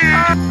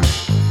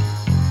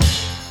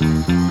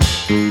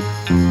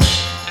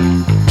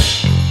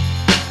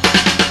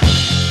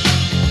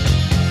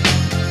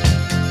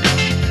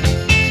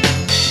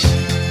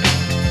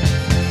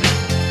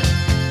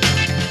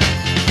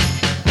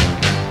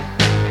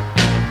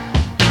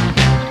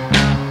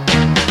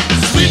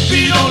 Sweet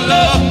pea don't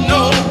love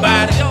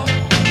nobody,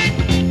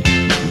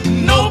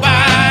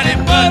 nobody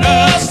but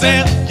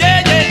herself.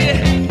 Yeah, yeah, yeah.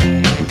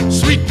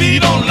 Sweet pea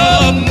don't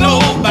love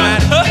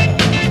nobody,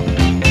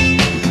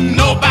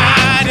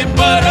 nobody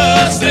but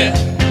herself.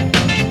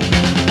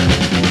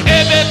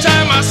 Every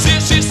time I see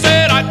her, she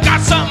said, I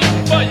got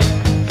something for you.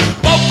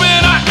 But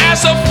when I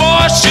ask her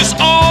for it, she's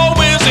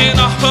always in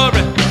a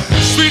hurry.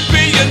 Sweet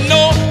pea, you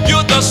know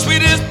you're the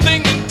sweetest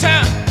thing in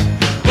town,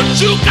 but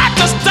you got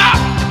to stop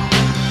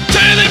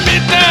turning me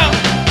down.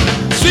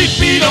 Sweet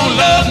pea don't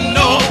love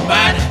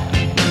nobody,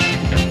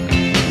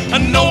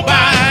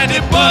 nobody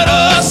but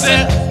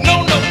herself.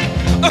 No, no.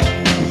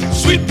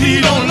 Sweet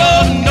pea don't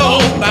love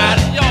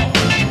nobody, y'all.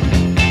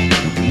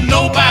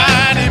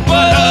 Nobody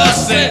but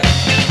herself.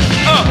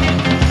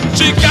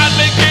 She got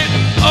me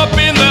getting up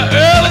in the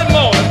early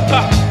morning,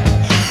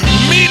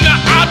 meeting her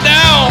out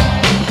down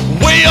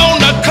way on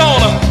the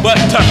corner. But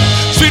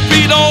Sweet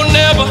pea don't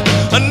never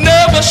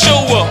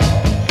show up.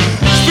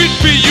 Sweet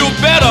pea, you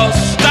better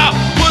stop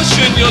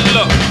pushing your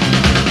luck.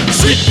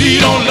 Sweet pea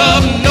don't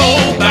love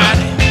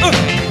nobody,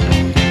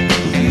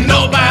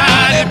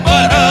 nobody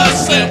but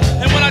herself.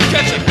 And when I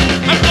catch her,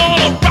 I'm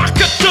gonna rock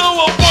it to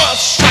her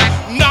once,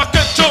 knock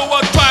it to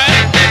her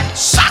twice,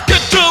 sock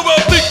it to her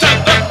big time.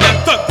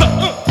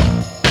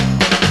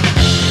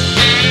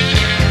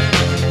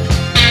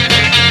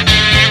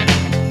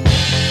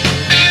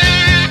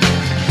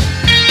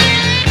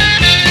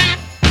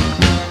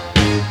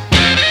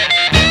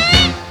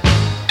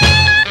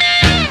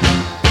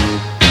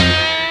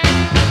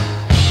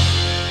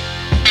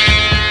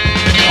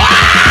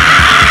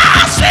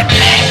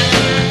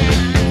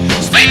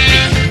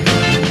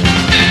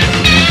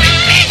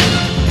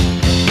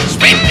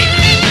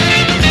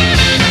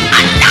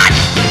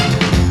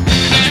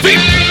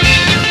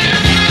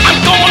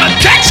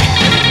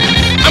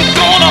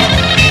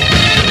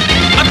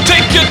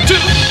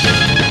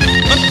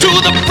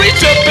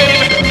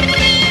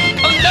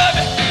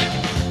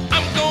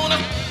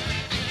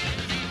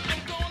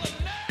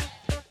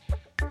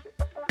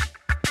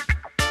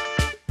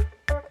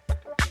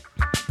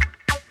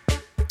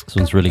 This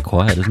one's really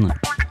quiet, isn't it?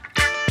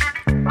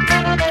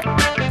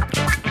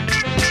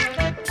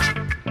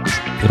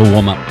 It'll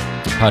warm up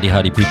Party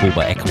Hardy People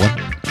by Aqua.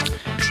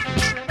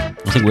 I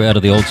think we're out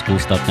of the old school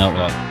stuff now,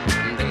 right?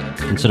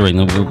 Considering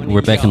that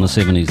we're back in the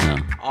 70s now.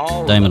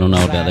 Damon will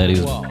know about that.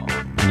 He was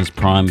in his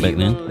prime back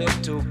then.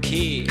 Little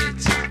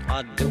kids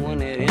are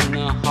doing it in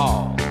the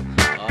hall.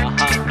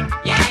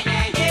 Yeah,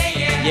 yeah, yeah,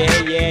 yeah.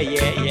 Yeah, yeah,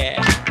 yeah, yeah.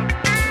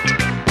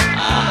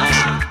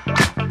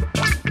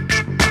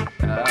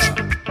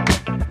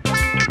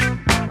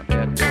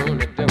 They're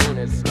doing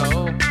it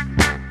slow.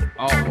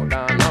 All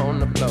down on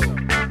the floor.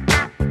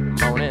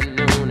 Morning,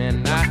 noon,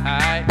 and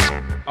night.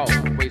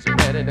 Always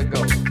ready to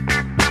go.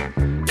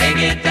 They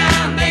get down.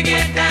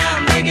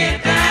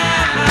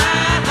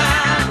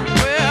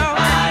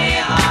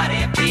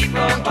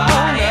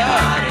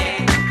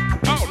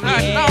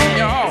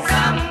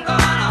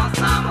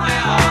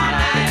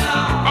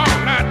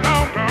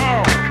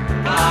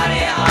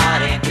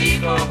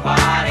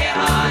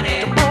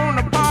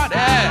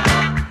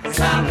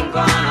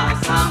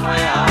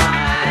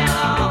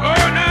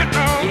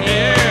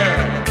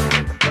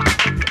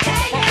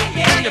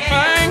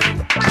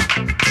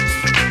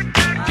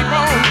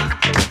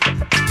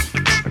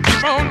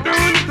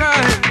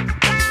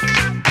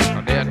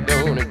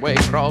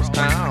 across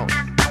town,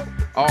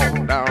 all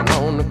down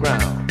on the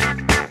ground.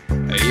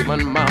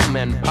 Even mom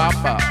and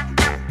papa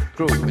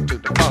grooving to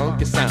the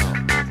funky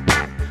sound.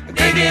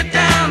 Dig it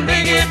down,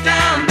 dig it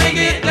down, dig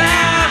it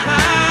down.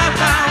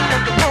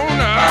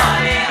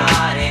 Party,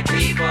 party,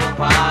 people,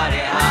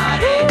 party,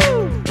 party.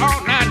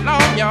 All night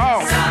long,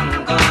 y'all.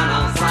 Something going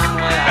on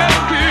somewhere.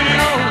 Let's get it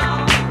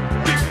on.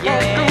 Keep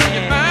on doing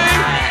your thing.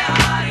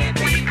 Party,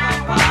 people,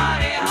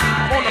 party,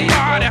 party. On the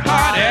party,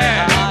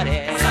 party.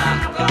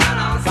 Something going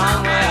on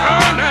somewhere.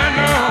 All night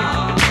long.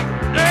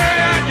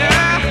 Yeah,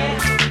 yeah.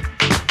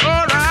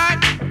 All right,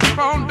 keep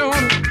on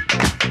doing it.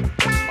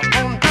 Up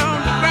on down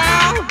the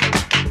ground.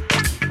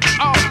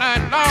 All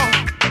night long.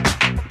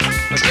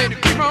 I said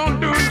keep on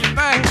doing your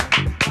thing.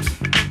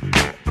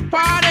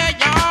 Party,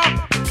 y'all.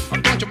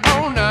 Don't you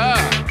wanna?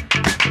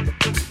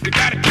 You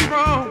gotta keep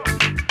on.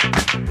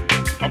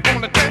 I'm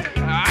gonna tell you,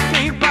 I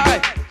can't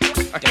fight.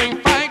 I can't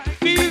fight the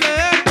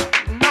feeling.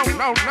 No,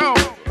 no, no.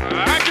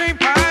 I can't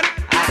fight it.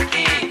 I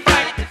can't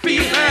fight the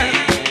feeling.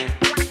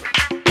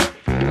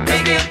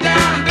 Dig it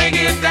down, dig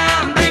it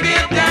down, dig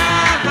it down.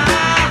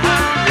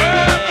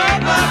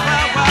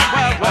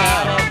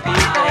 Well,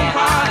 keep on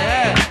party.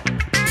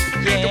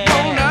 You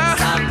wanna?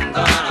 Something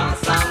going on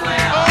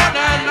somewhere. All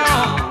night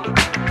long.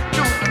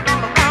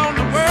 Around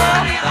the world.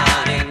 Party,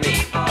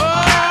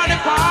 party,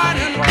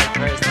 party.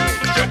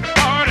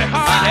 Party,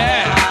 party.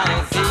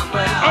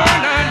 All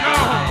night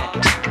long.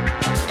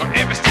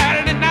 Every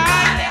Saturday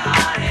night.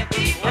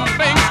 When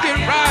things get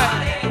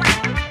right.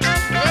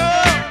 Oh,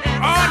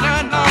 all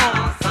night long.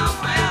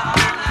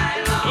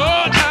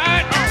 All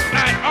night, all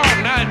night, all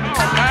night,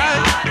 all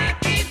night.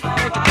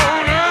 Don't you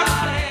wanna?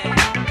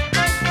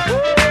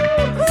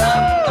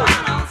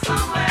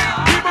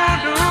 Keep on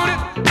doing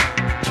it.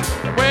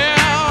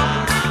 Well,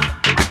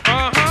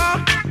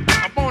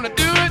 I'm gonna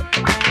do it.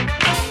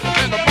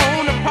 And I'm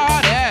gonna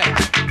party.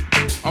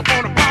 I'm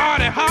gonna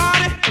party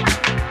hardy.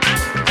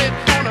 It's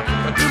gonna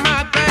do my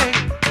thing.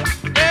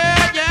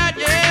 Yeah, yeah,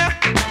 yeah.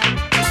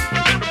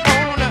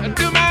 I'm gonna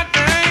do my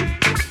thing.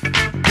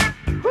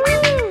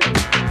 Woo.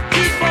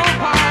 Keep on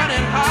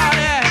partying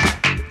hardy.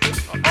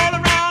 All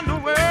around the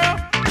world.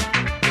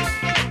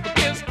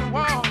 Against the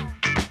wall.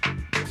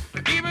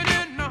 Even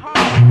in the heart.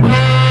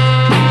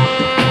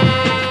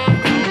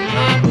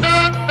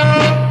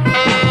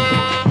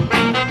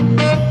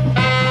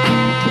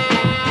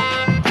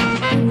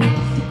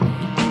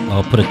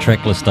 I'll put a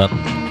track list up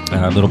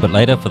a little bit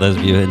later for those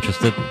of you who are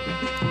interested.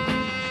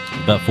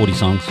 About 40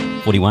 songs,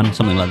 41,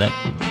 something like that.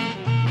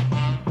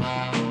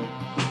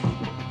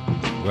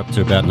 We're up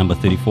to about number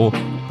 34,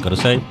 gotta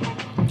say.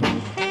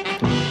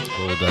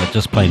 Called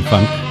Just Plain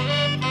Funk,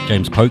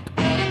 James Polk.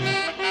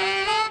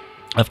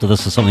 After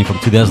this is something from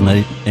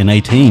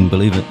 2018,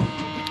 believe it.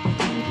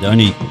 The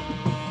only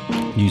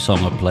new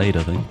song I played,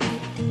 I think.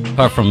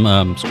 Apart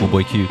from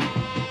Schoolboy Q.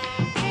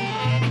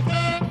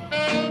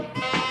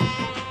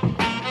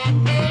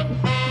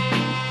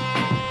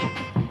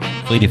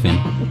 Fleet FM.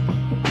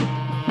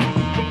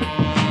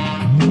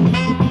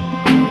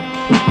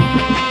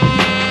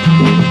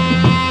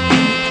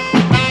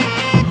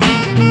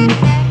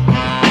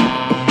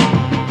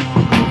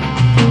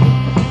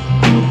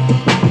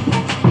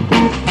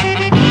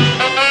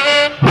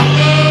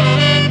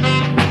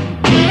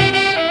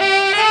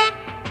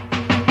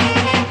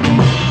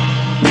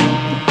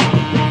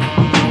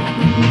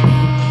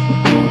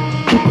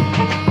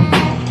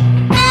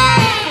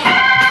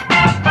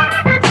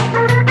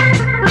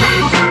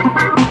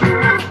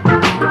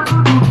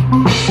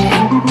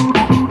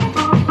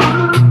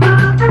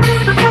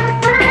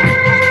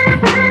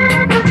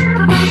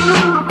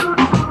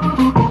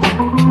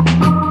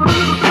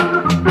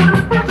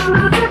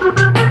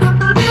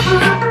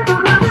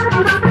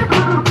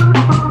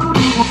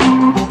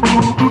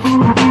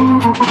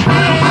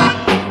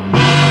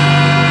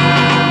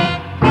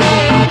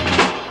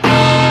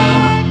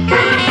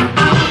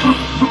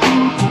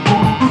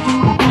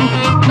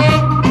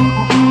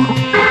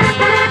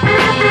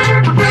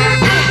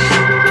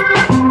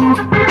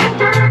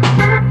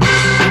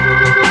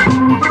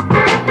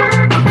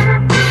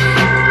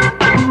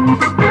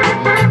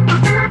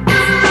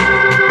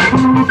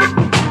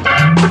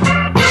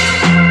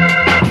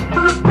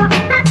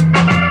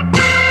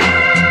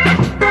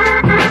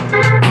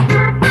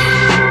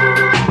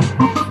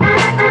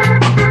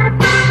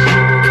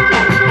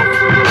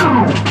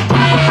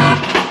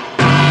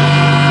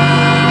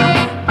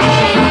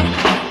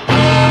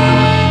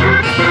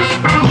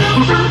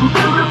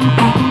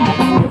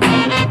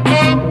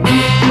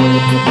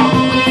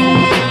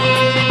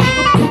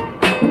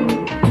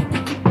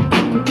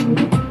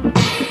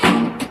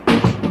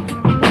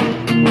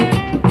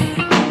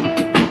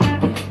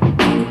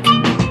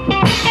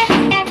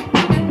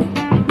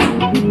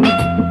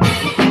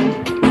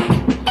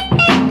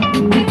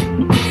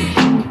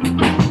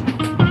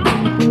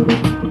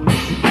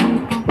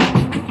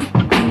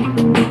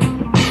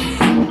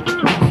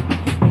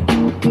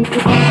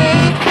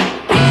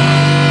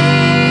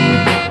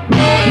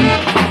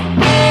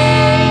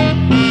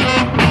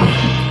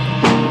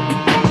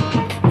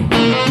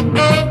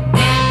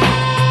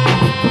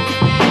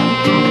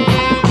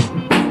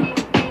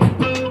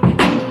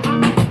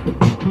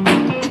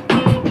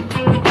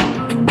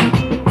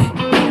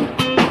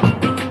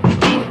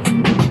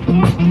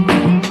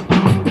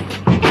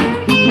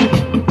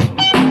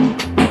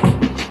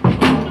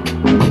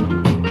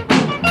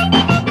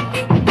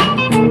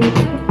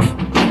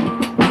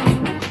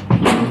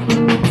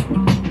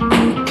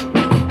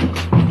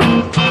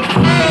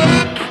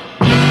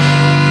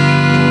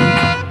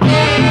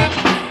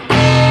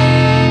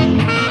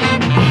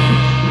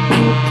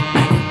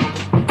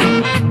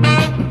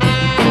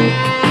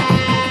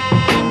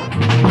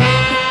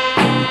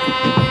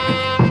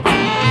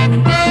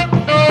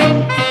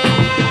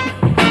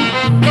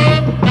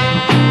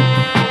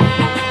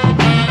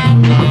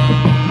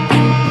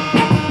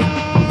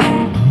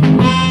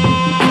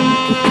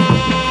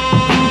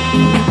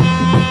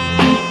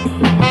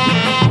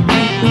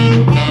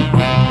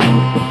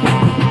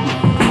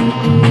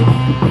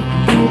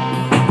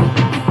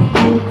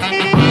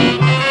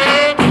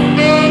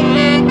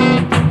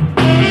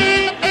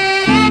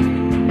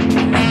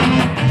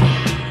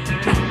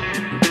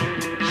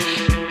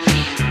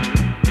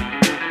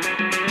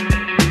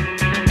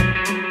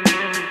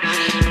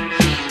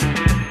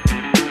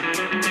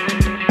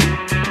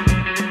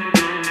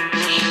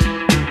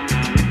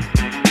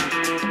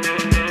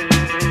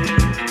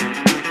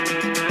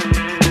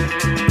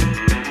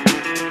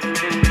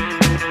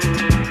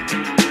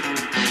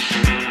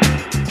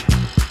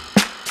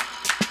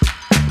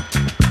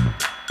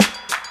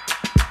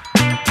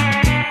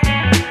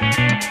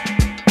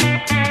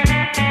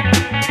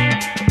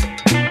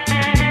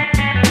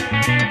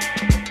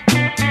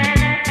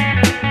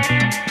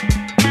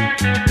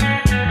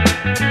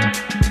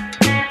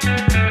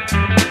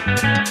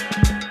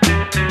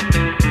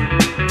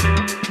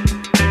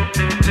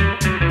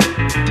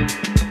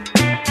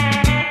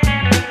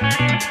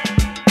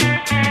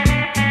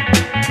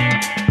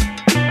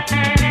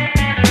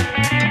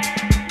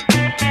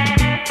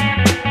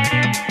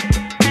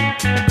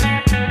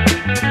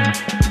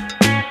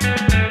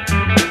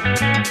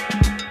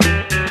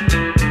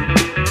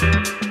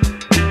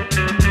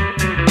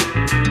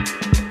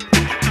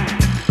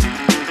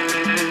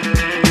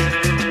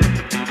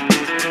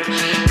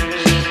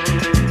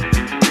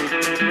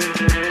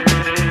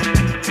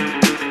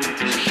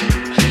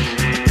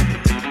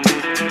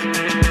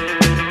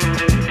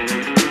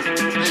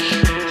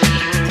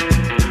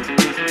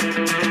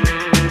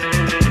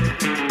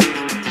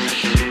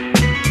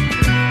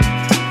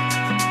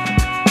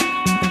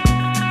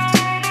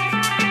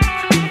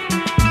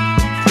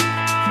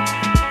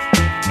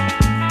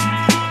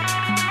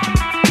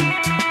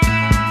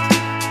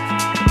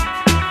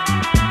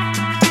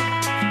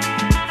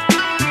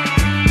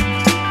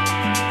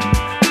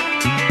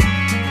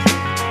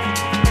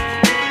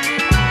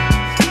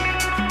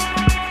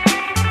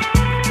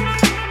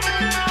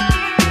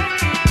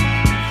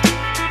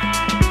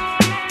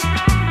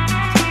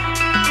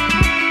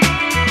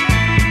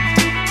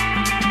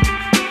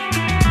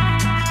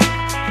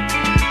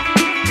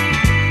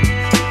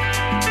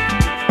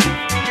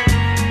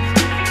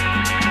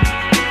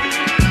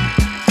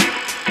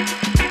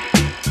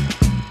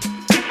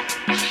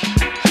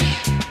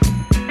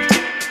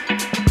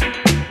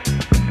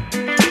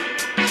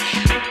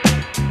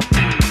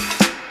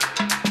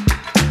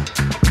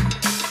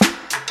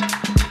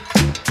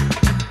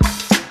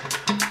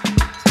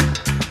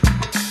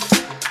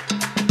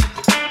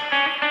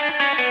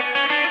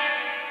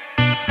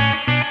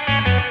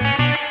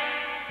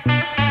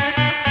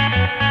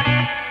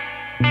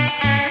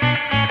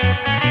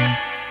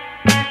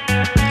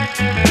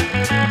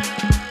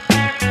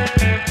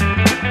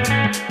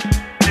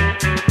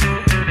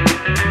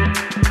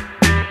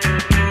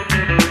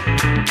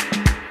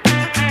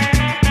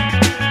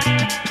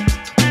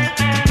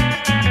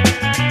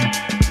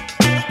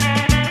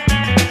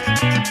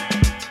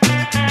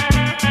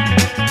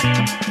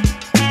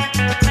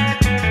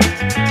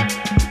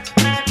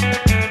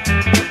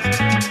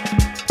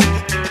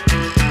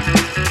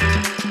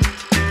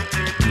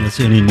 That's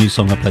the only new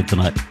song I played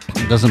tonight.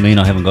 It doesn't mean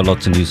I haven't got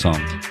lots of new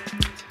songs,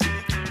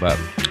 but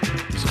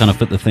it's kind of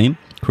fit the theme.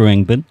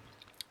 Kruang Bin.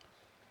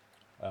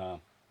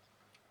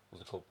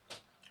 What's it called?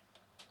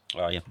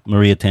 Oh yeah,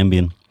 Maria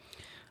Tambian.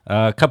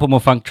 A couple more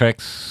funk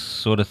tracks,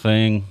 sort of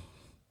thing.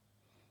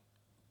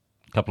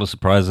 A couple of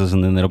surprises,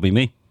 and then that'll be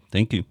me.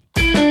 Thank you.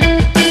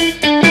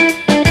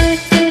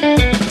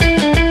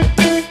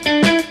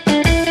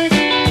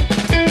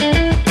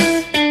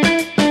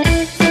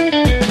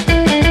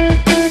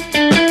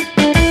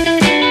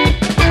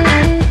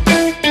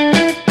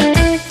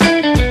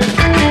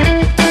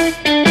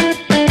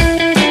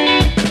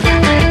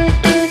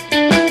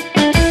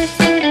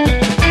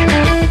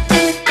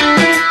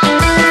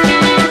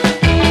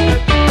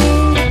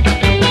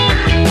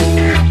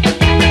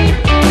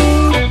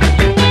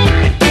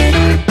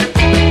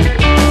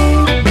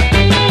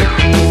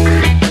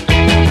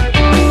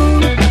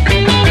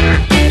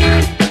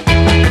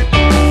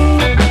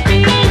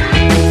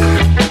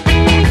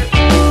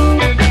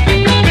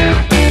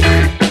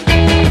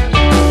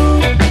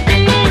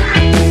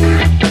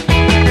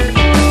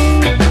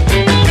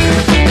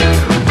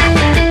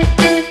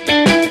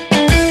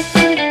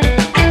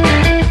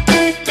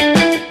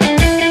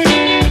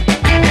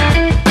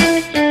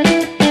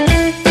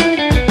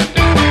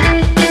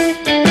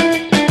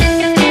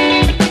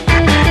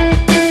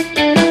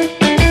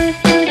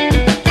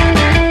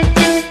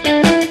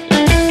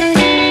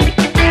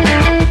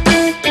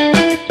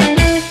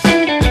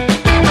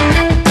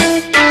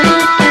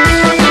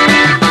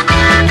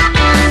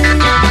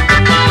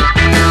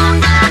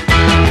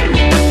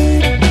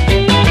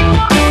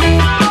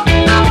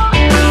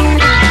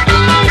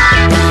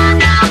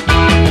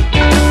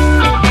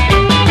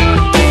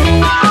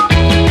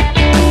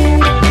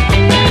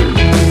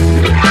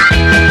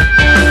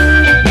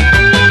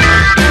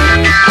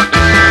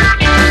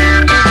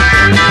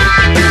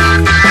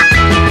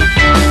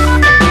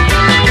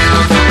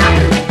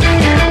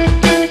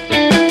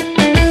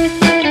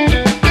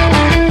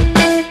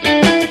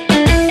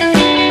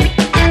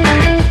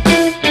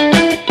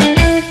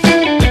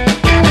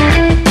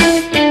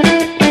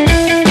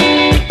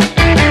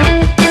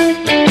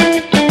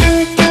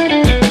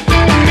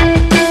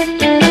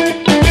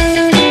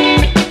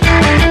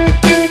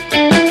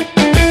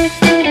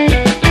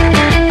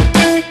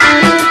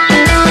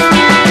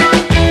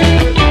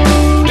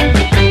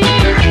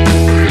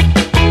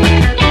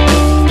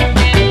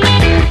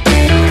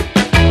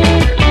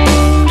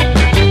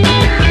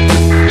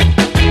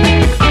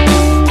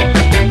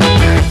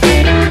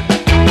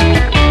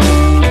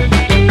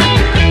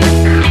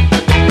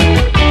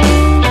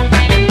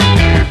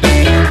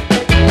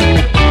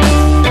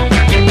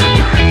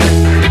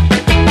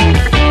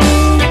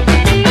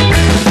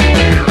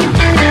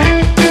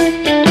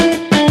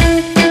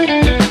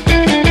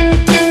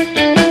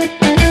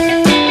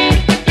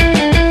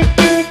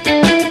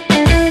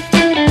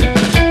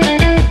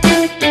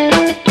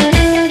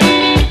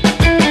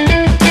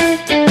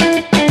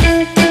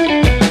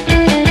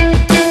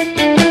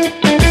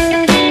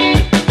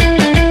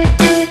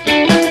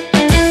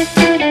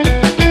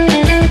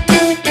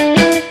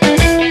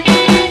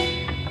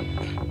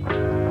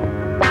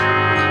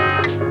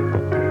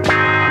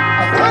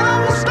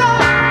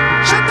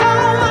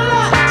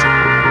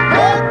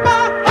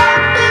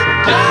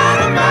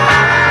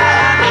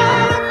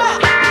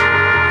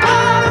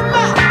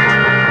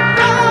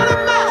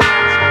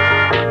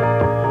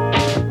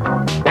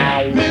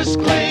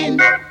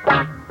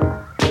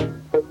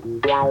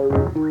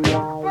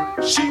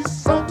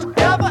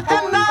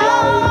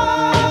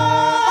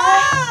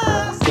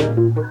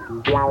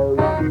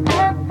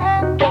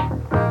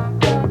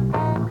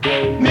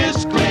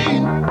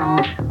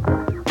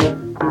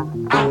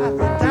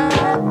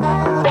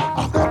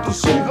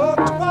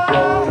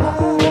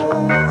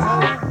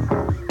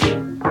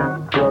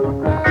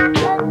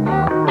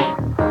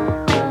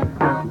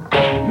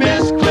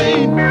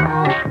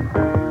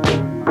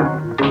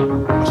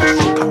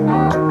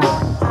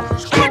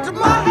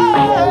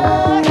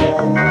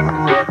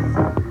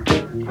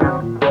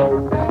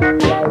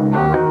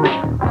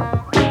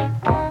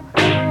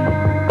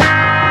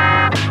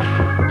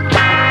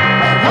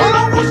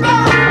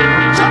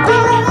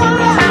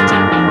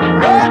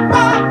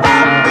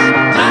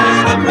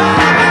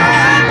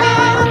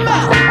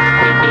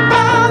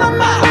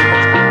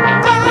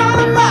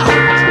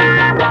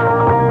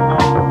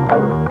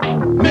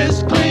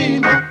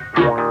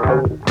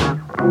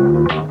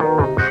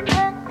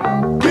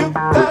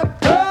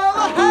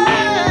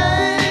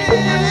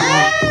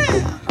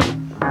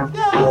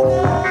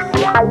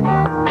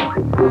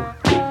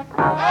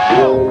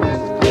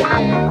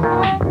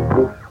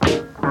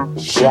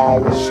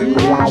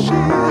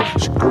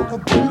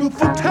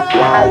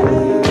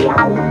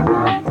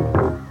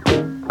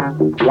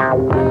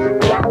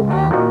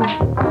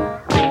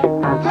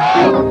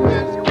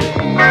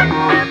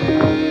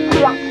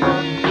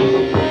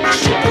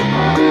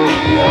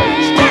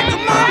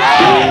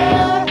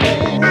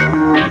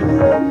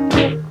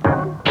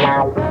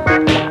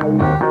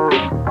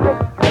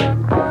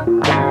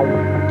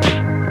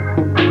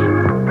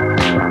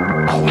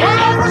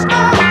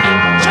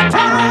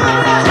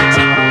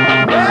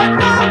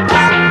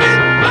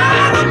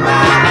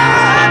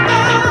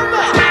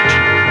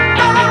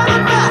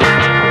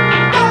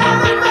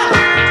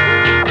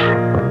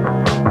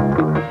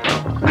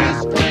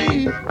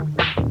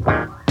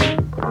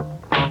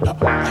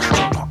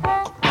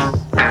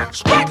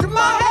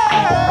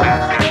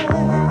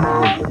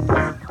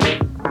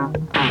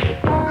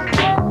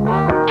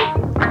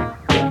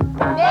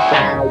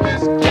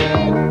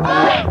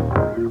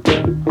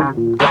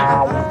 Remember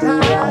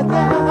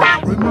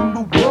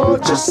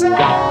what you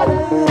said.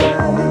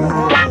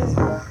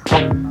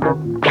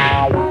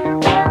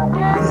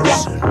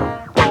 Listen.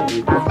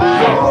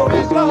 Love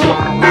is love.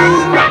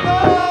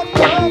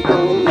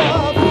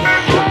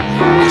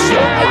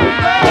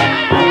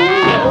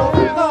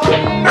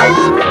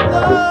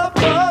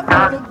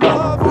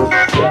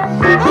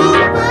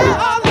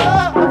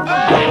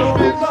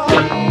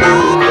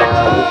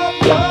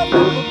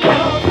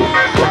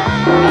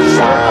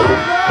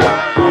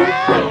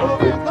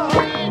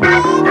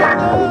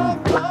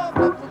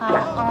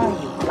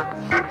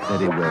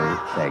 Very well,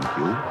 thank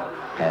you.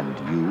 And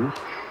you?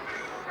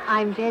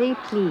 I'm very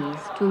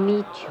pleased to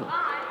meet you.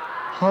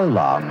 How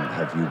long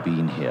have you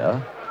been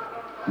here?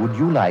 Would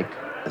you like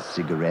a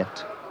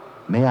cigarette?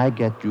 May I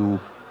get you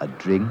a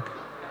drink?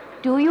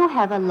 Do you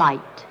have a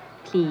light,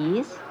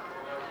 please?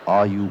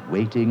 Are you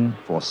waiting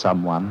for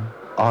someone?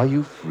 Are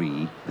you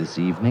free this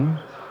evening?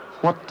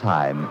 What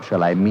time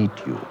shall I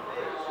meet you?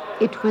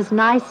 It was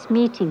nice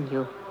meeting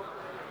you.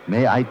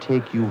 May I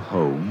take you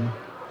home?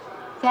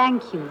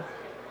 Thank you.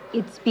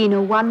 It's been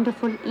a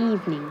wonderful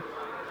evening.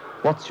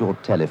 What's your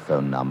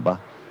telephone number?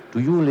 Do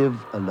you live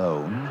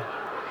alone?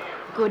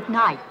 Good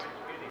night.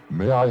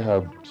 May I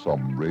have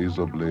some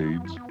razor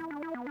blades?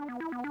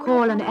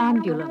 Call an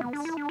ambulance.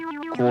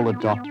 Call a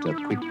doctor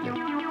quickly.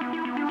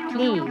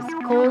 Please,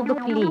 call the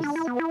police.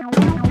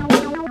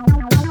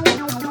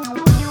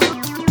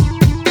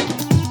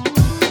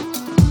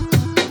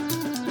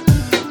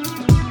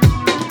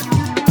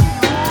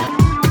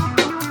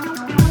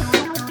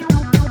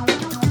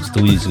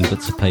 Still using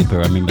bits of paper.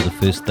 I remember the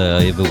first day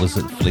I ever was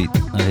at Fleet.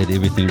 I had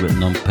everything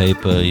written on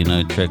paper, you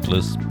know, track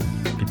lists.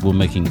 People were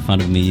making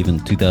fun of me even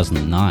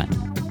 2009.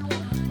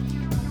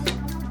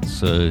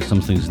 So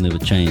some things never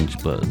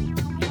change, but you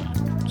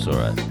know, it's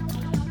alright.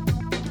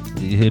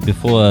 You heard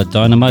before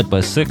Dynamite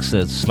by Six,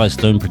 that's Sly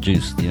Stone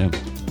produced, you know.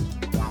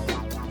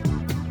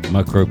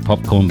 Micro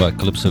Popcorn by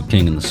Calypso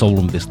King and the Soul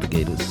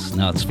Investigators.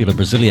 Now it's Vila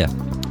Brasilia,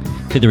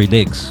 Feathery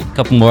Legs. A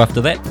couple more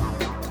after that.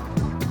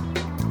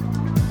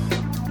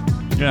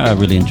 Yeah, I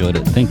really enjoyed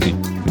it. Thank you.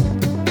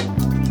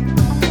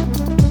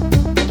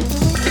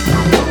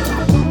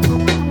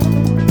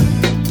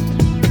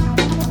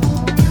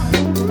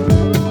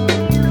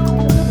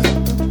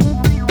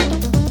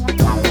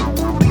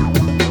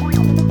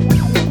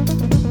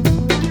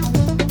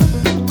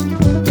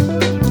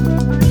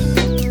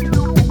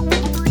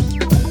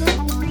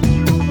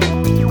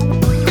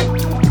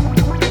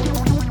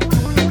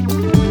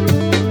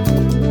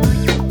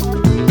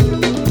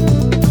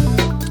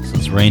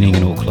 Raining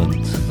in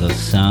Auckland, the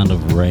sound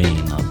of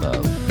rain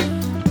above.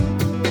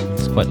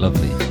 It's quite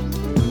lovely.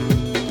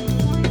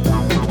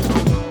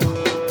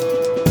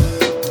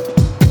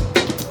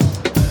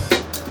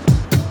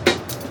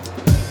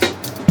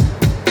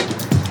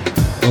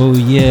 Oh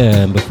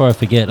yeah, and before I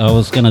forget, I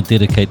was going to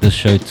dedicate this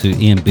show to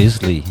Ian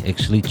Besley,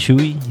 actually.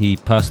 Chewy, he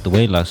passed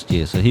away last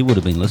year, so he would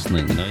have been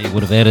listening, you know, he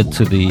would have added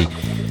to the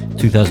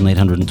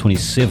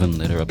 2,827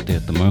 that are up there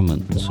at the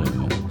moment, so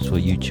it's for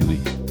you, Chewy.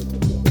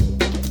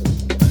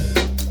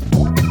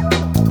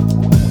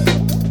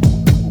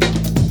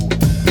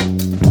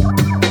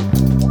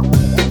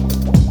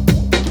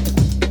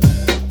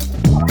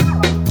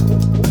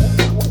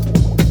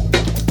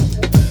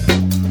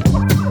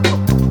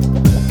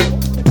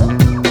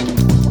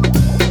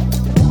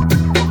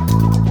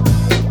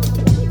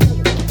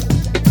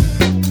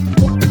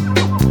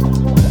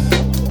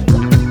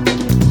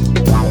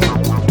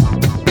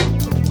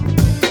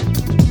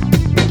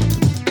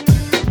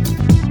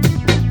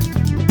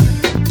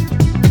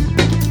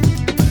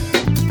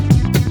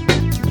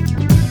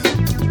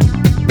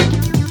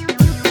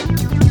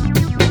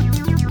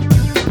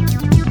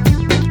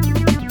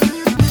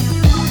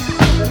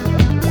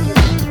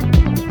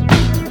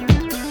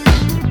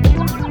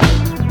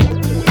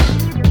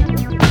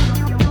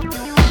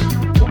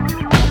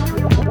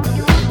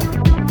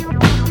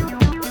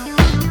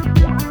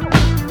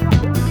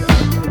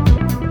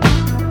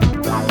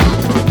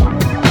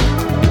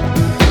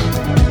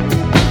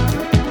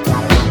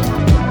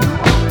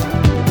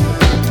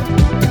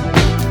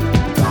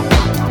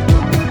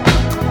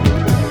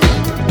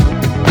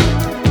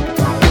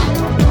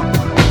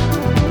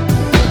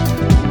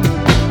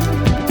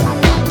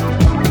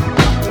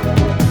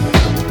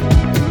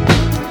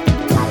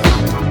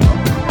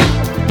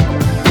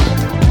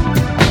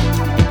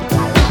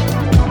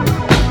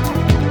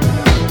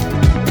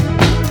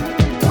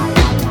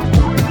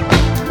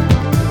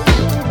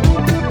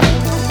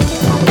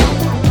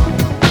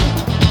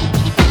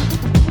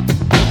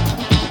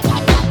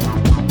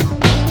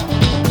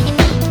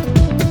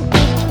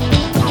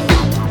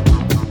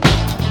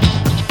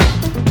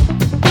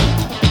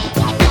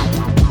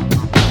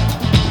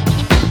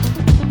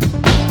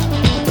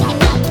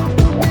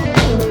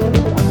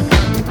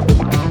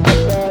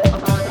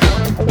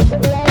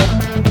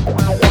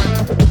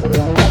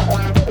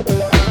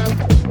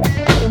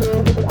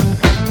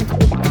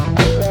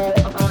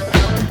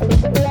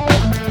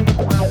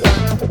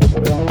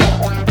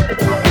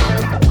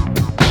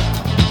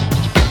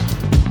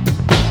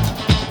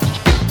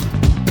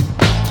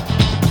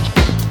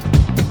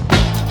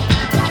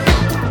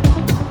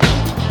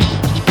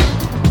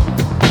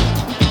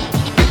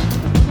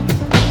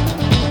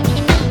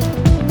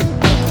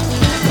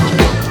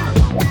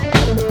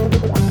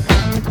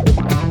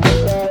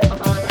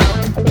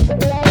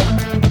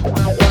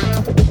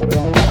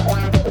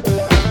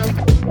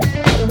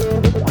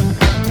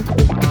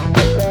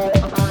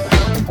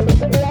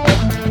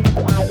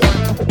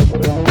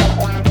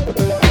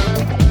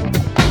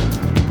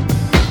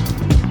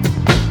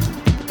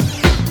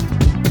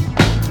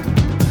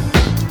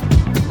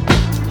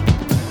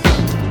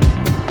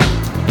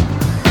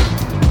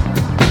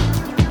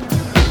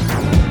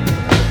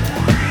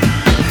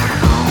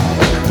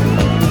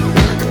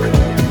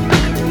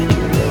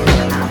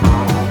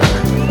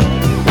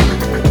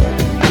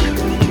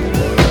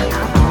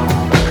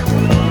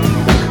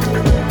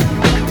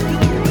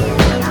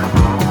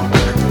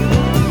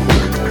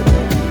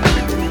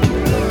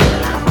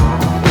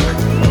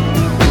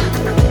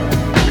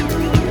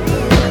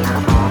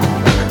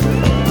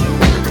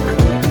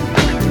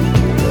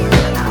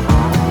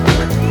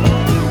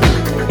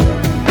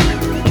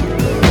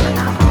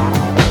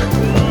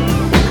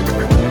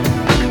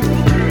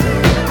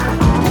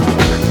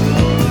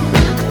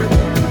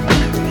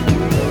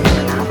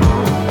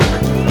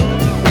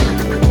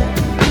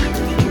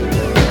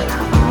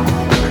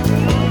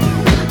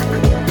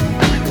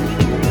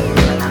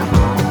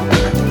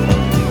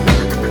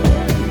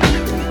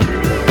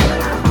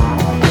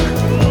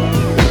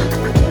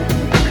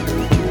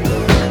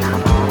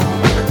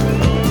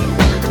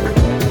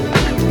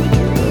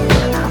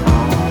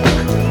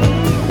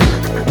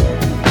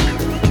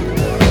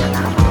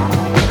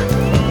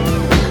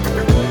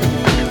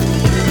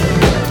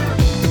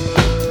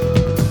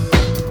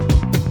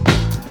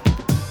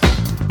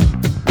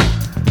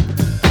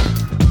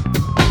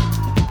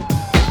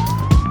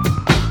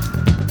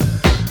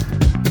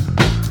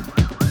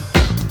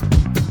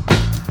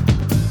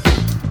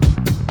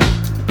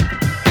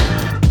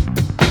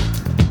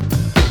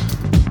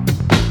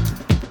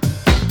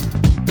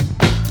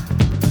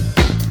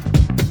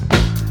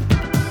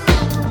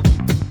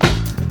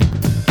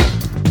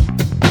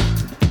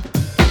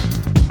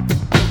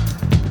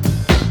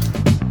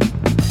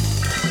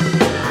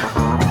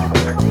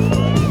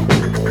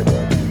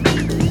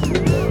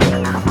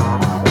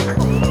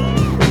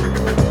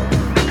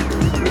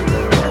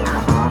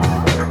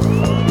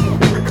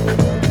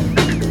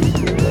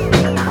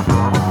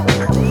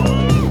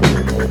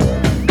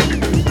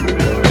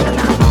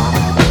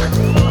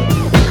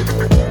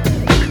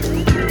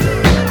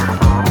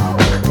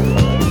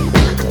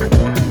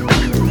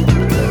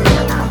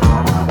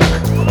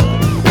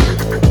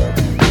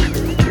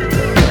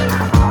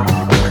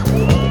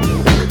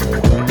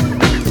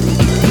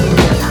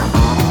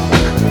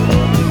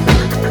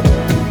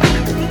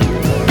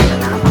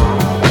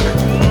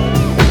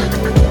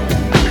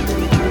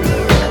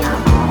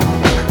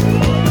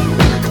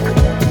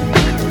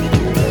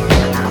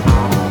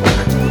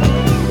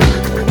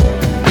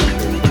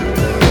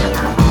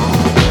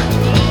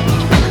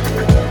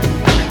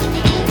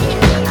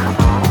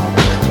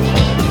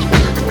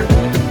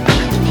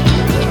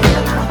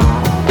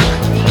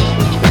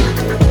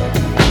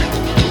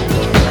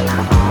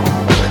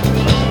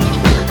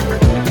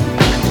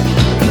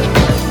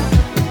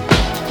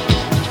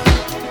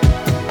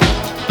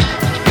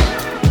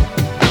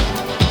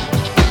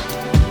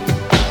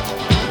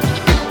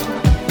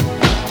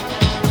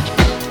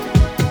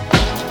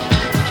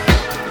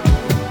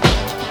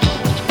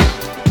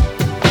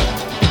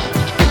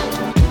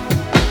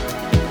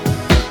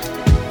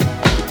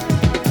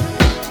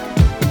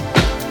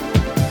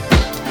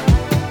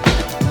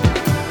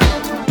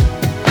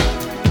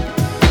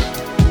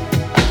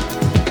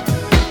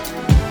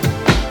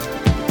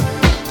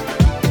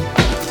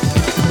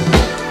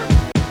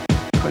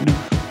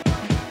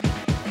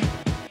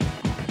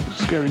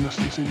 scariness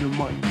that's in your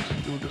mind.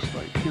 You're just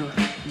like, here.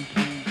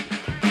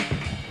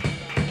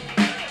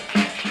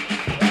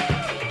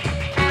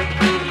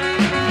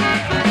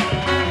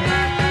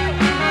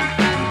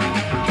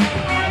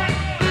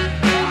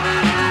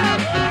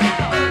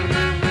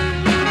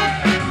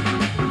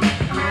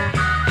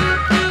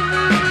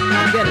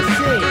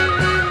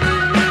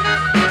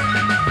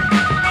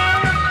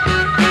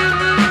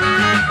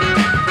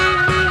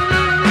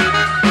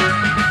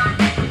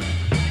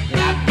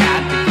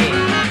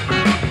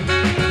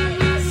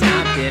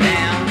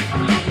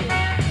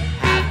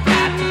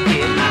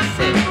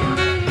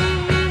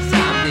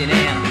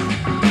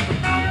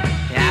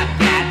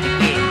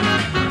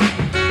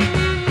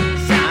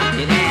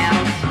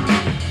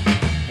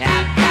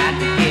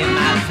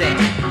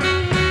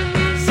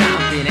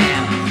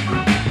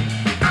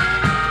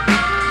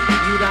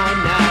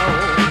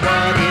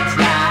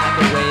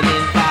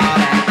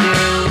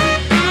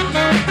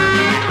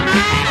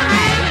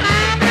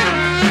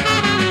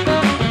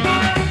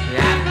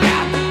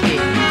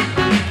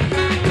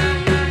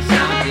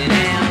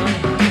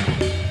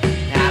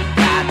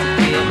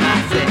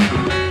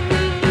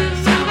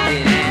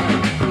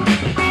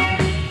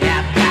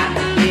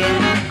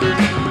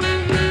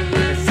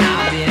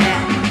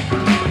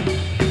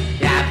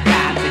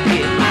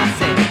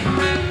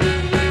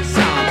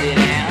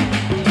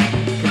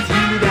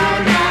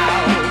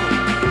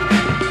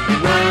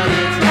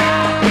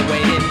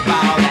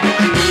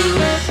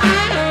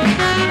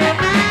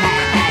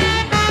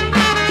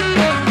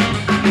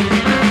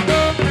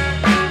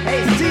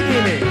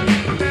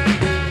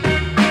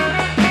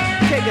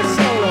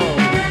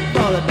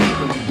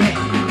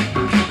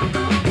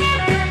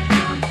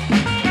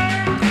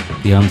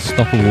 The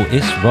unstoppable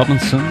S.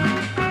 Robinson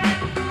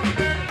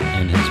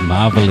and his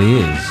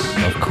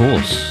Marveliers, of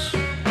course.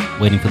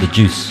 Waiting for the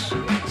Juice.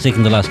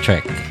 Second to last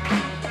track.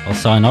 I'll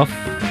sign off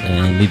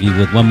and leave you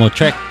with one more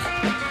track.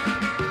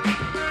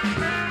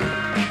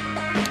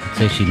 It's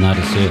actually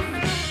Nada Surf.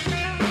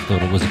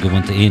 Thought it was a good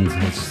one to end.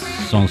 This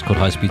song's called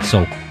High Speed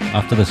Soul.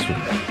 After this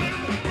one.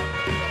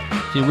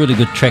 It's a really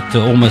good track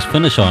to almost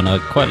finish on. I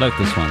quite like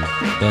this one.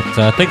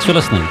 But thanks for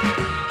listening.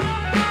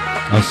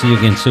 I'll see you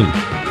again soon.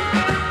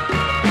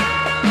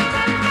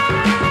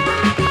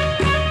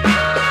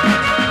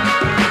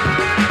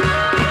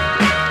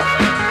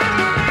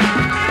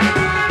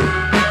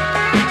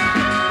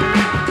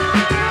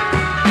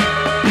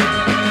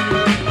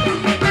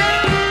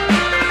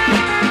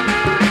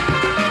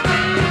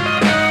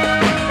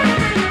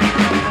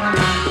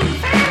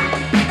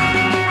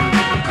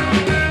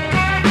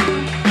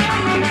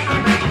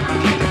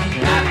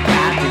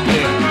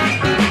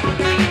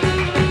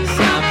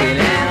 Something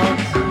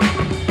else.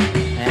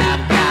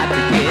 I've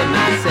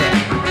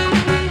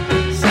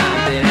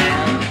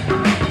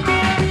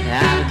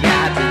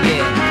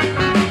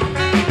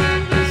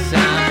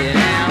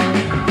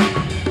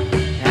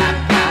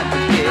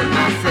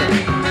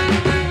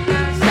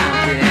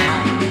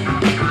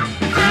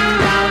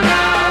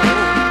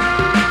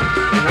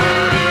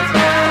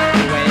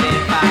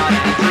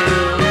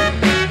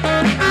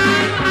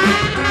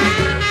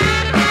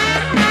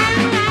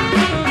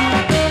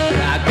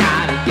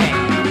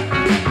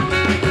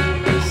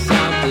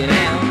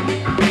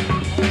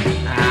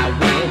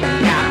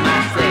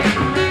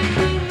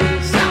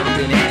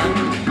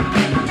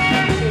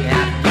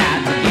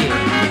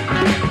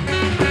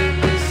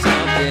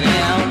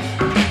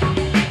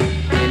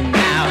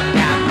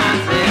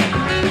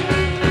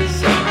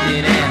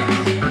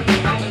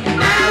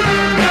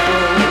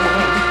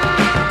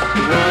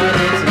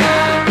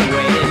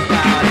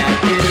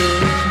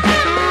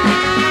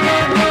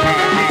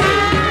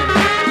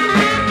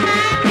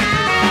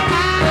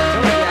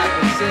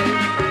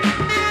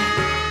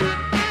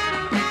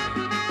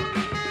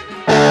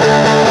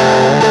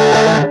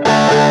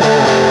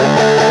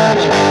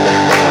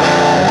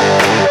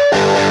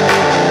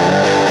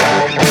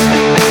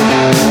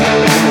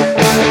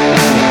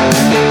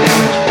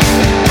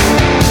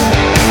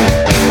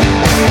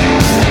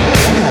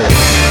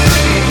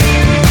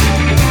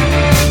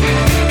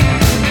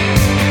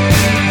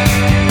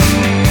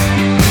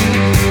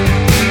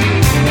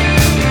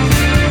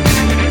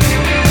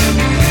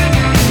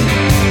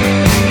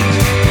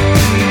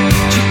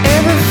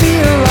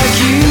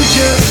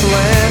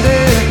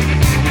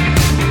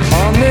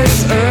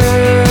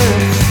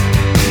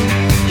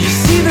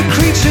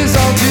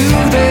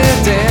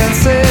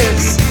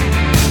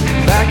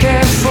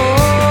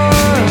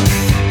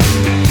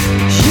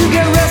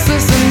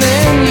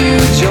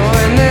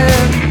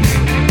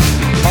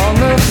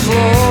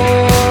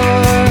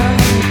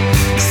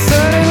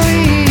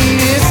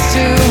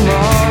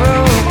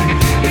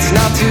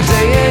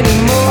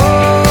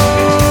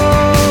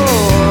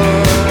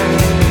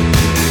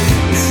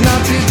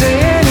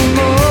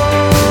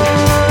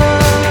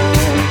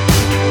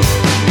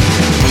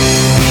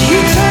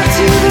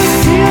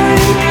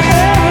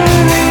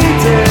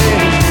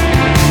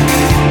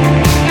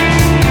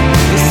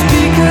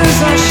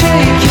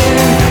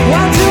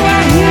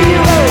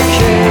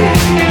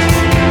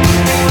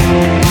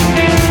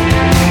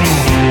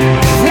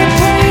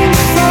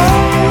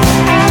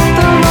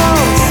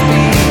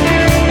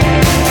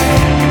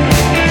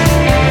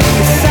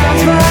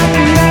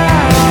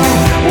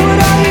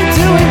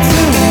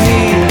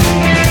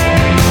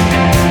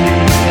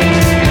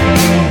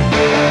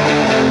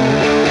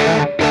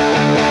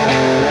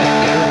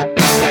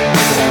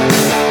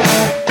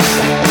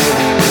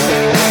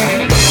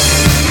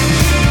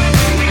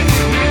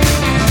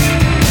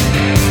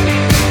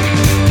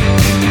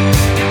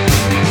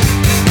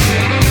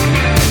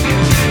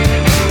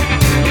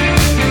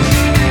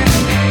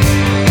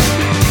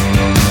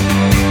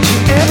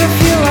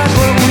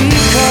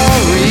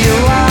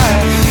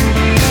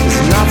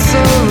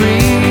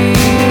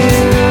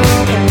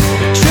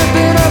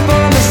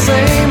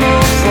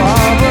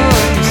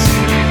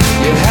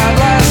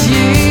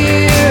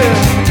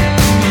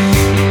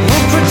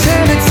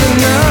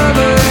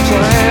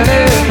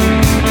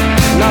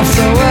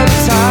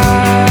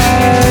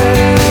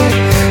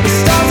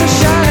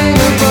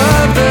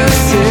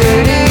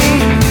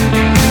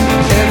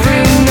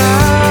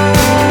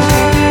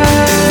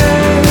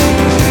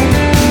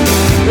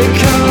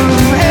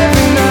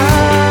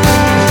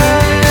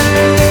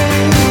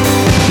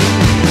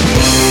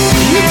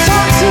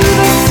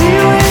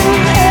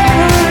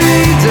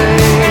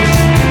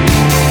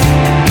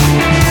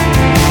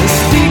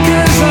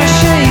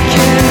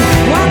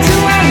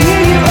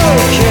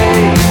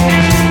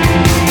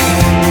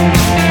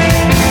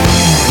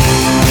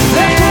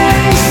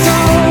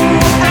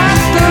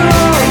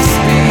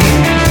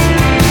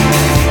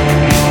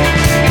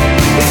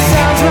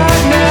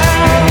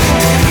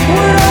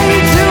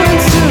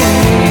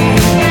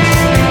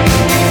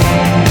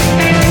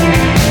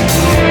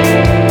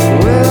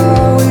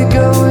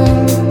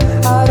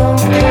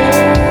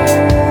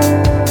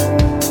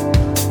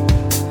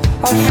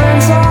Our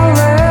friends all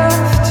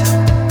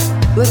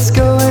left. Let's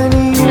go anywhere.